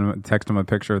text him a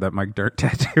picture of that Mike Dirt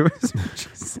tattoo?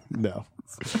 No.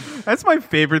 That's my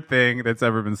favorite thing that's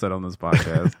ever been said on this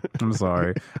podcast. I'm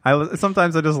sorry.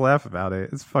 Sometimes I just laugh about it.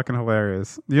 It's fucking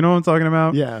hilarious. You know what I'm talking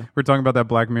about? Yeah. We're talking about that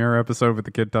Black Mirror episode with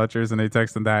the kid touchers, and they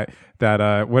texted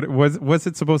that what was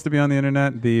it supposed to be on the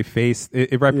internet? The face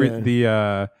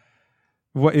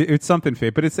it's something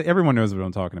fake, but it's everyone knows what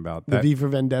I'm talking about. The V for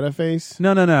Vendetta face?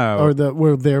 No. Or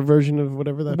their version of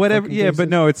whatever that Whatever. fucking Yeah, face but is?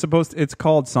 no, it's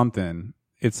called something.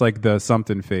 It's like the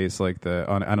something face, like the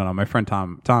I don't know. My friend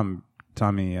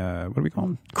Tommy, what do we call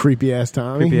him? Creepy ass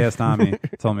Tommy. Creepy ass Tommy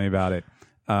told me about it.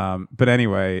 But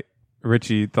anyway,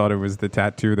 Richie thought it was the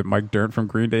tattoo that Mike Dirnt from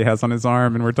Green Day has on his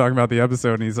arm, and we're talking about the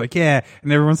episode, and he's like, yeah,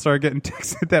 and everyone started getting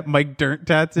texted that Mike Dirnt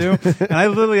tattoo, and I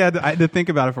literally had to think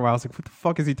about it for a while. I was like, what the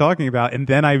fuck is he talking about? And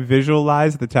then I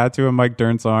visualized the tattoo of Mike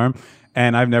Dirnt's arm,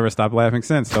 and I've never stopped laughing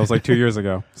since. That was like 2 years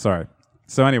ago. Sorry.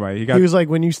 So anyway, he was like,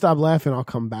 when you stop laughing, I'll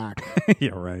come back.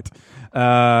 yeah, right.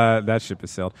 That ship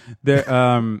has sailed. There.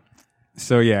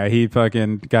 So yeah, he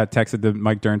fucking got texted the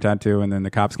Mike Dirnt tattoo, and then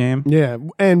the cops came. Yeah,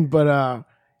 but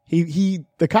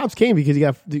the cops came because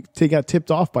he got tipped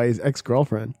off by his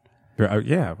ex-girlfriend,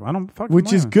 Yeah, I don't fucking.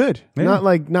 which is blame him. good. Yeah. Not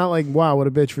like wow, what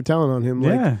a bitch for telling on him.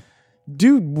 Like, Yeah.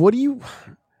 dude, what do you?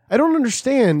 I don't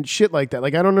understand shit like that.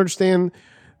 Like, I don't understand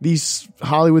these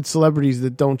Hollywood celebrities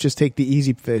that don't just take the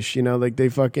easy fish. You know, like they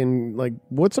fucking like,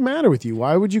 what's the matter with you?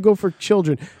 Why would you go for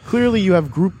children? Clearly, you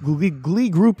have glee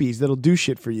groupies that'll do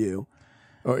shit for you.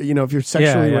 Or, you know, if you're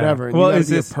sexually whatever, and you gotta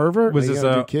be a pervert, Was and this you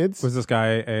gotta do kids? Was this guy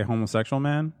a homosexual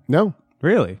man? No,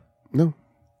 Really?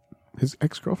 his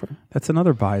ex-girlfriend. That's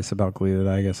another bias about Glee that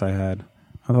I guess I had.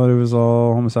 I thought it was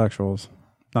all homosexuals.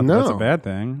 Not that that's a No. bad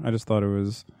thing. I just thought it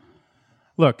was.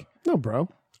 Look, No, bro.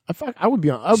 I would be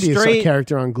a Straight,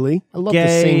 character on Glee. I love to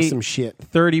gay, sing some shit.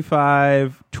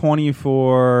 35,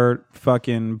 24,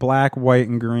 fucking black, white,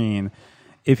 and green.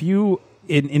 If you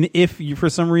for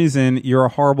some reason you're a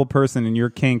horrible person and your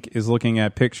kink is looking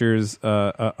at pictures,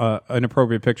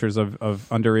 inappropriate pictures of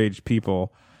underage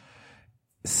people,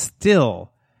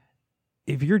 still,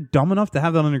 if you're dumb enough to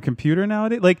have that on your computer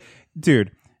nowadays, like,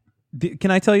 dude,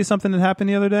 can I tell you something that happened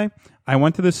the other day? I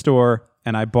went to the store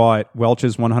and I bought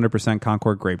Welch's 100%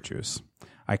 Concord grape juice.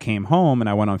 I came home and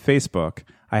I went on Facebook.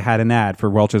 I had an ad for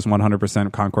Welch's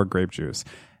 100% Concord grape juice.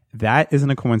 That isn't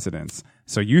a coincidence.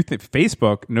 So you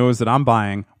Facebook knows that I'm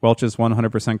buying Welch's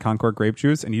 100% Concord grape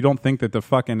juice, and you don't think that the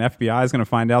fucking FBI is going to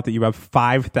find out that you have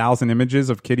 5,000 images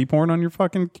of kiddie porn on your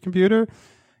fucking computer?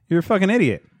 You're a fucking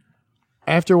idiot.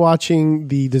 After watching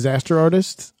The Disaster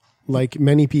Artist, like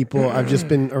many people, I've just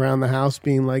been around the house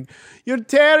being like, "You're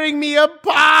tearing me apart!"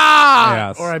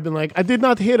 Yes. Or I've been like, "I did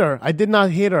not hit her. I did not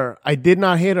hit her. I did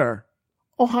not hit her."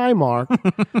 Oh, hi, Mark.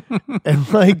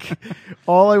 And like,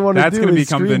 all I want to do is That's going to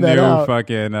become the scream that new out.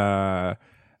 fucking. No,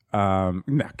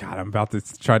 God, I'm about to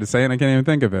try to say it and I can't even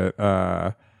think of it.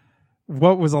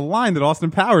 What was a line that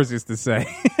Austin Powers used to say?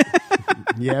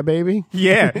 Yeah, baby.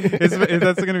 Yeah, that's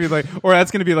going to be like, or that's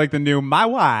going to be like the new "my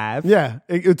wife." Yeah,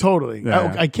 totally.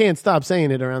 Yeah. I can't stop saying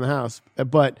it around the house.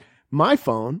 But my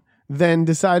phone then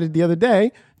decided the other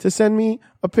day to send me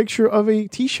a picture of a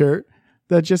T-shirt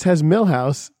that just has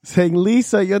Milhouse saying,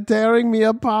 "Lisa, you're tearing me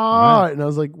apart," and I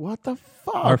was like, "What the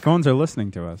fuck?" Our phones are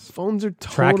listening to us, Phones are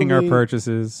totally tracking our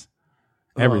purchases,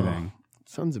 everything.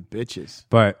 Sons of bitches.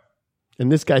 But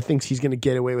And this guy thinks he's going to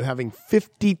get away with having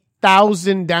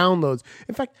 50,000 downloads.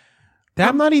 In fact,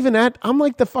 I'm not even I'm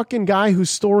like the fucking guy who's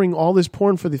storing all this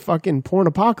porn for the fucking porn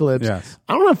apocalypse. Yes.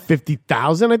 I don't have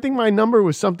 50,000. I think my number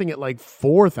was something at like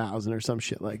 4,000 or some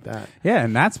shit like that. yeah,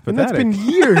 and that's And pathetic. that's been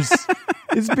years.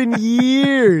 It's been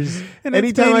years. And it's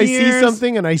Anytime been I years. see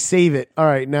something and I save it. All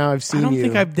right, now I've seen I don't you.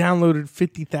 think I've downloaded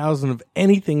 50,000 of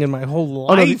anything in my whole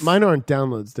Oh, no, life. mine aren't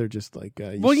downloads. They're just like.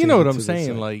 well, you save know it what to I'm the saying.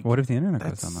 site. Like, What if the internet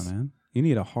goes down, my man? You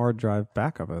need a hard drive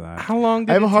backup of that. how long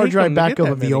did I have it a hard take drive them to get backup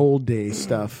that of the many? old days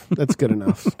stuff. That's good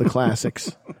enough. The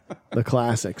classics. The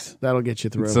classics. That'll get you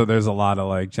through. So there's a lot of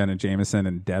like Jenna Jameson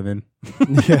and Devin.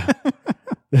 Yeah.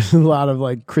 There's a lot of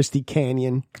like Christy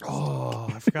Canyon, Oh,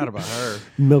 I forgot about her.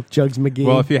 Milk Jugs McGee.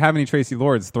 Well, if you have any Tracy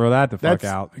Lords, throw that the fuck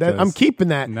out. That, I'm because- keeping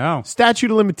that. No.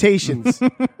 Statute of limitations.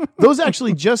 Those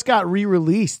actually just got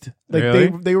re-released. Like Really?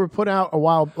 they were put out a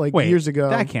while, like Wait, years ago.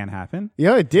 That can't happen.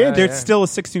 Yeah, it did. There's still a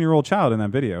 16-year-old child in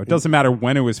that video. It doesn't matter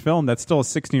when it was filmed. That's still a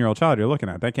 16-year-old child you're looking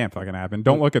at. That can't fucking happen.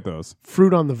 Don't look at those.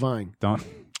 Fruit on the Vine. Don't.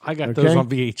 I got Okay. those on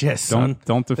VHS, son.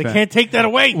 Don't They defend. can't take that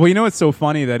away. Well, you know what's so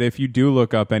funny that if you do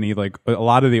look up any like a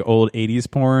lot of the old 80s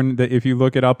porn, that if you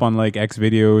look it up on like X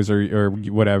videos or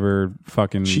whatever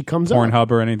fucking She comes up. Pornhub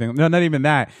or anything, no, not even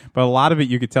that, but a lot of it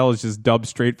you could tell is just dubbed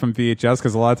straight from VHS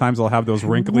because a lot of times they'll have those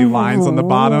wrinkly lines on the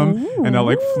bottom and they'll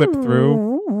like flip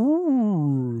through.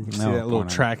 See No, that little porn.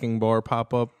 tracking bar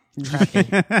pop up.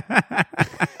 Tracking.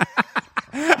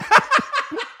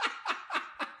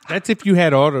 That's if you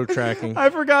had auto tracking. I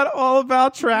forgot all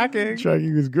about tracking.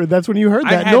 Tracking was good. That's when you heard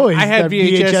that I noise. had that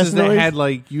VHSs that noise. had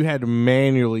like you had to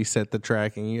manually set the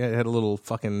tracking. You had a little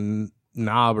fucking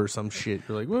knob or some shit.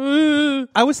 You're like, "Wah."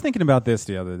 I was thinking about this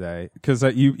the other day because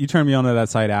you turned me onto that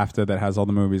site after that has all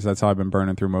the movies. That's how I've been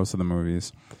burning through most of the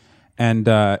movies, and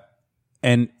I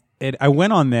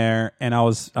went on there and I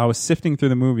was sifting through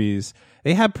the movies.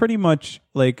 They have pretty much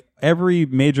like every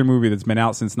major movie that's been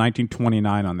out since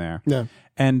 1929 on there. Yeah.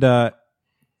 And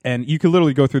you could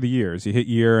literally go through the years. You hit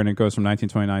year and it goes from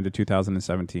 1929 to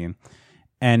 2017.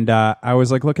 And I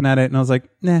was like looking at it and I was like,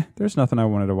 nah, there's nothing I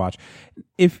wanted to watch.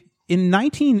 If in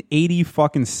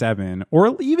 1987 or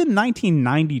even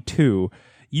 1992,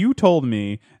 you told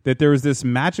me that there was this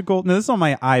magical. Now this is on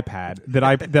my iPad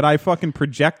that I fucking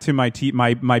project to my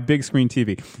big screen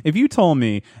TV. If you told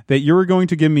me that you were going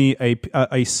to give me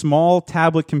a small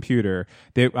tablet computer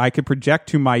that I could project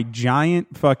to my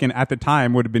giant fucking at the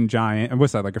time would have been giant, and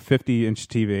what's that, like a 50-inch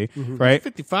TV, right?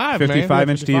 55, man.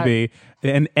 55-inch 55. TV.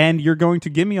 And you're going to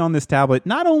give me on this tablet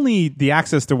not only the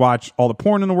access to watch all the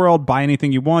porn in the world, buy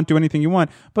anything you want, do anything you want,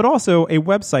 but also a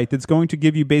website that's going to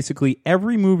give you basically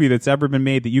every movie that's ever been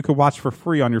made that you could watch for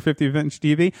free on your 50-inch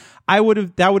TV. That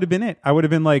would have been it. I would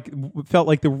have been like, felt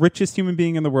like the richest human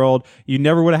being in the world. You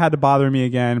never would have had to bother me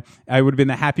again. I would have been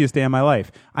the happiest day of my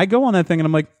life. I go on that thing and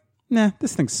I'm like, nah,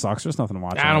 this thing sucks. There's nothing to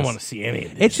watch. I don't want to see any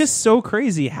of this. It's just so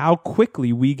crazy how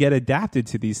quickly we get adapted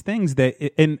to these things that,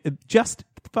 and just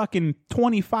fucking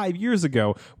 25 years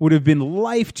ago would have been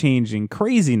life-changing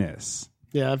craziness.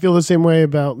 Yeah, I feel the same way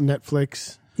about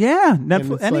Netflix. Yeah, And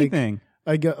Netflix, it's anything.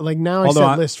 I go like now. Although I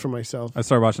set I- lists for myself. I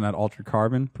started watching that Altered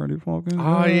Carbon, Purdue Falcon.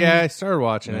 Oh yeah, I started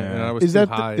watching it and I was Is too that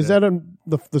high. is that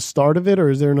the start of it, or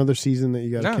is there another season that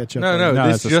you got to No, catch up? no, on? no. no,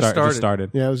 this it's just It just started.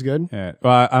 started. Yeah, it was good. Yeah.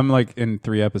 Well, I'm like in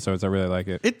 3 episodes. I really like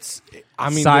it. It's.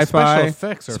 I mean, Sci-fi the special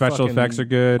effects are special fucking effects are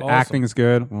good. awesome. Acting's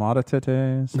good. A lot of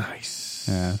titties. Nice.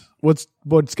 Yeah.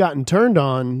 What's gotten turned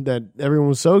on that everyone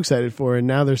was so excited for, and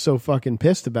now they're so fucking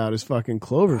pissed about is fucking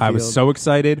Cloverfield. I was so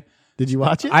excited. Did you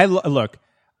watch it? Look.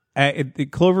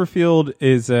 Cloverfield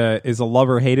is a love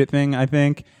or hate it thing. I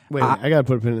think. Wait, I gotta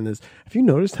put a pin in this. Have you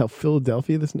noticed how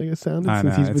Philadelphia this nigga sounded I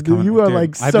since know, he's it's been? coming- You are dude,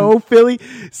 like I've so been- Philly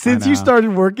since I you know.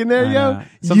 started working there, I yo.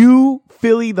 know. You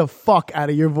Philly the fuck out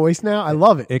of your voice now. I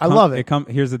love it. I love it.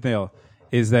 Here's the deal: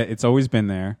 is that it's always been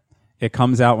there. It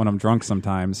comes out when I'm drunk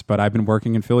sometimes, but I've been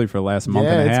working in Philly for the last month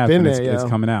yeah, and a half, it's been and there. it's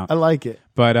coming out. I like it.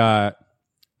 But Yeah,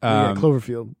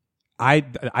 Cloverfield.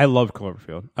 I love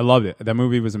Cloverfield. I loved it. That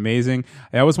movie was amazing.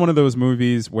 That was one of those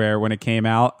movies where when it came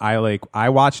out, I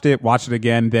watched it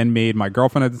again, then made my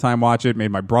girlfriend at the time watch it, made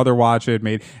my brother watch it,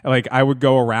 I would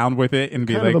go around with it and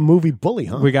be Kind like, of a movie bully,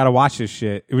 huh? we got to watch this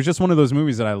shit. It was just one of those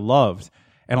movies that I loved.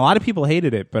 And a lot of people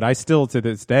hated it, but I still, to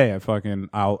this day, if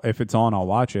it's on, I'll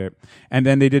watch it. And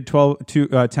then they did 10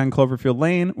 Cloverfield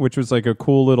Lane, which was like a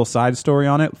cool little side story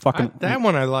on it. That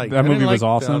one I liked. That I movie didn't was like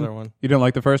awesome. The other one. You didn't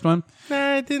like the first one?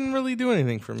 Nah, it didn't really do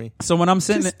anything for me. So when I'm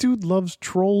sitting, This dude loves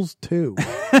Trolls too.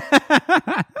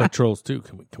 Like Trolls 2.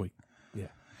 Can we? Yeah.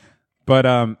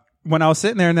 But when I was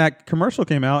sitting there and that commercial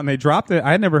came out and they dropped it,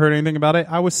 I had never heard anything about it.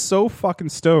 I was so fucking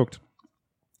stoked.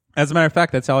 As a matter of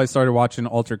fact, that's how I started watching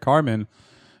Altered Carbon,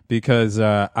 because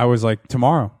I was like,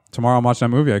 tomorrow I'm watching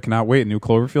that movie. I cannot wait. New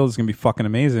Cloverfield is going to be fucking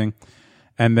amazing.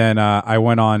 And then I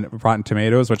went on Rotten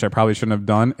Tomatoes, which I probably shouldn't have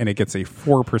done, and it gets a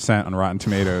 4% on Rotten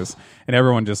Tomatoes. And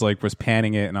everyone just like was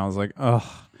panning it, and I was like, ugh.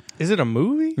 Is it a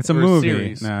movie? It's a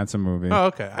movie. Nah, it's a movie. Oh,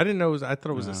 okay. I didn't know it was. I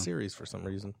thought it was a series for some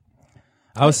reason.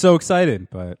 I was so excited,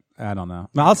 but I don't know.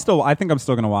 I think I'm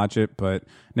still going to watch it, but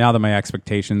now that my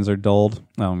expectations are dulled,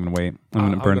 I'm going to wait.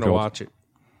 I'm going to watch it.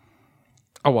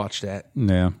 I'll watch that.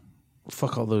 Yeah.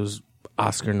 Fuck all those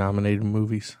Oscar-nominated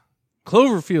movies.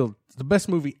 Cloverfield is the best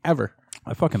movie ever.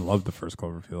 I fucking loved the first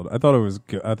Cloverfield. I thought it was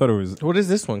good. I thought it was... What is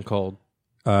this one called?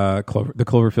 The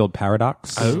Cloverfield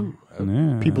Paradox. Oh.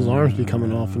 Yeah. People's arms be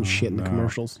coming off and shit in the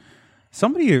commercials.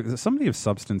 Somebody of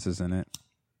substance is in it.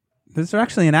 There's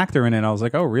actually an actor in it. I was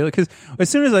like, oh, really? Because as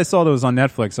soon as I saw that it was on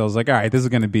Netflix, I was like, all right, this is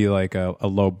going to be like a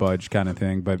low budge kind of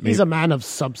thing. But He's a man of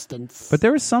substance. But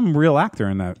there was some real actor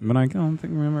in that, but I don't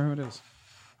remember who it is.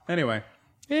 Anyway.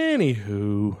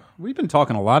 Anywho. We've been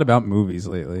talking a lot about movies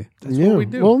lately. That's what we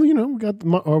do. Well, we got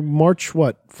March,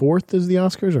 4th is the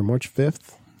Oscars, or March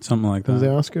 5th Something like is the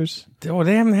that. Oscars. Oh,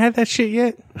 they haven't had that shit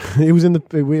yet? It was in the...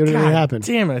 It already God happened.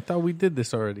 damn it. I thought we did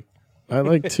this already. I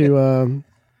like to...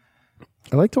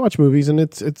 I like to watch movies, and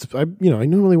I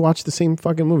normally watch the same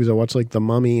fucking movies. I watch like The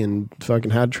Mummy and fucking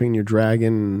How to Train Your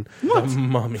Dragon, and The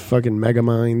Mummy. fucking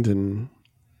Megamind and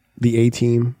The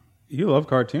A-Team. You love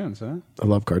cartoons, huh? I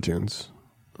love cartoons.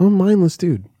 I'm a mindless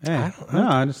dude. Yeah.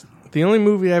 I just... The only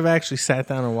movie I've actually sat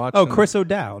down and watched. Oh, Chris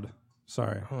O'Dowd.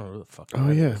 Sorry. I don't know who the fuck. Oh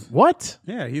that yeah, is. what?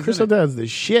 Yeah, he's Chris in it. O'Dowd's the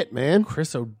shit, man.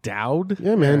 Chris O'Dowd?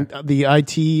 Yeah, man. The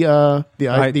IT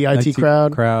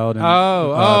crowd. And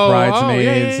Oh,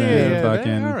 Bridesmaids yeah, and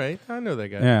fucking... all right, I know that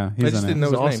guy. Yeah, he's I just in didn't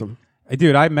it. know He's his awesome. name.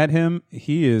 Dude, I met him.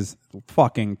 He is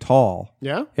fucking tall.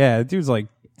 Yeah. Yeah, the dude's like,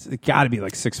 got to be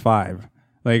like 6'5".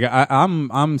 Like I'm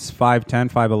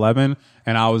 5'10", 5'11",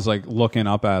 and I was like looking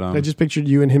up at him. I just pictured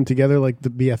you and him together like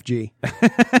the BFG.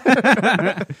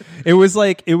 It was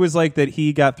like that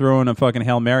he got thrown a fucking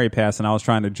Hail Mary pass, and I was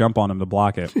trying to jump on him to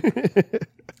block it.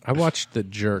 I watched The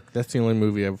Jerk. That's the only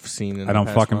movie I've seen. In I don't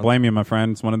the past fucking month. blame you, my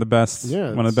friend. It's one of the best.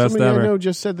 Yeah, one of the best somebody ever. I know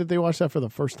just said that they watched that for the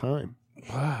first time.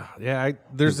 Yeah,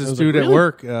 there's I this was dude like, at really?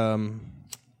 work. I'm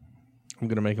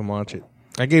gonna make him watch it.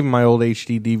 I gave him my old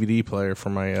HD DVD player for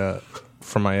my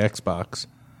Xbox,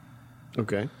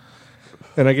 Okay.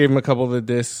 and I gave him a couple of the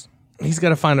discs. He's got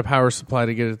to find a power supply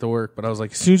to get it to work. But I was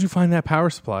like, as soon as you find that power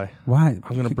supply, Why?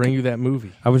 I'm gonna bring you that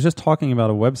movie. I was just talking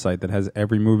about a website that has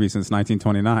every movie since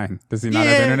 1929. Does he not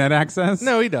have internet access?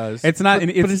 No, he does. It's not. but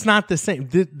it's not the same.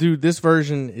 Dude, this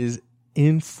version is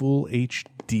in full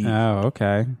HD. Oh,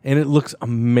 okay. And it looks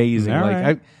amazing. All Like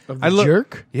right. Of the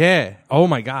Jerk? Yeah. Oh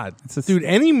my God, dude!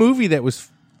 Any movie that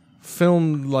was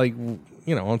filmed like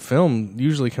on film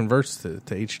usually converts to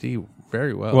HD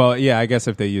very well. Well, yeah, I guess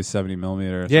if they use 70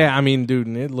 millimeter. Yeah, I mean, dude,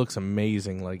 and it looks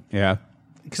amazing. Like, Yeah.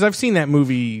 because I've seen that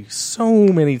movie so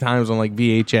many times on like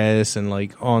VHS and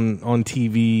like on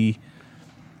TV,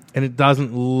 and it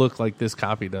doesn't look like this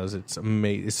copy does. It's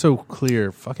amazing. It's so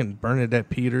clear. Fucking Bernadette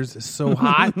Peters is so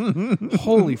hot.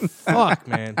 Holy fuck,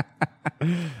 man. All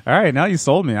right, now you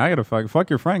sold me. I gotta fuck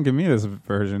your friend. Give me this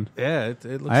version. Yeah, it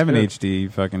looks. I have an good.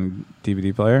 HD fucking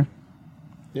DVD player.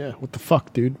 Yeah. What the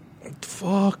fuck, dude?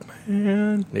 Fuck,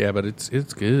 man. Yeah, but it's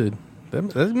good. That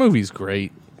movie's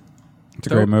great. It's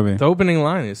a great movie. The opening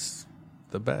line is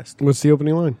the best. What's the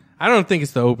opening line? I don't think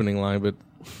it's the opening line, but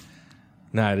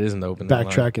it isn't the opening line.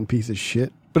 Backtracking piece of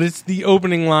shit. But it's the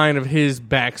opening line of his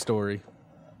backstory.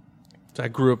 So I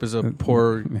grew up as a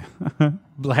poor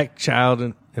black child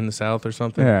in the South or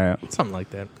something. Yeah. Something like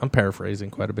that. I'm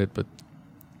paraphrasing quite a bit, but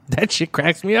that shit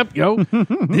cracks me up, yo.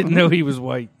 Didn't know he was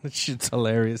white. That shit's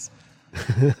hilarious.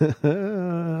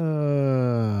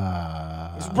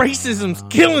 Racism's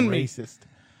killing me. Racist.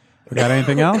 We got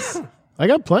anything else? I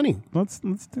got plenty. Let's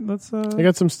I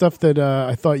got some stuff that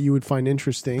I thought you would find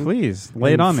interesting. please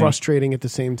lay it and on me. frustrating at the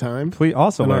same time. Please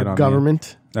also On lay it our on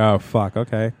government. me. Oh fuck.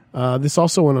 Okay. This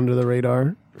also went under the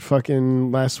radar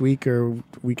fucking last week or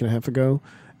week and a half ago.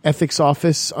 Ethics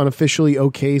Office unofficially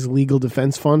okays legal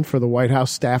defense fund for the White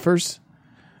House staffers.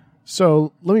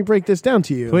 So let me break this down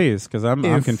to you. Please, because I'm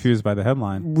If- confused by the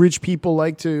headline. Rich people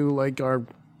like to, like our,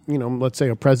 let's say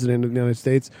a president of the United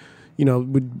States,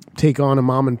 would take on a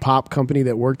mom and pop company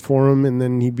that worked for him, and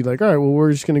then he'd be like, all right, well,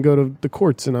 we're just going to go to the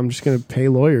courts, and I'm just going to pay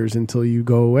lawyers until you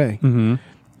go away. Mm-hmm.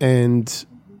 And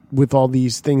with all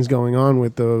these things going on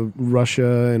with the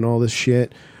Russia and all this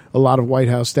shit, a lot of White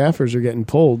House staffers are getting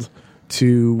pulled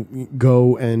to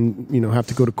go and have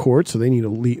to go to court, so they need a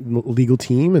legal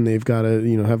team, and they've got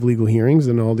to have legal hearings,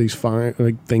 and all these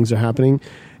things are happening,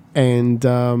 and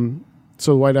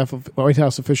so White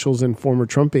House officials and former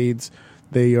Trump aides,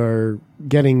 they are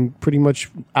getting pretty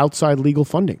much outside legal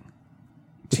funding.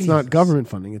 It's not government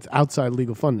funding; it's outside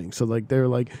legal funding. So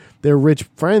their rich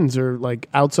friends are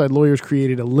outside lawyers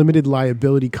created a limited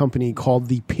liability company called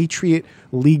the Patriot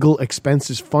Legal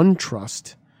Expenses Fund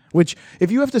Trust. Which,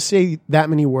 if you have to say that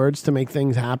many words to make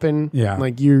things happen,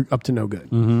 you're up to no good.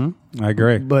 Mm-hmm. I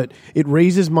agree. But it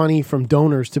raises money from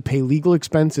donors to pay legal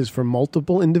expenses for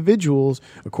multiple individuals,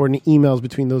 according to emails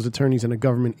between those attorneys and a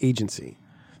government agency.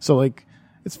 So,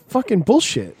 it's fucking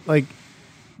bullshit.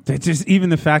 It's just even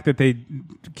the fact that they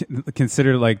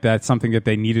consider that's something that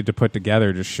they needed to put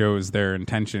together just shows their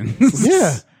intentions.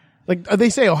 Yeah. They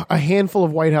say a handful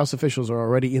of White House officials are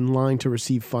already in line to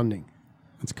receive funding.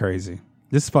 It's crazy.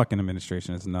 This fucking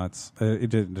administration is nuts.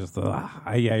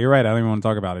 Yeah, you're right. I don't even want to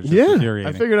talk about it. It's just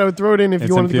infuriating. I figured I would throw it in if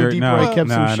you wanted to go deeper. I kept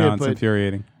some shit. It's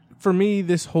infuriating. For me,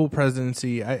 this whole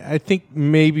presidency, I think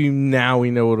maybe now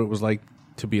we know what it was like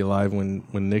to be alive when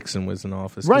Nixon was in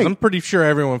office. Right. I'm pretty sure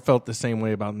everyone felt the same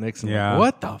way about Nixon. Yeah.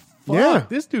 What the fuck? Yeah.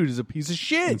 This dude is a piece of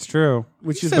shit. It's true.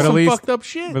 He said some fucked up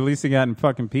shit. But at least he got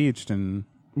fucking impeached. And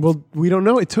well, we don't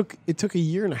know. It took a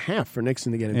year and a half for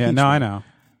Nixon to get impeached. Yeah, no, I know.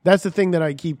 That's the thing that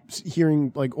I keep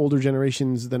hearing older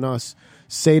generations than us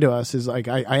say to us is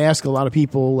I ask a lot of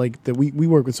people that we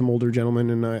work with some older gentlemen,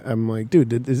 and I'm like,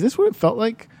 dude, is this what it felt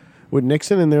like with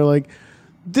Nixon? And they're like,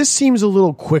 this seems a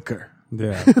little quicker.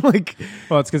 Yeah.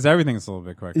 Well, it's because everything's a little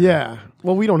bit quicker. Yeah.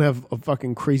 Well, we don't have a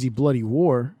fucking crazy bloody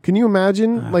war. Can you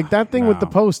imagine that thing with the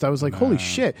Post? I was like, holy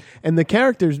shit. And the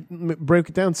characters break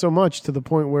it down so much to the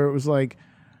point where it was like,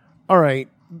 all right,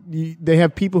 they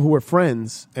have people who are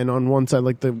friends, and on one side,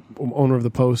 the owner of the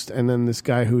Post, and then this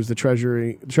guy who's the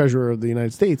treasurer of the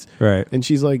United States. Right. And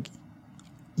she's like,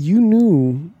 you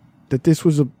knew that this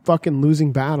was a fucking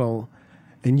losing battle,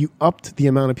 and you upped the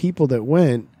amount of people that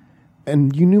went,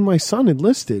 and you knew my son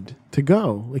enlisted to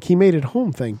go. He made it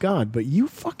home, thank God, but you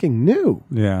fucking knew.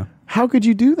 Yeah. How could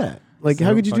you do that?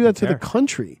 How could you do that to the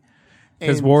country?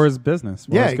 Because war is business.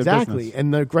 War is good exactly. business.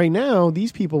 And right now,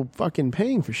 these people fucking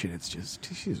paying for shit. It's just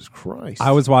Jesus Christ.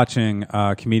 I was watching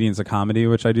Comedians of Comedy,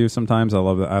 which I do sometimes. I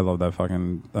love that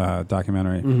fucking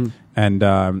documentary. Mm-hmm. And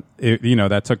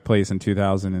that took place in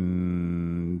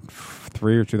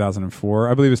 2003 or 2004.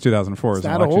 I believe it was 2004. It was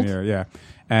an election old? year. Yeah.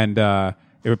 And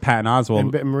it was Patton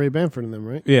Oswalt. And Maria Bamford and them,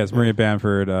 right? Yeah, it's Maria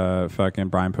Bamford, fucking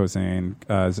Brian Posehn,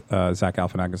 Zach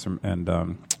Galifianakis, and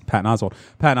Patton Oswalt.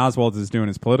 Patton Oswalt is doing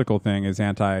his political thing, his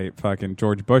anti-fucking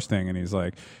George Bush thing, and he's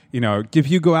like, if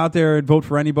you go out there and vote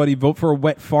for anybody, vote for a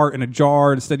wet fart in a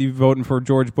jar instead of you voting for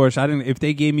George Bush. If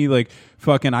they gave me I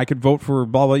could vote for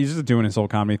blah blah. He's just doing his whole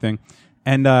comedy thing,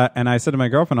 and I said to my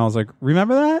girlfriend, I was like,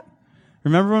 remember that?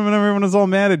 Remember when everyone was all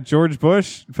mad at George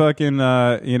Bush, fucking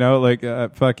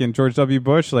fucking George W.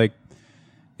 Bush, wait,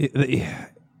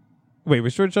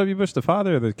 was George W. Bush the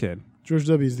father or the kid? George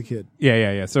W. is the kid.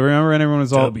 Yeah. So remember when everyone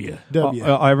was all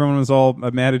everyone was all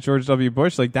mad at George W.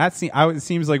 Bush? It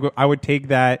seems like I would take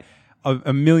that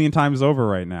a million times over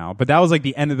right now. But that was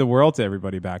the end of the world to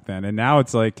everybody back then, and now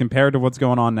it's compared to what's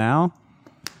going on now.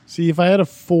 See, if I had a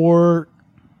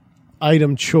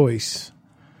 4-item choice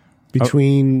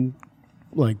between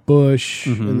Bush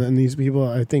and then these people,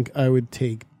 I think I would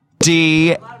take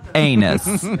anus.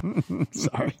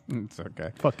 Sorry. It's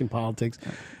okay. Fucking politics.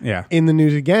 Yeah. In the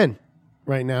news again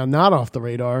right now, not off the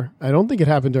radar. I don't think it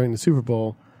happened during the Super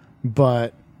Bowl,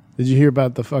 but did you hear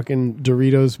about the fucking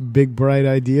Doritos big bright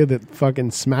idea that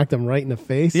fucking smacked them right in the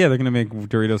face? Yeah, they're going to make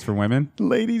Doritos for women.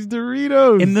 Ladies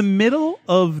Doritos. In the middle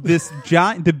of this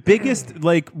giant, the biggest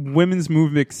women's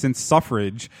movement since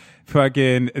suffrage,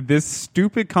 fucking this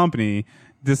stupid company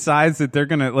decides that they're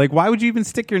going to why would you even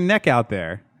stick your neck out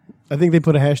there? I think they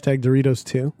put a hashtag Doritos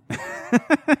too.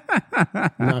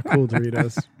 Not cool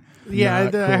Doritos. Yeah,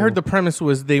 I heard the premise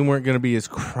was they weren't going to be as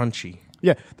crunchy.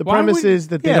 Yeah, the premise is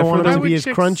that they don't want it to be as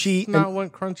crunchy. Not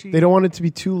want crunchy. They don't want it to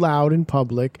be too loud in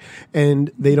public,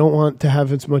 and they don't want to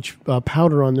have as much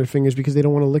powder on their fingers because they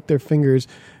don't want to lick their fingers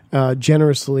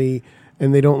generously,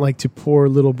 and they don't like to pour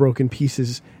little broken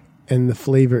pieces and the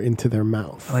flavor into their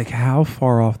mouth. How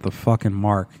far off the fucking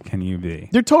mark can you be?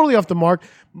 They're totally off the mark.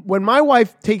 When my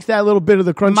wife takes that little bit of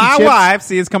the crunchy my chips, wife,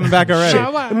 see, it's coming back already.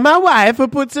 My wife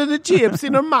puts the chips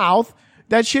in her mouth.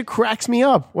 That shit cracks me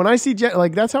up. When I see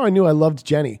that's how I knew I loved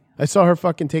Jenny. I saw her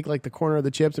fucking take like the corner of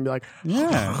the chips and be like,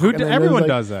 Yeah, everyone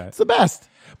does that. It's the best.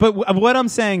 But what I'm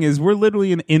saying is we're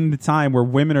literally in the time where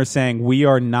women are saying we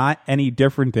are not any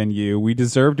different than you. We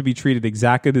deserve to be treated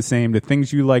exactly the same. The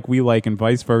things you like, we like, and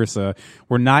vice versa.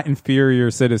 We're not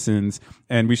inferior citizens,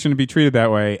 and we shouldn't be treated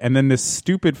that way. And then this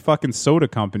stupid fucking soda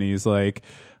company is like,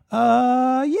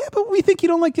 yeah, but we think you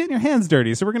don't like getting your hands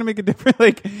dirty, so we're going to make it different.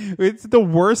 Like, it's the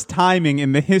worst timing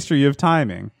in the history of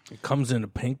timing. It comes in a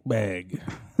pink bag.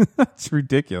 That's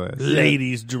ridiculous.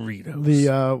 Ladies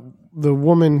Doritos. The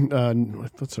woman,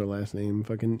 what's her last name?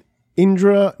 Fucking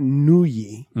Indra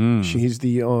Nooyi. She's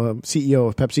the CEO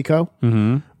of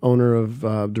PepsiCo, owner of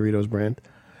Doritos brand.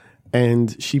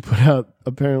 And she put out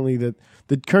apparently that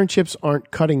the current chips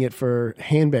aren't cutting it for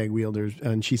handbag wielders.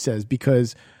 And she says,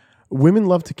 because women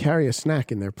love to carry a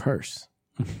snack in their purse.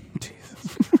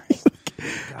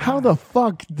 How the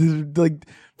fuck?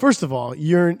 First of all,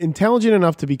 you're intelligent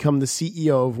enough to become the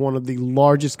CEO of one of the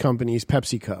largest companies,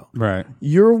 PepsiCo. Right.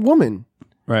 You're a woman.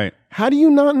 Right. How do you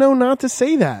not know not to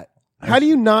say that? How do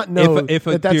you not know if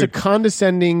that's a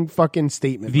condescending fucking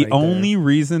statement? The right only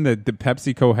reason that the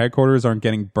PepsiCo headquarters aren't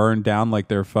getting burned down like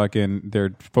their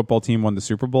football team won the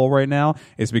Super Bowl right now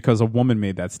is because a woman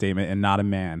made that statement and not a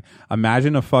man.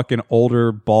 Imagine a fucking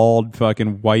older, bald,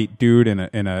 fucking white dude in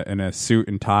a suit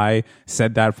and tie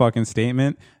said that fucking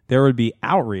statement. There would be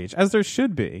outrage, as there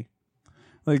should be.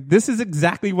 Like, this is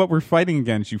exactly what we're fighting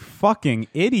against, you fucking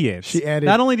idiots. She added,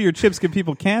 not only do your chips give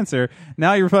people cancer,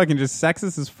 now you're fucking just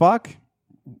sexist as fuck.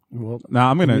 Well,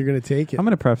 no, you're gonna take it. I'm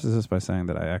gonna preface this by saying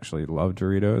that I actually love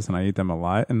Doritos and I eat them a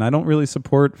lot, and I don't really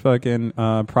support fucking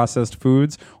processed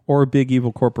foods or big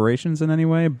evil corporations in any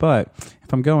way. But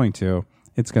if I'm going to,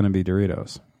 it's gonna be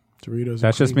Doritos. Doritos.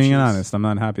 That's just being cheese. honest. I'm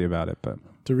not happy about it, but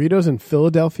Doritos and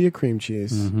Philadelphia cream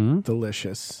cheese,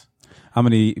 delicious. I'm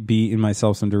going to be eating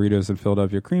myself some Doritos and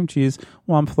Philadelphia cream cheese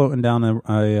while I'm floating down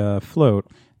a float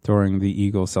during the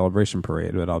Eagle celebration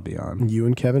parade that I'll be on. You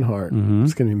and Kevin Hart.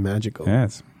 It's going to be magical.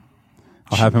 Yes.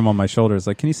 I'll have him on my shoulders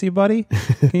like, can you see, buddy?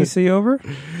 Can you see over?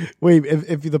 Wait,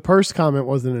 if the purse comment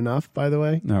wasn't enough, by the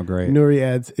way. No, great. Nuri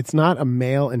adds, it's not a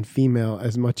male and female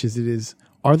as much as it is,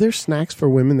 are there snacks for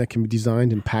women that can be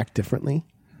designed and packed differently?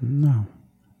 No.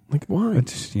 Like, why?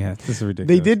 This is ridiculous.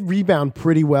 They did rebound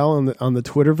pretty well on the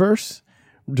Twitterverse.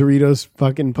 Doritos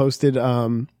fucking posted,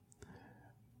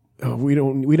 we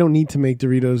don't need to make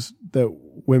Doritos that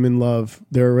women love.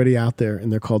 They're already out there,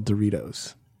 and they're called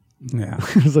Doritos. Yeah.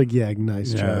 I was like, yeah,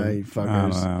 nice try, fuckers. I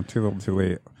don't know. Too little, too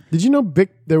late. Did you know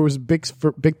there was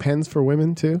big pens for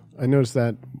women too? I noticed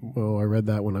that. Oh, I read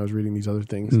that when I was reading these other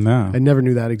things. No. I never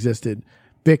knew that existed.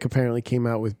 Bic apparently came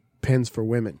out with pens for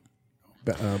women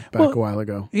back a while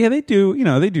ago. Yeah, they do. You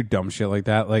know, they do dumb shit like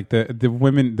that. Like the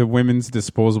women's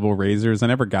disposable razors. I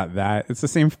never got that. It's the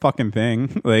same fucking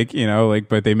thing. Like, you know, like,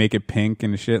 but they make it pink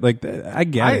and shit. Like, I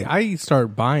get it. I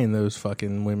start buying those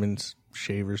fucking women's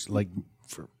shavers. Like,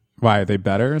 why are they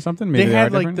better or something? Maybe they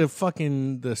had like different?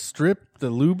 the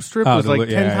lube strip Oh, was like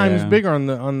 10 times bigger on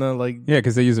the like. Yeah,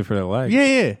 because they use it for their legs.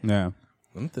 Yeah.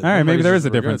 All right, maybe there is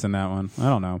a difference in that one. I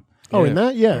don't know. Oh, in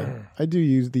that, yeah, I do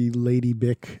use the Lady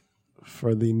Bic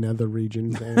for the nether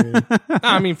regions.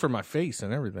 I mean, for my face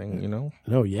and everything, you know.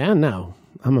 Oh yeah, no,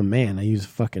 I'm a man. I use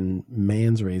fucking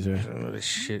man's razor. This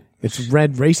shit. It's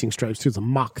red racing stripes too. It's a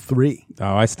Mach 3.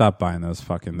 Oh, I stopped buying those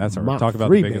fucking. That's a Mach talk about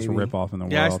 3, the biggest baby. ripoff in the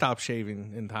world. Yeah, I stopped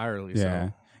shaving entirely. Yeah.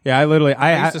 So. Yeah, I literally,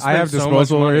 I used to spend have so much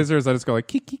disposable money. razors. I just go like,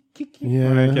 keek. Yeah,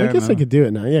 when I guess can, I could do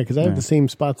it now. Yeah, because I have the same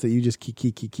spots that you just keek.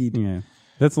 Yeah,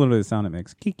 that's literally the sound it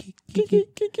makes. Keek.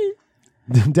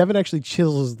 Devin actually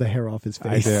chisels the hair off his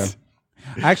I face. do.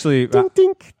 Actually,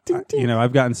 Dink, dink, you know,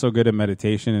 I've gotten so good at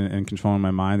meditation and controlling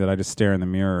my mind that I just stare in the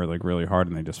mirror like really hard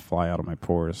and they just fly out of my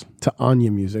pores. To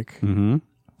Anya music.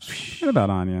 What about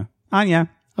Anya? Anya,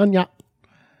 Anya.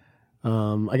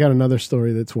 I got another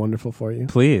story that's wonderful for you.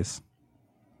 please.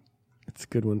 It's a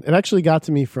good one. It actually got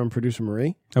to me from producer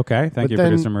Marie. Okay, thank But you, then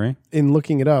producer Marie. In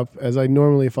looking it up, as I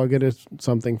normally, if I'll get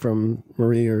something from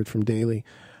Marie or from Daily,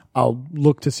 I'll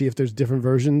look to see if there's different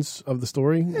versions of the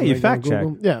story. Yeah, you fact check.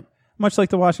 Yeah. Much like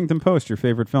the Washington Post, your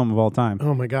favorite film of all time.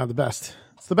 Oh my God, the best.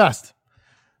 It's the best.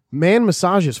 Man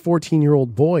massages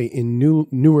 14-year-old boy in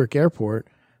Newark Airport,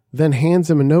 then hands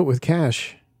him a note with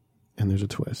cash, and there's a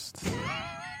twist.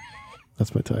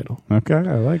 That's my title. Okay,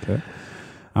 I like it.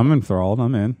 I'm enthralled.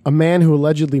 I'm in. A man who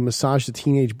allegedly massaged a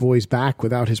teenage boy's back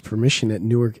without his permission at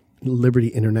Newark Liberty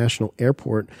International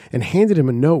Airport and handed him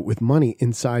a note with money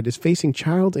inside is facing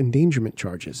child endangerment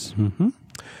charges.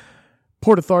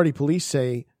 Port Authority police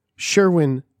say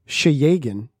Sherwin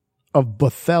Shayagan of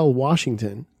Bethel,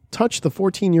 Washington, touched the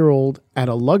 14-year-old at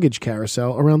a luggage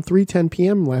carousel around 3:10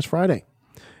 p.m. last Friday.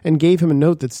 and gave him a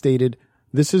note that stated,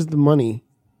 "This is the money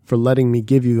for letting me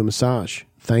give you the massage.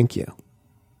 Thank you."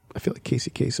 I feel like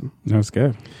Casey Kasem. That was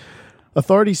good.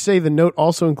 Authorities say the note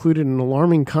also included an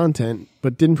alarming content,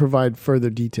 but didn't provide further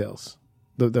details.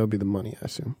 That would be the money, I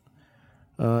assume.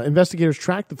 Investigators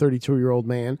tracked the 32-year-old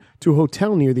man to a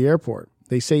hotel near the airport.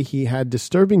 They say he had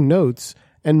disturbing notes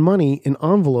and money in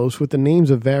envelopes with the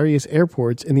names of various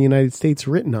airports in the United States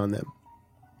written on them.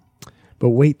 But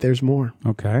wait, there's more.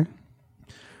 Okay.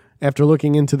 After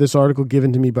looking into this article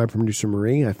given to me by producer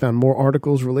Marie, I found more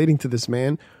articles relating to this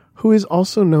man, who is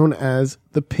also known as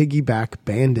the Piggyback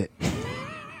Bandit.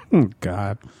 Oh,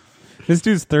 God. This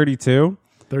dude's 32?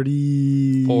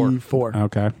 34.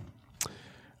 Okay.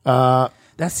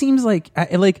 That seems like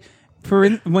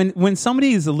when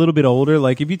somebody is a little bit older,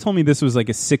 like if you told me this was like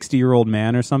a 60-year-old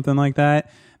man or something like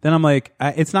that, then I'm like,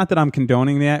 it's not that I'm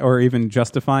condoning that or even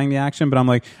justifying the action, but I'm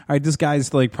like, all right, this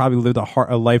guy's like probably lived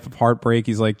a life of heartbreak.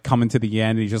 He's like coming to the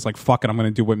end. And he's just like, fuck it, I'm going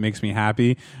to do what makes me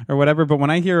happy or whatever. But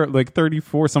when I hear like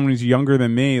 34, someone who's younger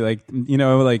than me, like, you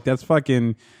know, like that's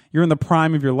fucking, you're in the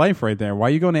prime of your life right there. Why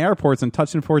are you going to airports and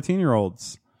touching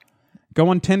 14-year-olds? Go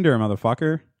on Tinder,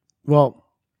 motherfucker. Well,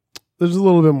 there's a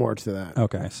little bit more to that.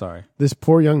 Okay, sorry. This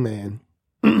poor young man,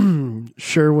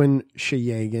 Sherwin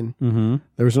Shayagan.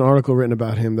 There was an article written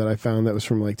about him that I found that was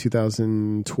from like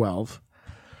 2012.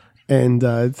 And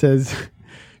it says,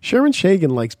 Sherwin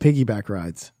Shayagan likes piggyback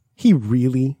rides. He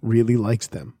really, really likes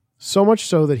them. So much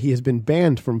so that he has been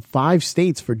banned from 5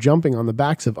 states for jumping on the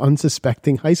backs of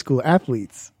unsuspecting high school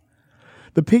athletes.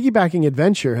 The piggybacking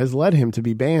adventure has led him to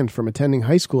be banned from attending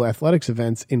high school athletics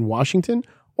events in Washington,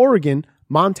 Oregon,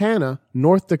 Montana,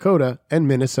 North Dakota, and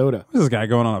Minnesota. Is this guy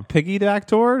going on a piggyback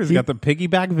tour? He's got the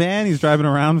piggyback van. He's driving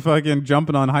around fucking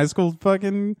jumping on high school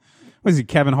fucking... What is he,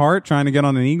 Kevin Hart, trying to get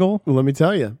on an eagle? Well, let me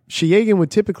tell you. Shayagan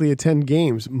would typically attend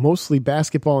games, mostly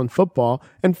basketball and football,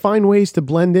 and find ways to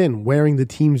blend in, wearing the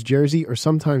team's jersey or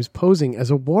sometimes posing as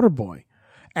a water boy.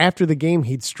 After the game,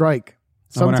 he'd strike.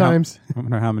 Sometimes... I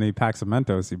wonder how many packs of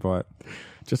Mentos he bought.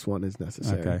 Just one is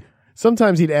necessary. Okay.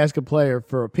 Sometimes he'd ask a player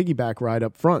for a piggyback ride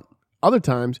up front. Other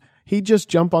times, he'd just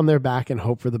jump on their back and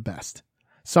hope for the best.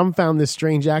 Some found this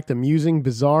strange act amusing,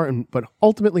 bizarre, but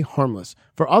ultimately harmless.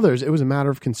 For others, it was a matter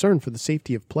of concern for the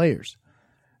safety of players.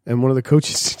 And one of the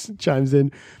coaches chimes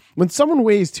in, when someone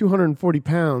weighs 240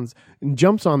 pounds and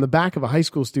jumps on the back of a high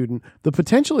school student, the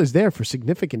potential is there for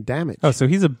significant damage. Oh, so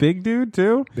he's a big dude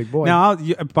too? Big boy. Now,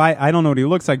 I don't know what he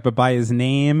looks like, but by his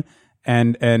name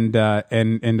and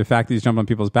the fact that he's jumping on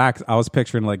people's backs, I was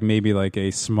picturing like maybe like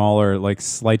a smaller, like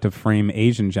slight of frame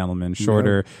Asian gentleman,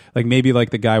 shorter, like maybe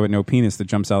like the guy with no penis that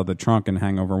jumps out of the trunk in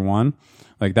Hangover 1,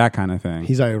 like that kind of thing.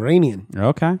 He's Iranian.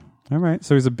 Okay. All right.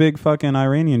 So he's a big fucking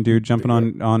Iranian dude jumping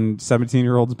on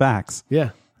 17-year-olds' backs.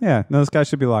 Yeah. Yeah. No, this guy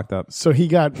should be locked up. So he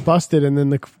got busted, and then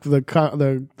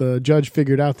the judge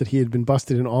figured out that he had been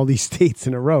busted in all these states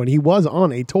in a row, and he was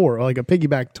on a tour, like a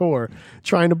piggyback tour,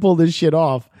 trying to pull this shit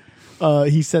off.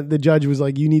 The judge was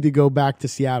like, you need to go back to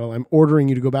Seattle. I'm ordering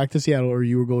you to go back to Seattle or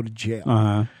you will go to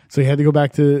jail. So he had to go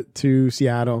back to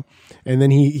Seattle. And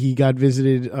then he got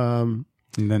visited. And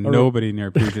then nobody near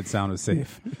Puget Sound was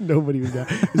safe. Nobody was there.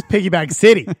 It was Piggyback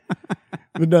City.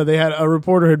 But no, they had a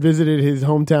reporter had visited his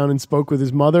hometown and spoke with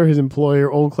his mother, his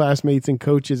employer, old classmates, and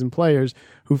coaches and players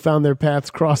who found their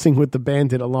paths crossing with the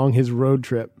bandit along his road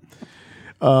trip.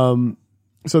 So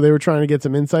they were trying to get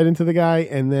some insight into the guy,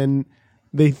 and then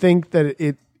they think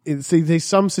that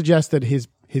some suggest that his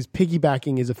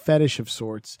piggybacking is a fetish of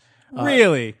sorts.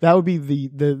 Really? That would be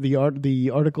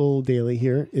the article daily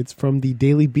here. It's from the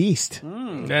Daily Beast.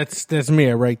 That's me.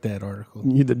 I write that article.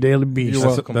 You're the Daily Beast. You're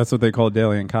welcome. That's what they call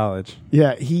daily in college.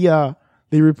 Yeah,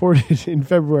 they reported in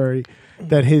February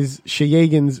that his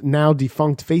Shayagan's now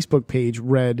defunct Facebook page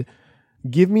read,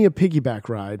 "Give me a piggyback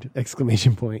ride!" !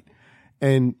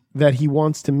 And that he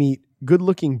wants to meet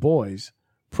good-looking boys,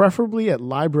 preferably at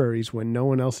libraries when no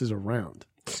one else is around.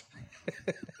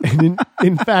 And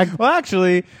in fact, well,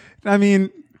 actually, I mean,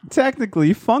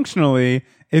 technically, functionally,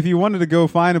 if you wanted to go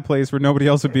find a place where nobody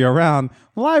else would be around,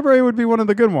 library would be one of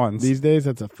the good ones. These days,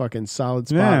 that's a fucking solid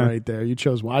spot right there. You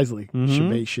chose wisely.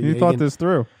 You thought this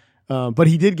through. But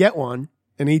he did get one,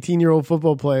 an 18-year-old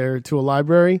football player, to a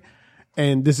library,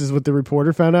 and this is what the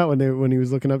reporter found out when he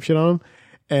was looking up shit on him.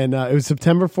 And it was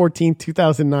September 14th,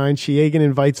 2009. Shayagan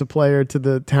invites a player to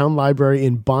the town library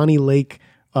in Bonnie Lake,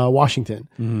 Washington,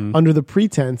 under the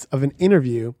pretense of an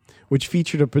interview, which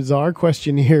featured a bizarre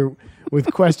questionnaire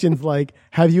with questions like,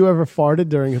 have you ever farted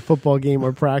during a football game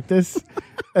or practice?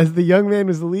 As the young man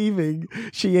was leaving,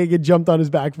 Shayagan jumped on his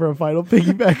back for a final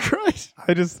piggyback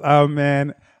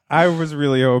ride. I was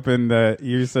really hoping that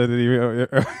you said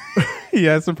that he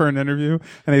asked him for an interview,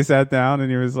 and they sat down, and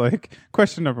he was like,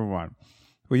 question number 1.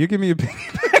 Will you give me a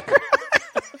piggyback ride?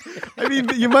 I mean,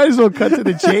 you might as well cut to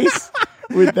the chase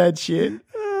with that shit.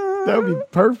 That would be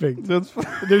perfect.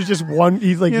 There's just one.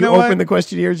 He's like, you open the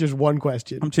questionnaire, it's just one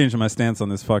question. I'm changing my stance on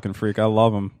this fucking freak. I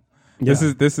love him. Yeah.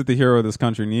 This is the hero this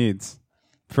country needs.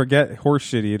 Forget horse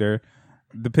shit eater.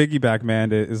 The piggyback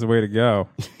bandit is the way to go.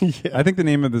 Yeah. I think the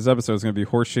name of this episode is going to be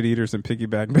Horse Shit Eaters and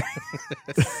Piggyback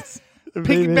Bandits.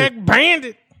 Piggyback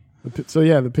bandit. So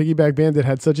yeah, the piggyback bandit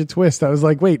had such a twist. I was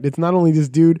like, wait, it's not only this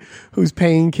dude who's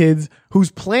paying kids,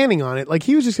 who's planning on it. Like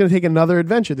he was just going to take another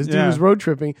adventure. This dude was road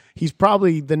tripping. He's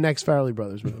probably the next Farrelly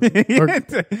Brothers movie.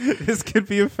 This could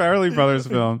be a Farrelly Brothers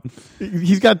film.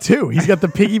 He's got 2. He's got the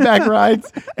piggyback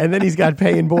rides, and then he's got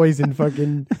paying boys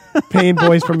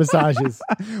for massages.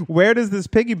 Where does this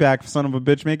piggyback son of a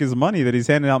bitch make his money that he's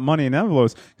handing out money in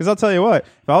envelopes? Because I'll tell you what,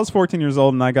 if I was 14 years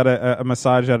old and I got a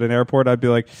massage at an airport, I'd be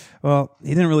like, well, he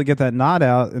didn't really get that knot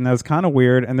out, and that was kind of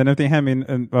weird. And then if they hand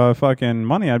me fucking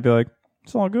money, I'd be like,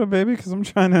 it's all good, baby, because I'm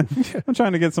trying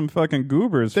to get some fucking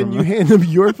goobers. Then you hand them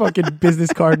your fucking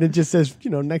business card, and it just says,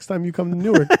 next time you come to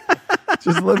Newark,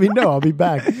 just let me know. I'll be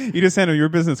back. You just hand him your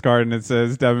business card, and it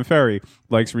says Devin Ferry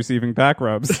likes receiving back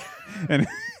rubs. And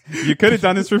you could have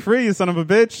done this for free, you son of a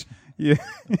bitch. Yeah.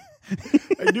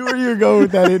 I knew where you were going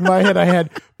with that. In my head, I had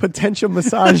potential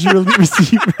massage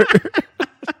receiver.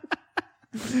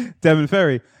 Devin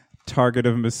Ferry, target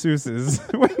of masseuses.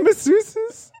 Wait,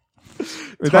 masseuses?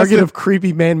 Target of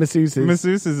creepy man masseuses.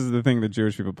 Masseuses is the thing that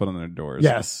Jewish people put on their doors.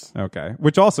 Yes. Okay.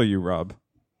 Which also you rub.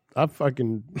 I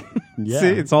fucking, yeah. See,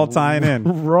 it's all tying in.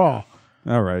 Raw.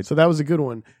 All right. So that was a good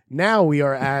one. Now we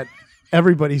are at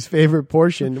everybody's favorite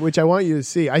portion, which I want you to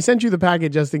see. I sent you the packet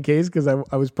just in case because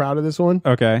I was proud of this one.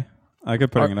 Okay. I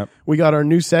could put it up. We got our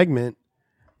new segment,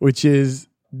 which is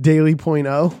Daily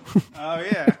 .0. Oh,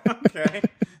 yeah. Okay.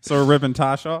 So we're ripping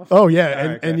Tosh off? Oh,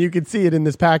 yeah. And you can see it in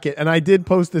this packet. And I did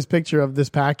post this picture of this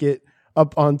packet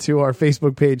up onto our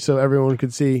Facebook page so everyone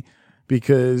could see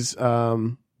because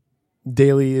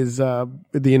Daily is the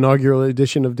inaugural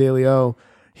edition of Daily O.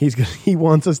 He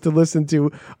wants us to listen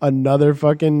to another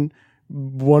fucking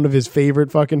one of his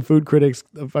favorite fucking food critics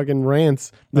fucking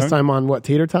rants. This time on what,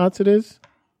 tater tots it is?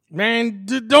 Man,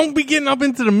 don't be getting up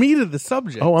into the meat of the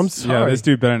subject. Oh, I'm sorry. Yeah, this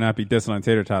dude better not be dissing on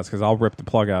tater tots because I'll rip the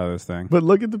plug out of this thing. But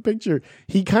look at the picture.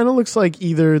 He kind of looks like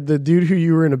either the dude who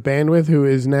you were in a band with who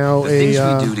is now things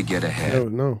we do to get ahead. Oh,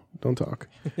 no, don't talk.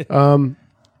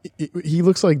 He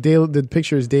looks like Daly. The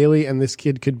picture is Daly, and this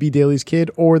kid could be Daly's kid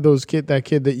or that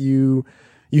kid that you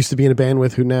used to be in a band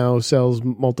with who now sells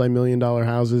multi-million-dollar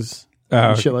houses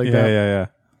and shit like that. Yeah.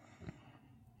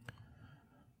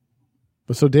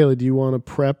 So, Daly, do you want to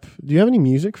prep? Do you have any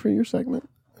music for your segment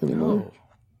anymore? No.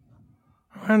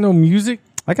 I have no music.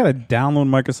 I got to download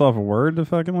Microsoft Word to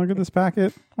fucking look at this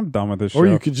packet. I'm done with this Or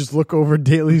show. you could just look over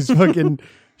Daly's fucking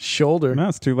shoulder. No,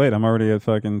 it's too late. I'm already at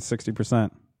fucking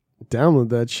 60%. Download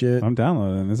that shit. I'm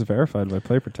downloading. It's verified by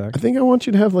Play Protect. I think I want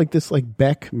you to have like this like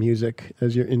Beck music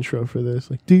as your intro for this.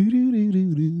 Like do do do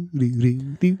do do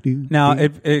do do do. Now,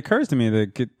 it occurs to me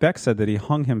that Beck said that he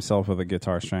hung himself with a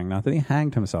guitar string, not that he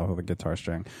hanged himself with a guitar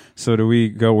string. So do we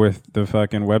go with the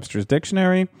fucking Webster's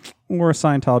Dictionary or a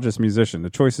Scientologist musician?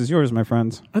 The choice is yours, my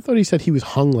friends. I thought he said he was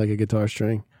hung like a guitar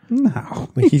string.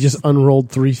 No. Like he just unrolled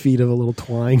 3 feet of a little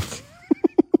twine.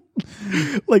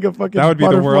 Like a fucking That would be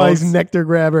the butterfly's world's nectar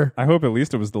grabber. I hope at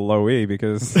least it was the low E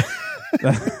because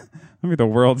that would be the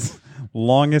world's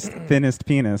longest, thinnest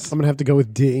penis. I'm going to have to go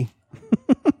with D.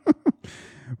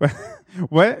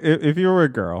 What if you were a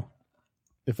girl?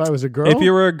 If I was a girl? If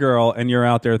you were a girl and you're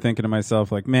out there thinking to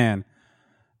myself, like, man,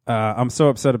 I'm so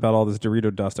upset about all this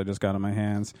Dorito dust I just got in my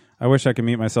hands. I wish I could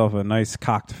meet myself a nice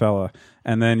cocked fella.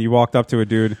 And then you walked up to a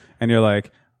dude and you're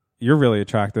like, you're really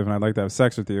attractive and I'd like to have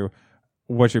sex with you.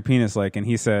 What's your penis like? And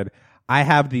he said, I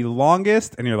have the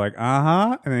longest. And you're like,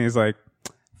 uh-huh. And then he's like,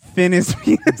 thinnest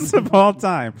penis of all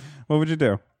time. What would you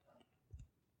do?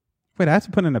 Wait, I have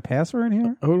to put in a password in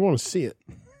here? I would want to see it.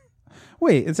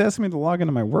 Wait, it's asking me to log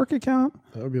into my work account?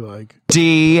 That would be like...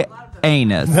 D.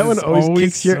 Anus. That one always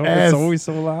kicks your ass. It's always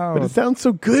so loud. But it sounds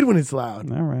so good when it's loud.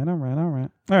 All right.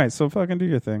 All right, so fucking do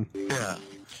your thing. Yeah.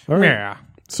 All right. Yeah.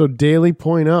 So Daily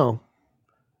 .0.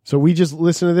 So we just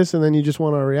listen to this and then you just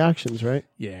want our reactions, right?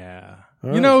 Yeah.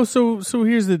 All You know, so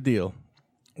here's the deal.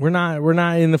 We're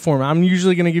not in the format. I'm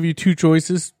usually going to give you 2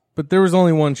 choices, but there was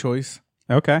only one choice.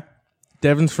 Okay.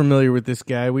 Devin's familiar with this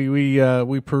guy.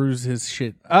 We peruse his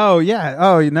shit. Oh, yeah.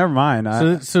 Oh, never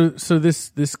mind. So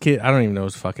this kid, I don't even know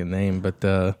his fucking name, but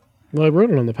Well, I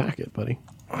wrote it on the packet, buddy.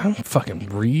 I don't fucking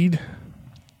read.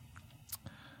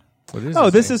 What is Oh,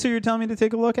 his this name? is who you're telling me to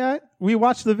take a look at? We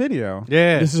watched the video.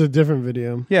 Yeah. This is a different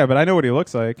video. Yeah, but I know what he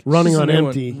looks like. Running This is on a new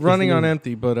empty. one. Running is the on name.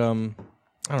 empty, but I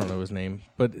don't know his name.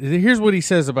 But here's what he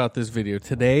says about this video.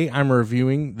 Today, I'm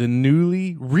reviewing the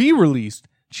newly re-released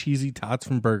Cheesy Tots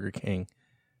from Burger King.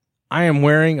 I am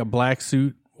wearing a black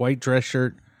suit, white dress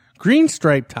shirt, green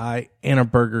striped tie, and a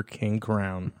Burger King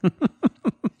crown.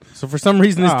 So for some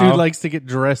reason, this dude likes to get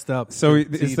dressed up. So to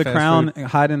is eat the fast crown food.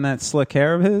 hiding that slick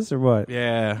hair of his, or what?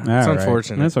 Yeah, it's All right.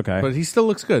 unfortunate. That's okay. But he still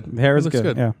looks good. The hair He is looks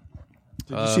good. Yeah.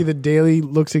 Did you see the Daily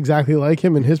looks exactly like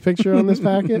him in his picture on this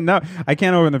packet? No, I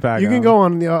can't open the pack. You can go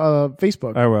on the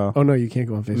Facebook. I will. Oh no, you can't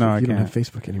go on Facebook. No, I you don't can't. have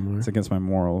Facebook anymore. It's against my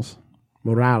morals.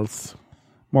 Morales.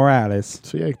 Morales.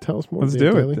 So yeah, tell us more. Let's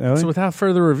Dave do Daly. it, Ellie. So without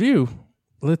further review,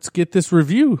 let's get this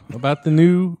review about the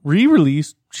new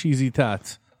re-released Cheesy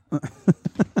Tots.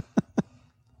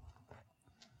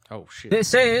 Oh, shit.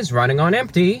 This is Running on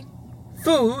Empty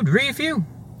Food Review.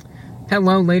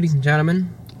 Hello, ladies and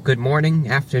gentlemen. Good morning,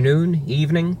 afternoon,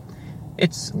 evening.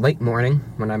 It's late morning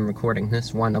when I'm recording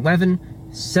this,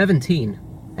 1:11:17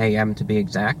 a.m. to be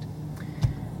exact.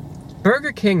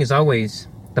 Burger King is always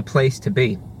the place to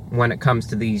be when it comes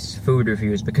to these food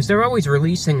reviews because they're always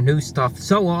releasing new stuff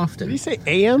so often. Did you say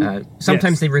AM?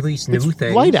 Sometimes Yes. they release new It's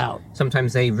things. light out.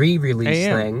 Sometimes they re-release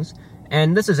AM. things.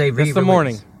 And this is a re-release. That's the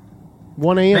morning.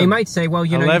 1 Now, you a.m. might say, well,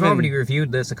 you know, 11. you've already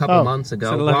reviewed this a couple Oh, months ago.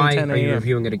 it's at 11, Why 10 are you a.m.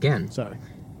 reviewing it again? Sorry.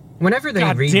 Whenever they God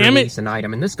damn re-release it. an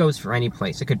item, and this goes for any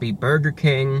place, it could be Burger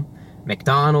King,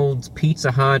 McDonald's,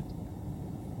 Pizza Hut,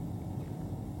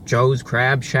 Joe's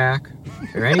Crab Shack,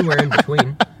 or anywhere in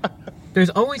between, there's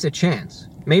always a chance.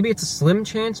 Maybe it's a slim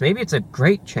chance, maybe it's a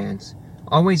great chance.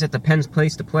 Always it depends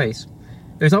place to place.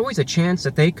 There's always a chance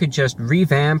that they could just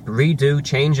revamp, redo,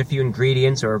 change a few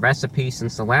ingredients or a recipe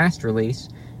since the last release.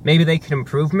 Maybe they could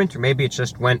improvement, or maybe it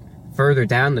just went further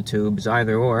down the tubes,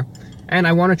 either or. And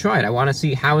I want to try it. I want to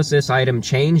see how has this item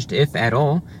changed, if at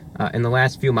all, in the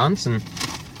last few months. And,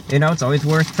 you know, it's always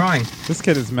worth trying. This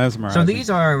kid is mesmerized. So these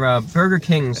are Burger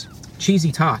King's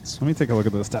Cheesy Tots. Let me take a look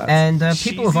at those stats. And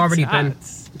people have Cheesy already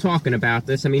Tots. been talking about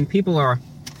this. I mean, people are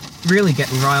really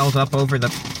getting riled up over the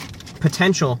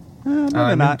potential new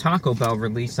not. Taco Bell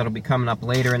release that'll be coming up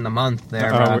later in the month.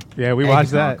 There, yeah, we Egg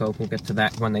watched that. Taco. We'll get to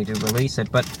that when they do release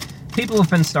it. But people have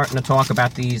been starting to talk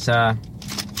about these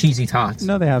Cheesy Tots.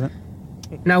 No, they haven't.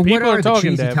 Now, what People are are the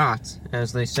talking, Cheesy Deb. Tots,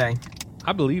 as they say?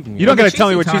 I believe in you. You don't the gotta tell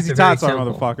me cheesy what tots cheesy are very tots are,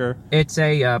 simple. motherfucker. It's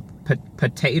a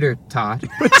potato tot.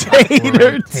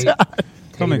 Tater tot.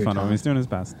 Don't make fun of him. He's doing his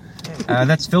best.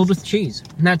 That's filled with cheese.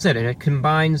 And that's it. And it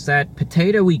combines that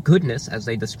potato-y goodness, as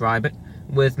they describe it,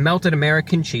 with melted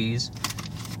American cheese.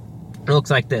 It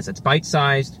looks like this. It's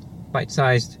bite-sized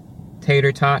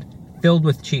tater tot filled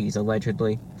with cheese,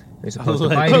 allegedly. They're supposed to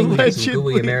bite in, get some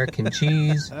gooey American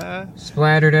cheese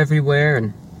splattered everywhere,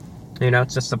 and, you know,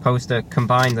 it's just supposed to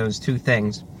combine those two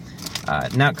things.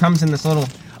 Now it comes in this little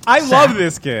I sack. love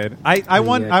this kid. I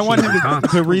want cheesy him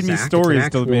tots to read me sack. stories It's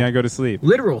an till me actual I go to sleep.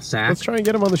 literal sack. Let's try and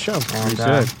get him on the show.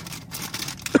 And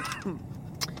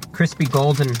crispy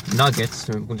golden nuggets.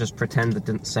 We'll just pretend it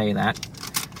didn't say that.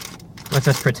 Let's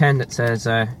just pretend it says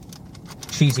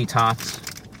Cheesy Tots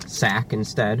sack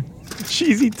instead.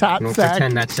 Cheesy tot And we'll sack.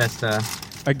 pretend that's just a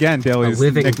Again, Daly's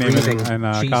living, nickname breathing in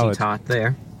cheesy college. tot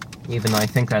there. Even though I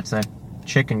think that's a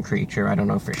chicken creature. I don't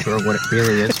know for sure what it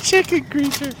really is. Chicken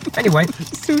creature. Anyway, This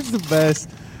dude's the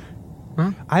best.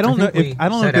 well, I don't know think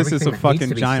if we this is said a everything that needs fucking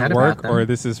to be giant said work about them. or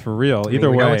this is for real. I mean, Either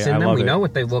we know way, what's in I them. love We it. know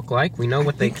what they look like. We know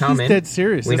what they He's come in. dead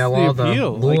serious. We That's know the all the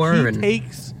appeal. lore Like, he and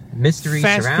takes mystery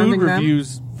fast surrounding food them.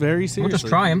 reviews very seriously. We'll just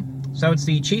try them. So it's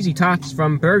the Cheesy Tots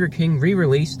from Burger King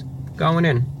re-released. Going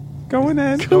in. Going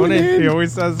in. Going in. He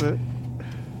always says it.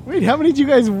 Wait, how many did you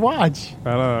guys watch?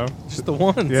 I don't know. Just the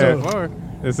one Yeah. so far.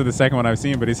 This is the second one I've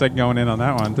seen, but he said going in on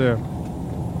that one too.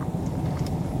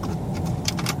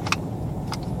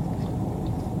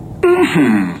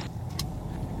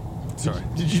 Sorry.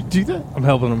 Did you do that? I'm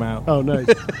helping him out. Oh, nice.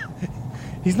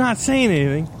 He's not saying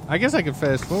anything. I guess I could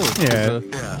fast forward. Yeah.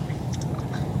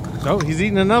 Oh, he's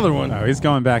eating another one. Oh, he's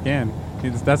going back in.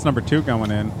 That's number 2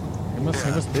 going in. He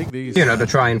must dig these. You know, to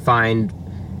try and find,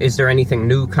 is there anything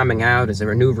new coming out? Is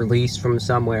there a new release from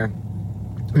somewhere?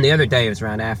 And the other day, it was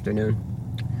around afternoon,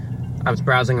 I was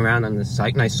browsing around on this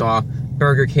site and I saw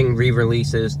Burger King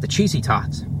re-releases the Cheesy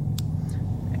Tots.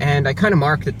 And I kind of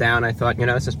marked it down. I thought, you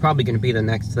know, this is probably going to be the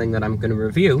next thing that I'm going to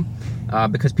review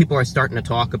because people are starting to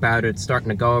talk about it. It's starting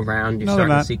to go around. You're No, they're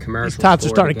starting to not. see commercials. These tots are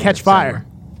for it starting to again, catch fire. etc.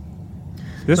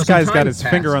 This So some guy's got time his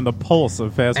passed. finger on the pulse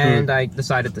of fast food. And I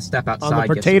decided to step outside. On the get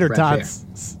some potato fresh air.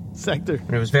 tots sector.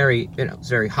 And it was very, it was a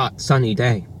very hot, sunny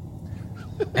day.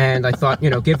 And I thought,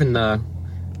 given the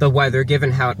the weather,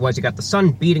 given how it was. You got the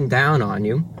sun beating down on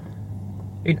you.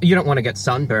 You don't want to get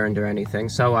sunburned or anything,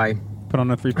 so I put on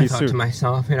a three-piece thought suit. to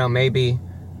myself, maybe,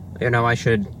 I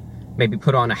should maybe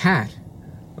put on a hat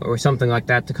or something like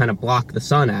that to kind of block the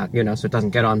sun out, so it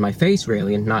doesn't get on my face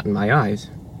really and not in my eyes.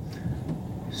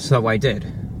 So I did.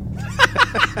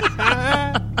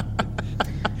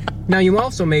 Now you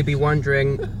also may be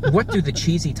wondering, what do the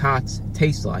Cheesy Tots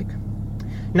taste like?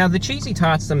 Now the Cheesy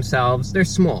Tots themselves, they're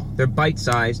small, they're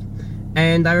bite-sized,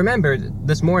 and I remember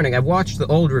this morning I watched the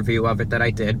old review of it that I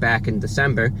did back in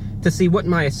December to see what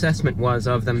my assessment was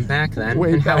of them back then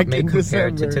and how it may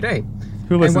compare to today.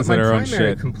 Who listens to and what their my own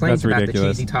primary shit? complaint That's about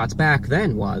ridiculous. the Cheesy Tots back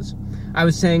then was, I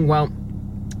was saying, well,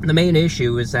 the main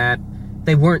issue is that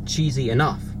they weren't cheesy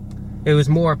enough. It was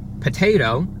more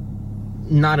potato,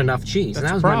 not enough cheese, and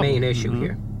that was my main issue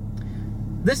here.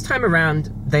 This time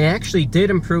around, they actually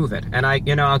did improve it, and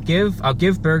I'll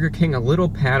give Burger King a little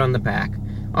pat on the back.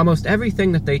 Almost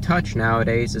everything that they touch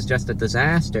nowadays is just a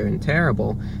disaster and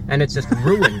terrible, and it's just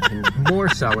ruined, and more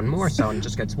so, and it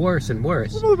just gets worse and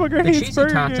worse. The Cheesy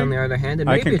Tots, on the other hand, and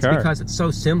maybe it's because it's so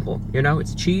simple,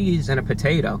 it's cheese and a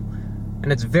potato,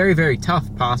 and it's very, very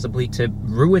tough, possibly, to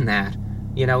ruin that,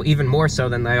 even more so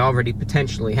than they already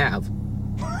potentially have.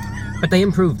 But they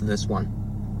improved this one.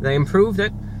 They improved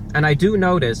it, and I do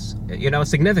notice, a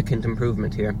significant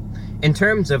improvement here, in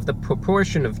terms of the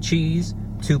proportion of cheese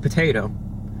to potato.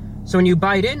 So when you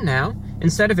bite in now,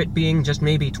 instead of it being just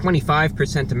maybe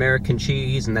 25% American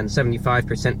cheese and then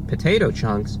 75% potato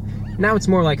chunks, now it's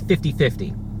more like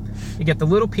 50-50. You get the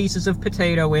little pieces of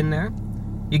potato in there.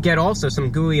 You get also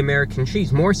some gooey American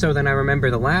cheese, more so than I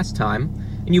remember the last time.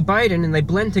 And you bite in and they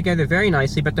blend together very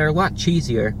nicely, but they're a lot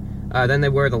cheesier than they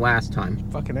were the last time.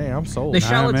 Fucking A, I'm sold. The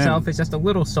shell itself is just a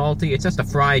little salty. It's just a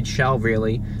fried shell,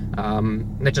 really.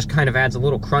 That just kind of adds a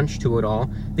little crunch to it all.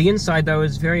 The inside, though,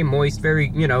 is very moist, very,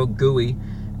 gooey.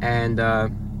 And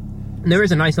there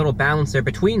is a nice little balance there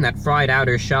between that fried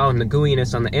outer shell and the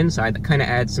gooiness on the inside that kind of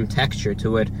adds some texture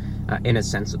to it, in a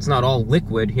sense. It's not all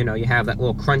liquid, you have that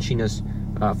little crunchiness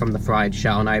from the fried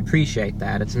shell, and I appreciate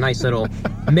that. It's a nice little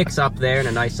mix up there and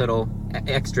a nice little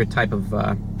extra type of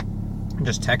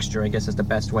just texture, I guess, is the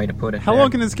best way to put it. How long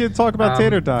can this kid talk about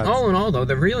tater tots? All in all, though,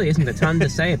 there really isn't a ton to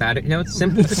say about it. It's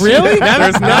simple. Really?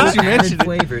 There's not no added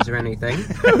flavors or anything.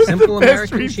 Simple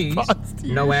American cheese,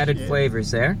 no added flavors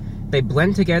there. They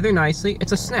blend together nicely.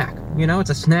 It's a snack. It's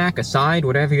a snack, a side,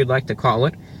 whatever you'd like to call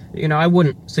it. I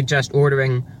wouldn't suggest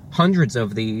ordering hundreds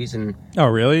of these and. Oh,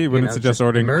 really? You wouldn't suggest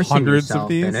ordering hundreds of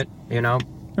these? In it,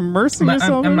 Immersing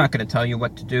yourself? I'm not going to tell you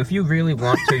what to do. If you really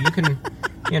want to, you can,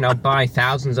 buy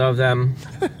thousands of them,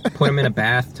 put them in a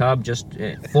bathtub, just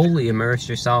fully immerse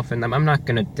yourself in them. I'm not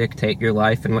going to dictate your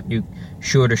life and what you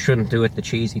should or shouldn't do with the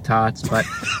Cheesy Tots, but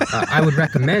I would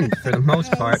recommend, for the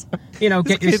most part,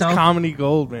 get yourself comedy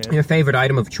gold, man. Your favorite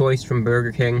item of choice from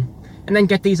Burger King, and then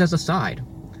get these as a side.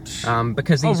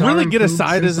 Because these really are get a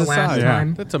side as a last side. Time.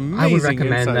 Yeah. That's amazing. I would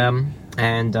recommend insight. them,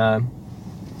 and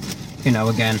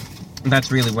again,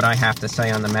 that's really what I have to say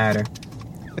on the matter.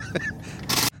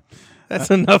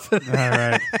 That's enough of All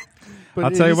right. But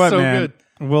I'll tell you what, so man. Good.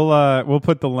 We'll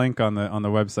put the link on the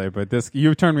website. But this,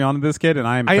 you turned me on to this kid, and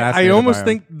I am fascinated. I almost by him.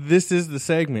 think this is the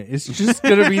segment. It's just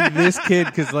gonna be this kid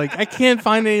because I can't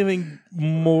find anything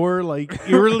more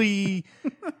eerily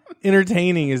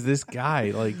entertaining as this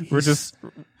guy.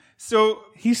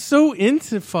 He's so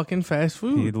into fucking fast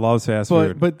food. He loves fast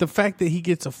food. But the fact that he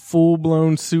gets a full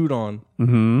blown suit on,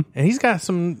 and he's got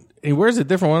some. He wears a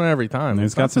different one every time.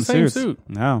 He's got some the same suits. suit.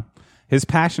 No, his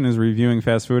passion is reviewing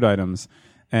fast food items.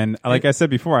 And like I said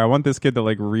before, I want this kid to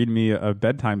read me a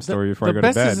bedtime story before I go to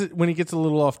bed. The best is when he gets a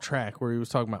little off track, where he was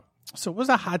talking about. So it was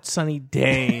a hot sunny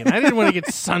day, and I didn't want to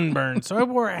get sunburned, so I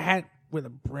wore a hat with a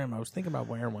brim. I was thinking about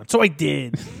wearing one, so I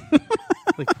did.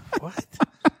 What?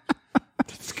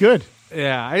 It's good.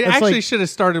 Yeah, I actually should have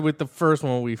started with the first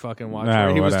one we fucking watched.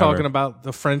 Where he was talking about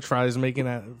the French fries making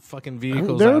a fucking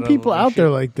vehicles. There are people out there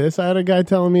like this. I had a guy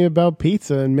telling me about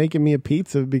pizza and making me a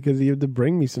pizza because he had to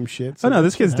bring me some shit. So no,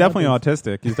 this kid's definitely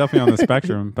autistic. He's definitely on the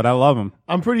spectrum, but I love him.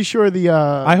 I'm pretty sure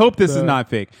I hope this is not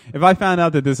fake. If I found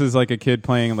out that this is a kid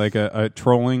playing a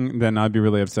trolling, then I'd be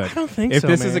really upset. I don't think if so,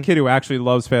 this man. is a kid who actually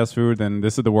loves fast food, then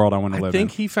this is the world I want to live in. I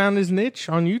think he found his niche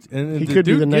on YouTube. And he could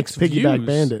be the next Piggyback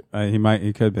Bandit.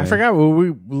 He could be. I forgot what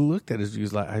we looked at his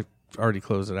views. I already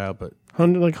closed it out, but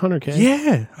 100K.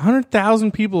 Yeah,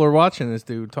 100,000 people are watching this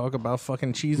dude talk about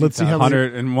fucking cheesy. Let's see how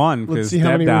 101. Let's see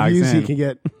how many reviews he can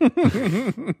get.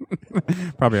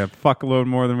 Probably a fuckload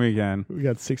more than we can. We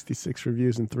got 66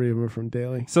 reviews and 3 of them are from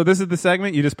Daily. So this is the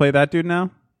segment. You just play that dude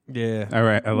now. Yeah. All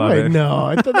right, I love Wait, it. No,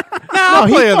 I thought, I'll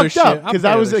he play other fucked up shit. I'll because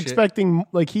play I was other shit. expecting,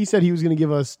 like he said, he was going to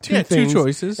give us two Yeah, two things,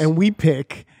 choices. and we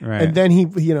pick, Right. and then he's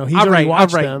All already right, all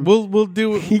watched right. them. We'll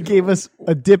do it. He gave us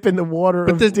a dip in the water.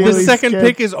 But of the daily second sketch.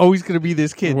 pick is always going to be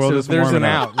this kid. We'll So just there's warm an it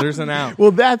up. out. There's an out.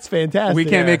 Well, that's fantastic. We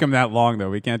can't make them that long though.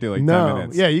 We can't do like 10 No,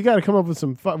 minutes. yeah, you got to come up with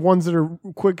some ones that are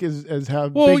quick as how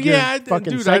Well, big yeah, your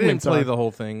fucking dude, I didn't segments play are. the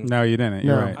whole thing. No, you didn't.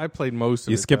 You're No. right. I played most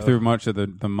of You it. skipped though. through much of the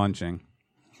munching.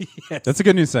 That's a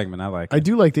good new segment. I like it. I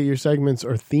do like that your segments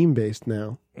are theme based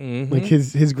now. Mm-hmm. Like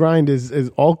his grind is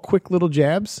all quick little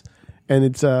jabs, and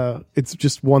it's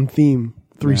just one theme,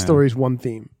 three Yeah. stories, one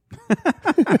theme.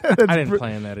 I didn't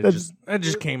plan that. It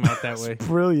just came out that way.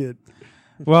 Brilliant.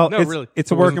 Well, No, it's, really.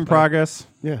 it's a It work wasn't in planned. progress.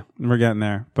 Yeah. We're getting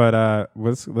there. But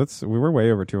we were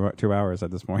way over 2 hours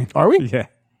at this point. Are we? Yeah.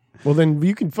 Well, then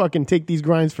you can fucking take these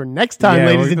grinds for next time, Yeah,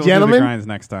 ladies we'll and do the gentlemen. grinds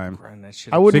next time. Grind that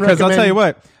shit I up. wouldn't Because I'll recommend, tell you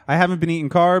what, I haven't been eating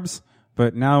carbs,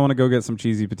 but now I want to go get some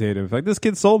cheesy potatoes. Like this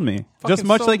kid sold me, just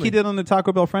much sold like me. he did on the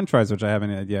Taco Bell French fries, which I haven't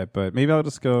had yet. But maybe I'll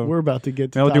just go. We're about to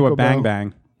get to Maybe I'll do Taco a bang Bell.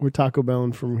 bang. We're Taco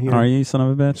Belling from here. Are you son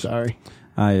of a bitch? Sorry.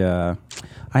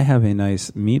 I have a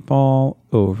nice meatball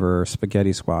over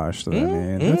spaghetti squash that I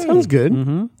made That sounds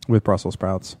good. with Brussels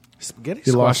sprouts. Spaghetti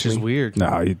You squash lost is me. weird.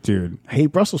 No, you dude, I hate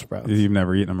Brussels sprouts. you've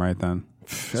never eaten them right then.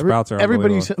 Sprouts are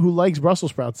Everybody unbelievable. who likes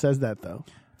Brussels sprouts says that though.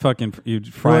 Fucking you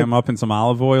fry them up in some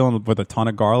olive oil and with a ton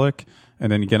of garlic,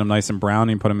 and then you get them nice and brown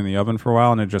and you put them in the oven for a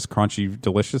while, and they're just crunchy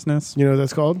deliciousness. You know what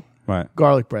that's called? What?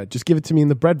 Garlic bread. Just give it to me in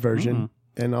the bread version,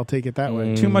 and I'll take it that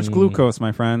way. Too much glucose,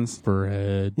 my friends.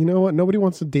 Bread. You know what? Nobody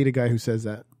wants to date a guy who says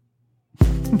that.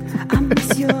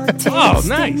 Oh,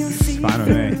 nice. It's fine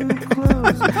with me.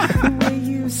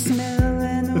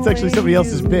 That's actually somebody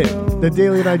else's bit that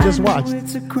Daly and I just watched.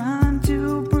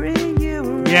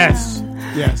 Yes.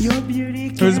 Yes.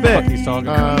 Who's the bit? He's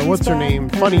talking. What's her name?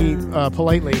 Funny,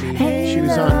 polite lady. She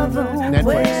was on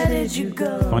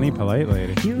Netflix. Funny, polite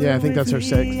lady. Yeah, I think that's her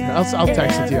sex. I'll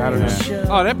text it to you. I don't know.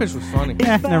 Oh, that bitch was funny.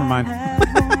 Yeah, never mind.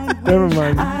 Never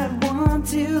mind.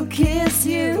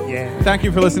 Thank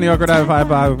you for listening to Awkward High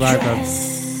Five.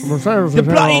 The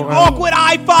bloody awkward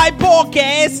high-five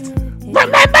podcast.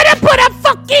 Remember to put a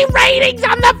fucking ratings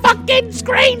on the fucking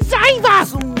screensaver.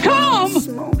 Come.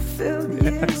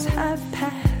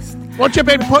 What you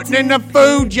been putting in the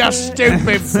food, you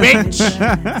stupid bitch?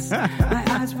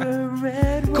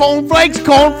 Cornflakes,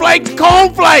 cornflakes,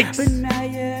 cornflakes.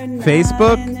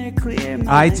 Facebook,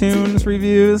 iTunes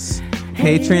reviews,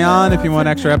 Patreon if you want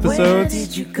extra episodes.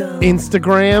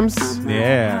 Instagrams.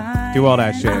 Yeah, do all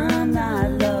that shit.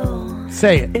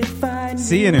 Say it.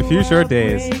 See you in a few short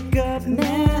days.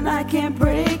 I can't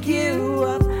break you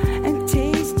up and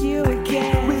taste you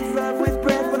again. With love, with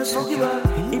breath, wanna smoke you up.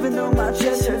 Even though my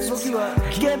chest hurts, smoke you up.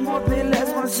 Get more, pay less,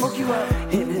 wanna smoke you up.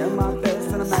 Inhale my best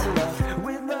and I'm out of love.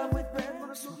 With love, with breath,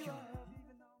 wanna smoke you up.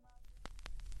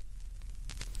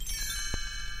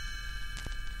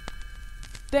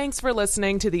 Thanks for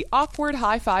listening to the Awkward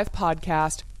High Five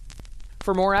podcast.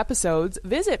 For more episodes,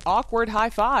 visit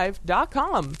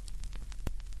awkwardhighfive.com.